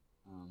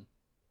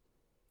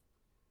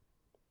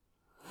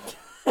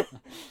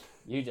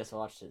 You just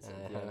watched it, so do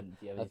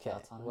you have any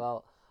thoughts on it?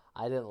 Well,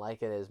 I didn't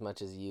like it as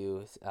much as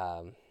you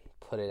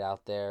put it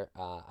out there.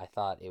 I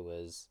thought it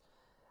was...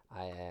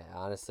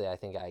 honestly, I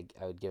think I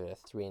would give it a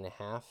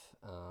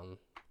 3.5.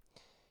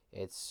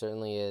 It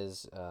certainly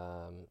is...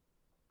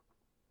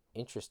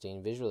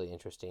 interesting, visually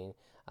interesting.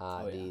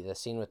 The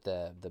scene with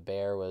the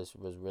bear was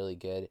really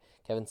good.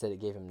 Kevin said it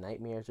gave him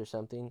nightmares or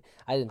something.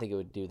 I didn't think it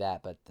would do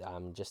that, but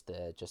just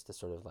the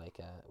sort of like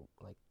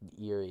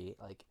eerie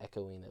like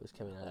echoing that was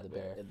coming out of the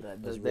bear.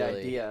 The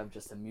idea of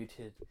just a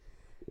muted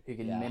who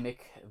can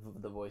mimic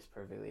the voice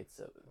perfectly. It's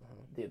so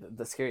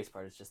the scariest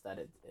part is just that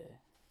it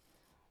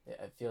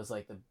feels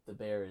like the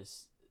bear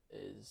is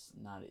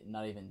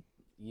not even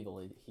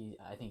evil.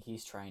 I think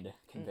he's trying to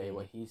convey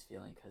what he's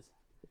feeling, because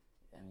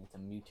I mean, it's a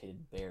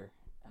mutated bear,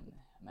 and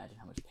imagine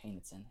how much pain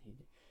it's in.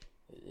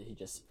 He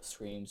just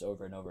screams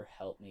over and over,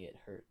 "Help me, it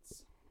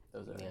hurts."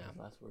 Those are his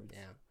last words.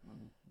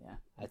 Yeah.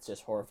 That's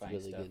just horrifying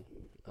really stuff.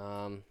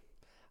 Good.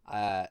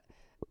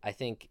 I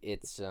think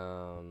it's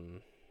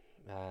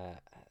I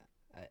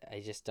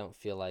just don't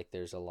feel like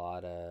there's a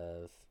lot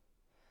of.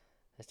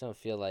 I just don't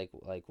feel like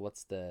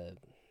what's the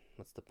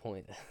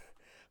point?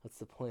 What's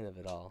the point of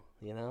it all?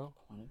 You know?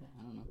 Point of it?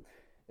 I don't know.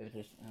 It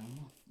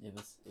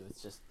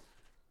was just.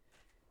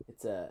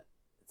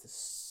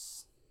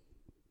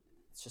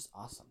 It's just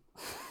awesome.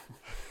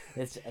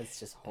 it's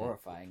just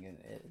horrifying, and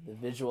the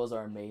visuals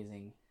are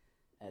amazing,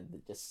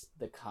 and just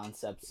the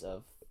concepts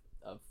of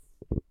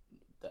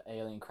the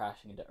alien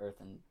crashing into Earth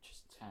and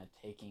just kind of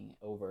taking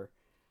over,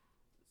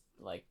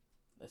 like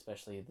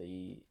especially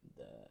the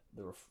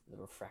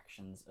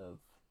refractions of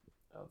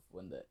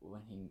when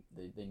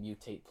they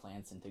mutate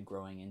plants into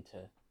growing into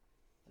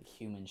like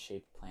human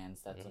shaped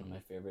plants. That's one of my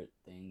favorite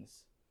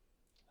things.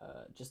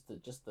 Just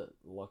the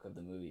look of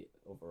the movie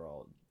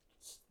overall,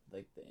 just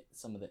like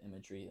some of the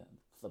imagery,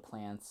 the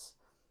plants,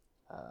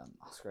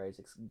 Oscar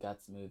Isaac's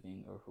guts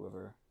moving, or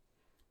whoever,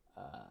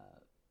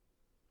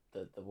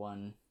 the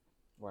one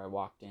where I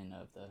walked in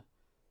of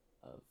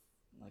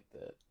like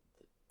the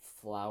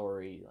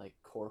flowery like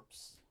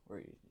corpse where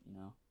you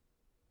know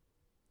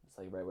it's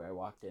like right where I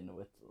walked in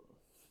with,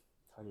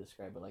 it's hard to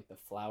describe, but like the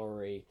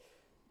flowery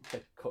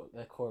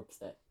the corpse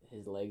that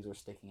his legs were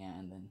sticking at,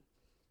 and then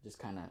just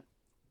kind of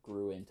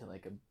grew into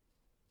like a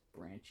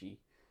branchy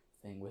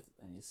thing with,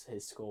 and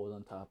his skull was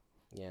on top.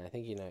 Yeah, I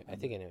think you know. I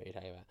think I know what you're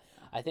talking about.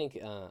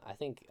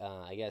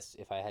 I guess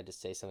if I had to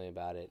say something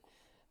about it,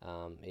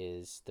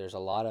 is there's a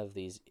lot of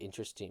these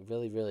interesting,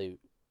 really, really,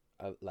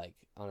 like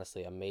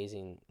honestly,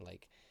 amazing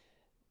like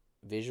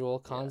visual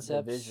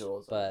concepts, the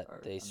visuals but are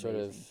they amazing. sort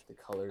of, The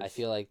colors. I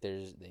feel like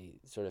they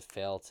sort of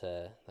fail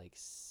to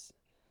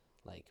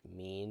like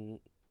mean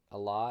a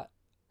lot.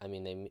 I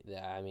mean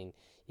I mean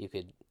you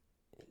could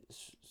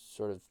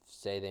sort of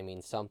say they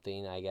mean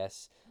something. I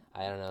guess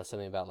I don't know,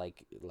 something about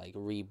like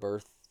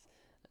rebirth.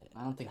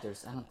 I don't think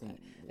there's. I don't think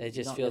It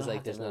just they feels don't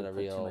like have to there's really not a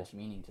put too real. much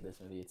meaning to this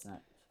movie. It's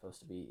not supposed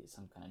to be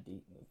some kind of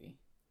deep movie.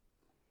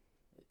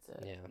 It's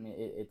Yeah. I mean,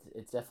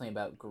 it's definitely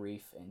about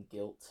grief and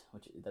guilt,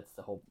 which that's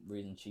the whole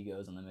reason she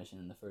goes on the mission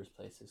in the first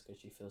place, is because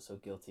she feels so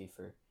guilty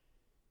for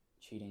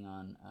cheating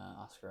on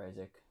Oscar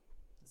Isaac.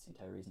 That's the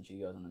entire reason she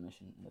goes on the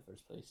mission in the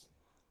first place.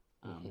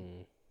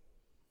 And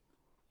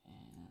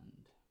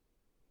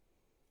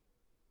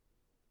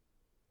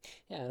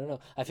Yeah, I don't know.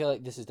 I feel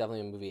like this is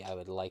definitely a movie I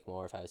would like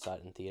more if I saw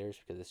it in theaters,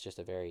 because it's just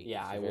a very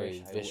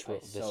visceral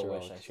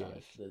wish I saw it.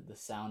 experience. The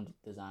sound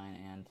design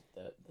and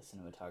the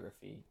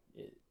cinematography,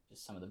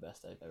 just some of the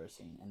best I've ever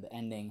seen, and the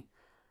ending,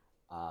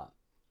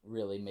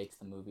 really makes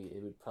the movie.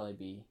 It would probably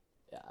be,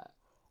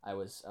 I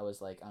was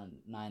like on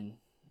nine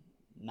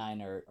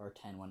or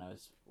 10 when I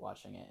was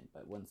watching it,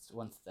 but once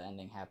the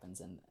ending happens,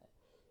 and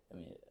I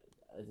mean,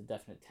 it's a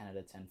definite 10 out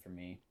of 10 for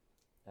me.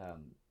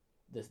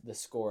 The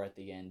score at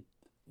the end,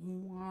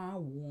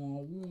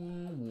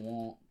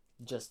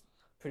 just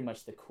pretty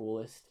much the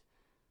coolest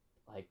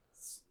like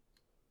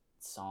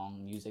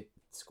song music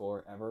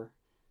score ever.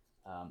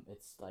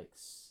 It's like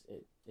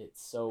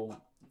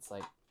it's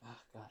like, oh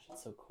gosh,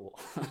 it's so cool.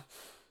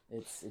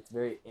 it's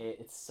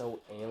so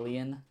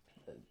alien.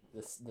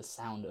 The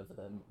sound of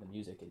the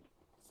music,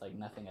 it's like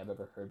nothing I've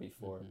ever heard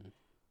before.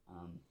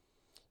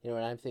 You know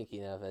what I'm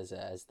thinking of as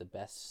the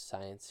best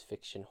science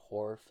fiction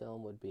horror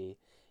film would be,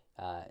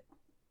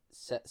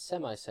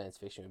 semi science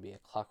fiction would be A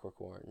Clockwork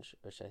Orange,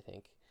 which I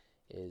think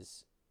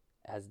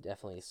has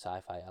definitely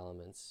sci-fi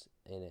elements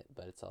in it,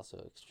 but it's also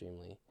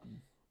extremely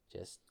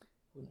just.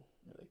 Wouldn't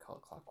really call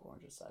it Clockwork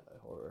Orange a sci-fi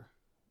horror.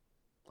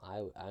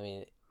 I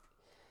mean,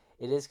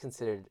 it is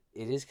considered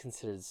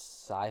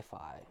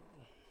sci-fi,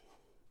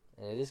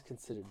 and it is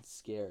considered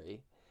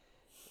scary.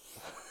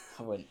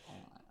 I wouldn't.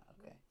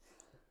 Okay.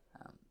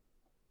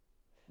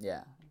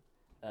 Yeah.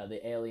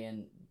 The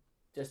alien,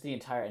 just the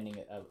entire ending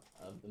of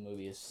the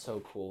movie is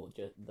so cool.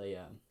 Just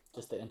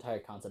the entire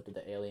concept of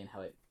the alien, how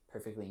it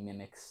perfectly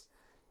mimics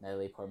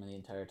Natalie Portman the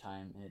entire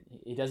time, and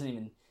he's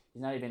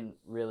not even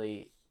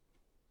really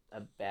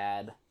a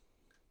bad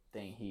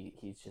thing.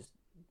 He's just,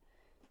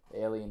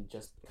 the alien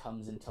just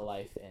comes into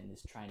life and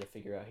is trying to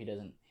figure out, he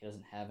doesn't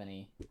have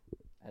any,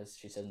 as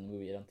she says in the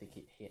movie, I don't think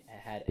he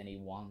had any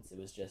wants. It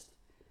was just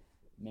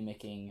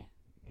mimicking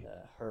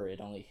her.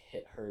 It only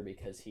hit her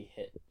because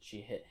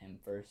she hit him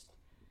first.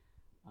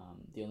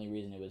 The only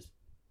reason it was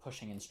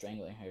pushing and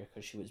strangling her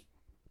because she was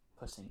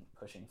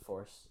pushing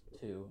force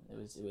too.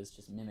 It was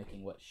just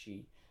mimicking what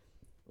she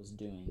was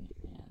doing,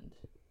 and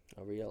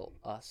a real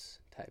Us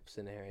type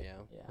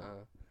scenario.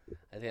 Yeah.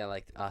 I think I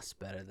liked Us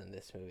better than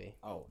this movie.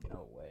 Oh,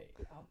 no way.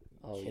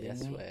 Oh,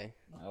 yes way.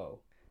 No.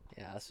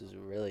 Yeah, Us was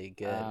really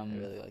good. I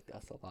really liked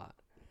Us a lot.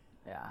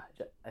 Yeah,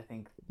 I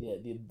think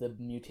the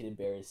mutated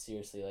bear is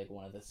seriously like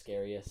one of the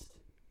scariest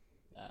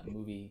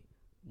movie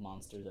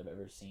monsters I've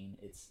ever seen.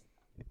 It's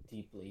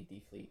deeply,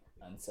 deeply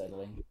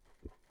unsettling.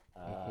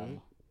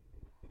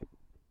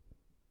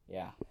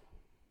 Yeah.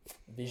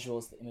 The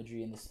visuals, the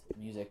imagery, and this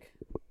music,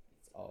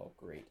 it's all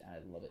great. I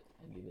love it.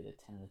 I give it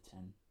a 10 out of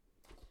 10.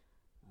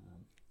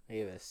 I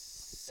give it a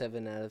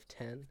 7 out of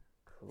 10.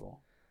 Cool.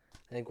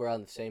 I think we're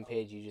on the same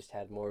page. You just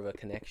had more of a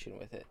connection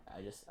with it.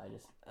 I just yeah. It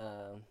was,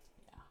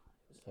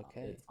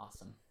 okay. It's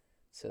awesome.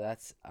 So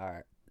that's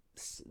our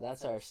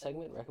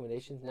segment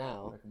recommendations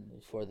now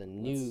for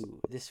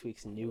this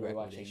week's new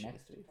recommendation.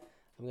 Next week.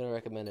 I'm gonna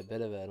recommend a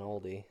bit of an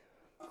oldie,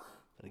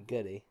 but a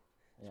goodie.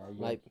 Yeah,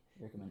 you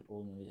recommend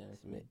old movies.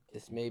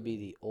 This may be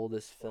the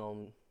oldest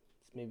film.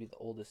 This may be the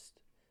oldest,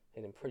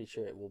 and I'm pretty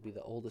sure it will be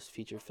the oldest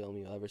feature film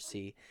you'll ever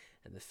see.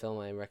 And the film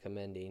I'm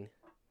recommending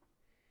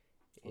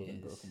Golden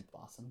is Broken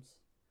Blossoms.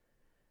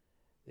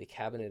 The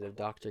Cabinet of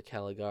Dr.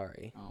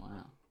 Caligari. Oh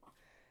wow.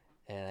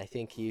 And I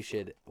think you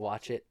should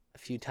watch it a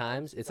few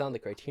times. It's on the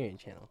Criterion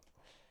Channel.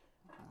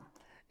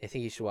 I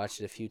think you should watch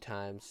it a few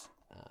times,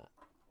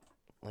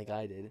 like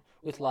I did,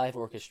 with live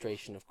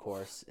orchestration, of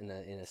course, in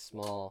a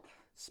small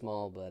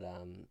but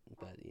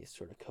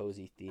sort of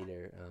cozy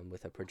theater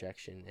with a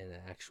projection and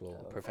an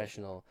actual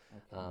professional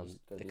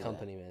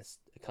accompanist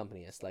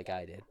like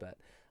I did. But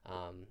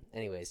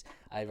anyways,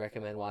 I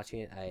recommend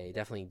watching it. I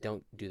definitely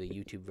don't do the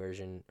YouTube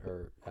version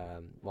or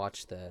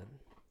watch the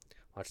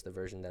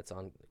version that's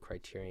on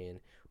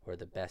Criterion or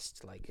the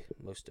best, like,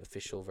 most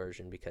official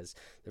version, because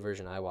the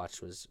version I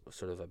watched was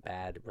sort of a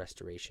bad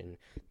restoration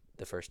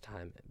the first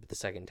time, but the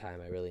second time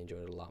I really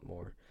enjoyed it a lot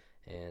more,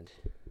 and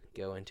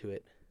go into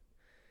it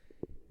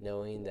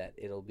knowing that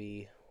it'll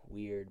be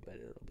weird, but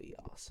it'll be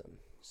awesome.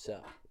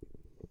 So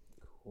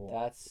Cool.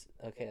 that's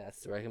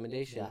the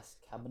recommendation. Yes,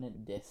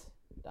 Cabinet dis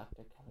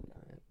Dr.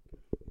 Caligari.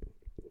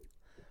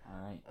 All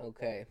right.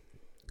 Okay,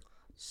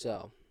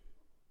 so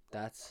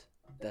that's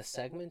the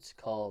segment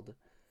called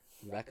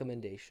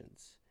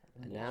recommendations.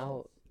 And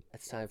now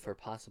it's time for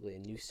possibly a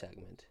new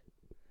segment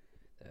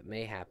that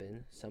may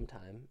happen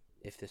sometime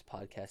if this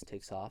podcast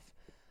takes off.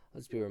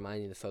 Let's be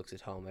reminding the folks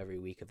at home every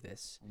week of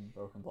this. And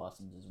Broken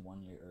Blossoms is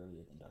 1 year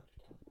earlier than Dr.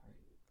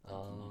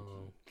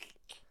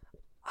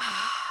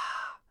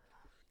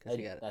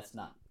 Caligari. That's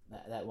not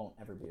that won't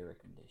ever be a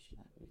recommendation.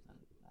 That movie's not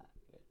that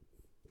good.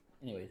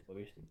 Anyways, what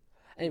were you saying?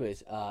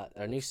 Anyways,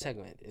 our new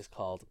segment is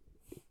called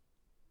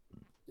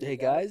Hey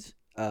guys,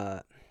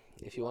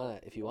 if you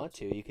want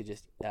to, you could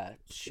just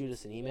shoot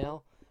us an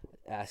email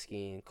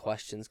asking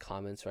questions,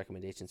 comments,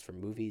 recommendations for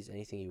movies,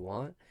 anything you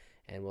want,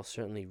 and we'll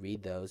certainly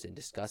read those and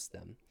discuss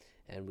them.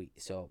 And we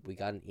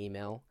got an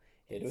email.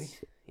 Did we?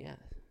 Yeah.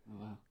 Oh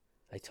wow.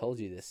 I told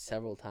you this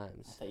several I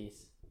times. thought you.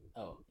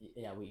 Oh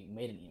yeah, we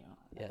made an email.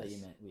 I thought Yes. you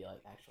meant we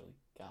actually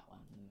got one.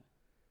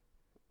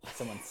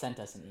 Someone sent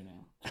us an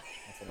email. That's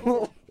what I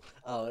said.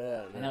 Oh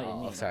yeah. I know what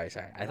you mean. Sorry.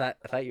 I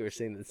thought you were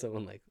saying that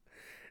someone like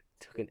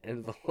took an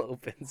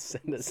envelope and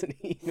sent us an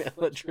email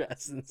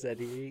address and said,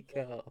 "Here you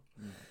go."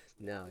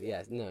 No,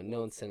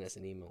 one sent us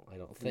an email. I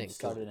don't think.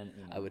 Started an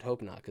email. I would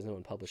hope not, because no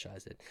one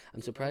publicized it.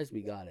 I'm surprised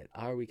we got it.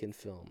 Our Week in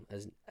Film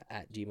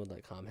at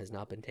gmail.com has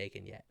not been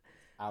taken yet.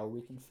 Our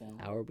Week in Film.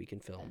 Our Week in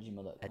Film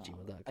at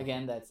gmail.com.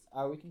 Again, that's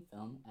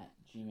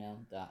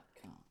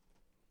ourweekinfilm@gmail.com.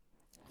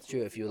 It's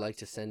true. If you would like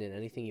to send in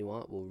anything you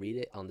want, we'll read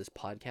it on this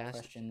podcast.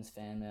 Questions,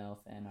 fan mail,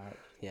 fan art.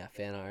 Yeah,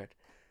 fan art.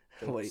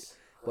 Jokes.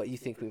 What you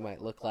think we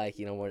might look like?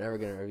 We're never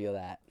gonna reveal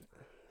that.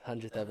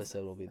 100th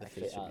episode will be the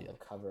Actually, face reveal. the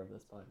cover of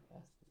this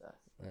podcast is us.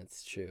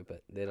 That's true,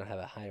 but they don't have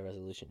a high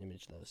resolution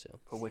image though. So.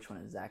 But which one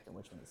is Zach and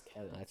which one is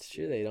Kevin? That's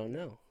true. They don't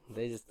know.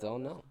 They just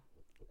don't know.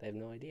 They have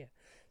no idea.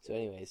 So,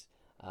 anyways,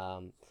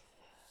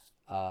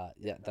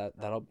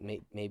 that'll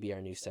may be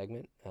our new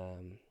segment.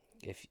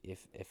 If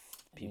people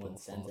Anyone follow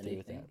sends through with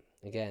anything?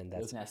 that. Again,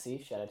 that's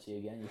Nasif, shout out to you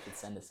again. You should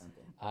send us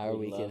something. Our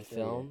We'd Week in love to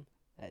hear Film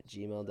at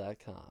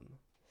gmail.com.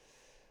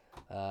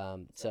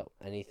 So,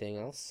 anything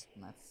else? it.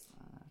 That's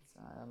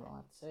I don't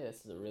have to say.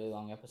 This is a really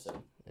long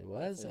episode. It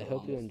was. It's I the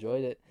hope you longest.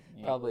 enjoyed it.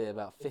 Yeah. Probably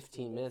about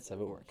 15 minutes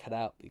of it were cut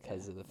out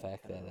because of the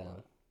fact that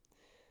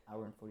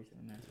Hour and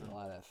 47 minutes. a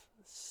lot of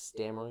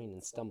stammering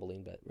and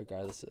stumbling, but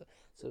regardless,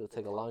 so it'll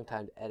take a long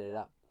time to edit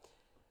up.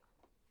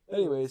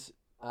 Anyways,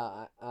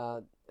 I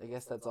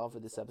guess that's all for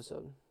this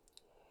episode.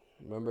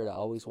 Remember to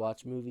always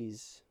watch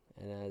movies,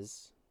 and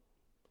as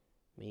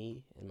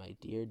me and my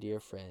dear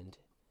friend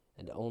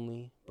and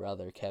only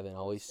brother Kevin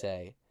always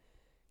say,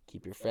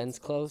 keep your friends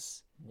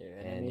close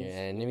and your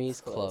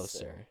enemies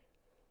closer.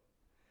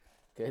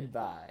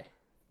 Goodbye.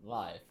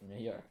 Live from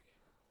New York.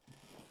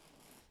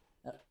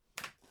 Oh,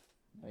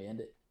 we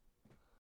end it.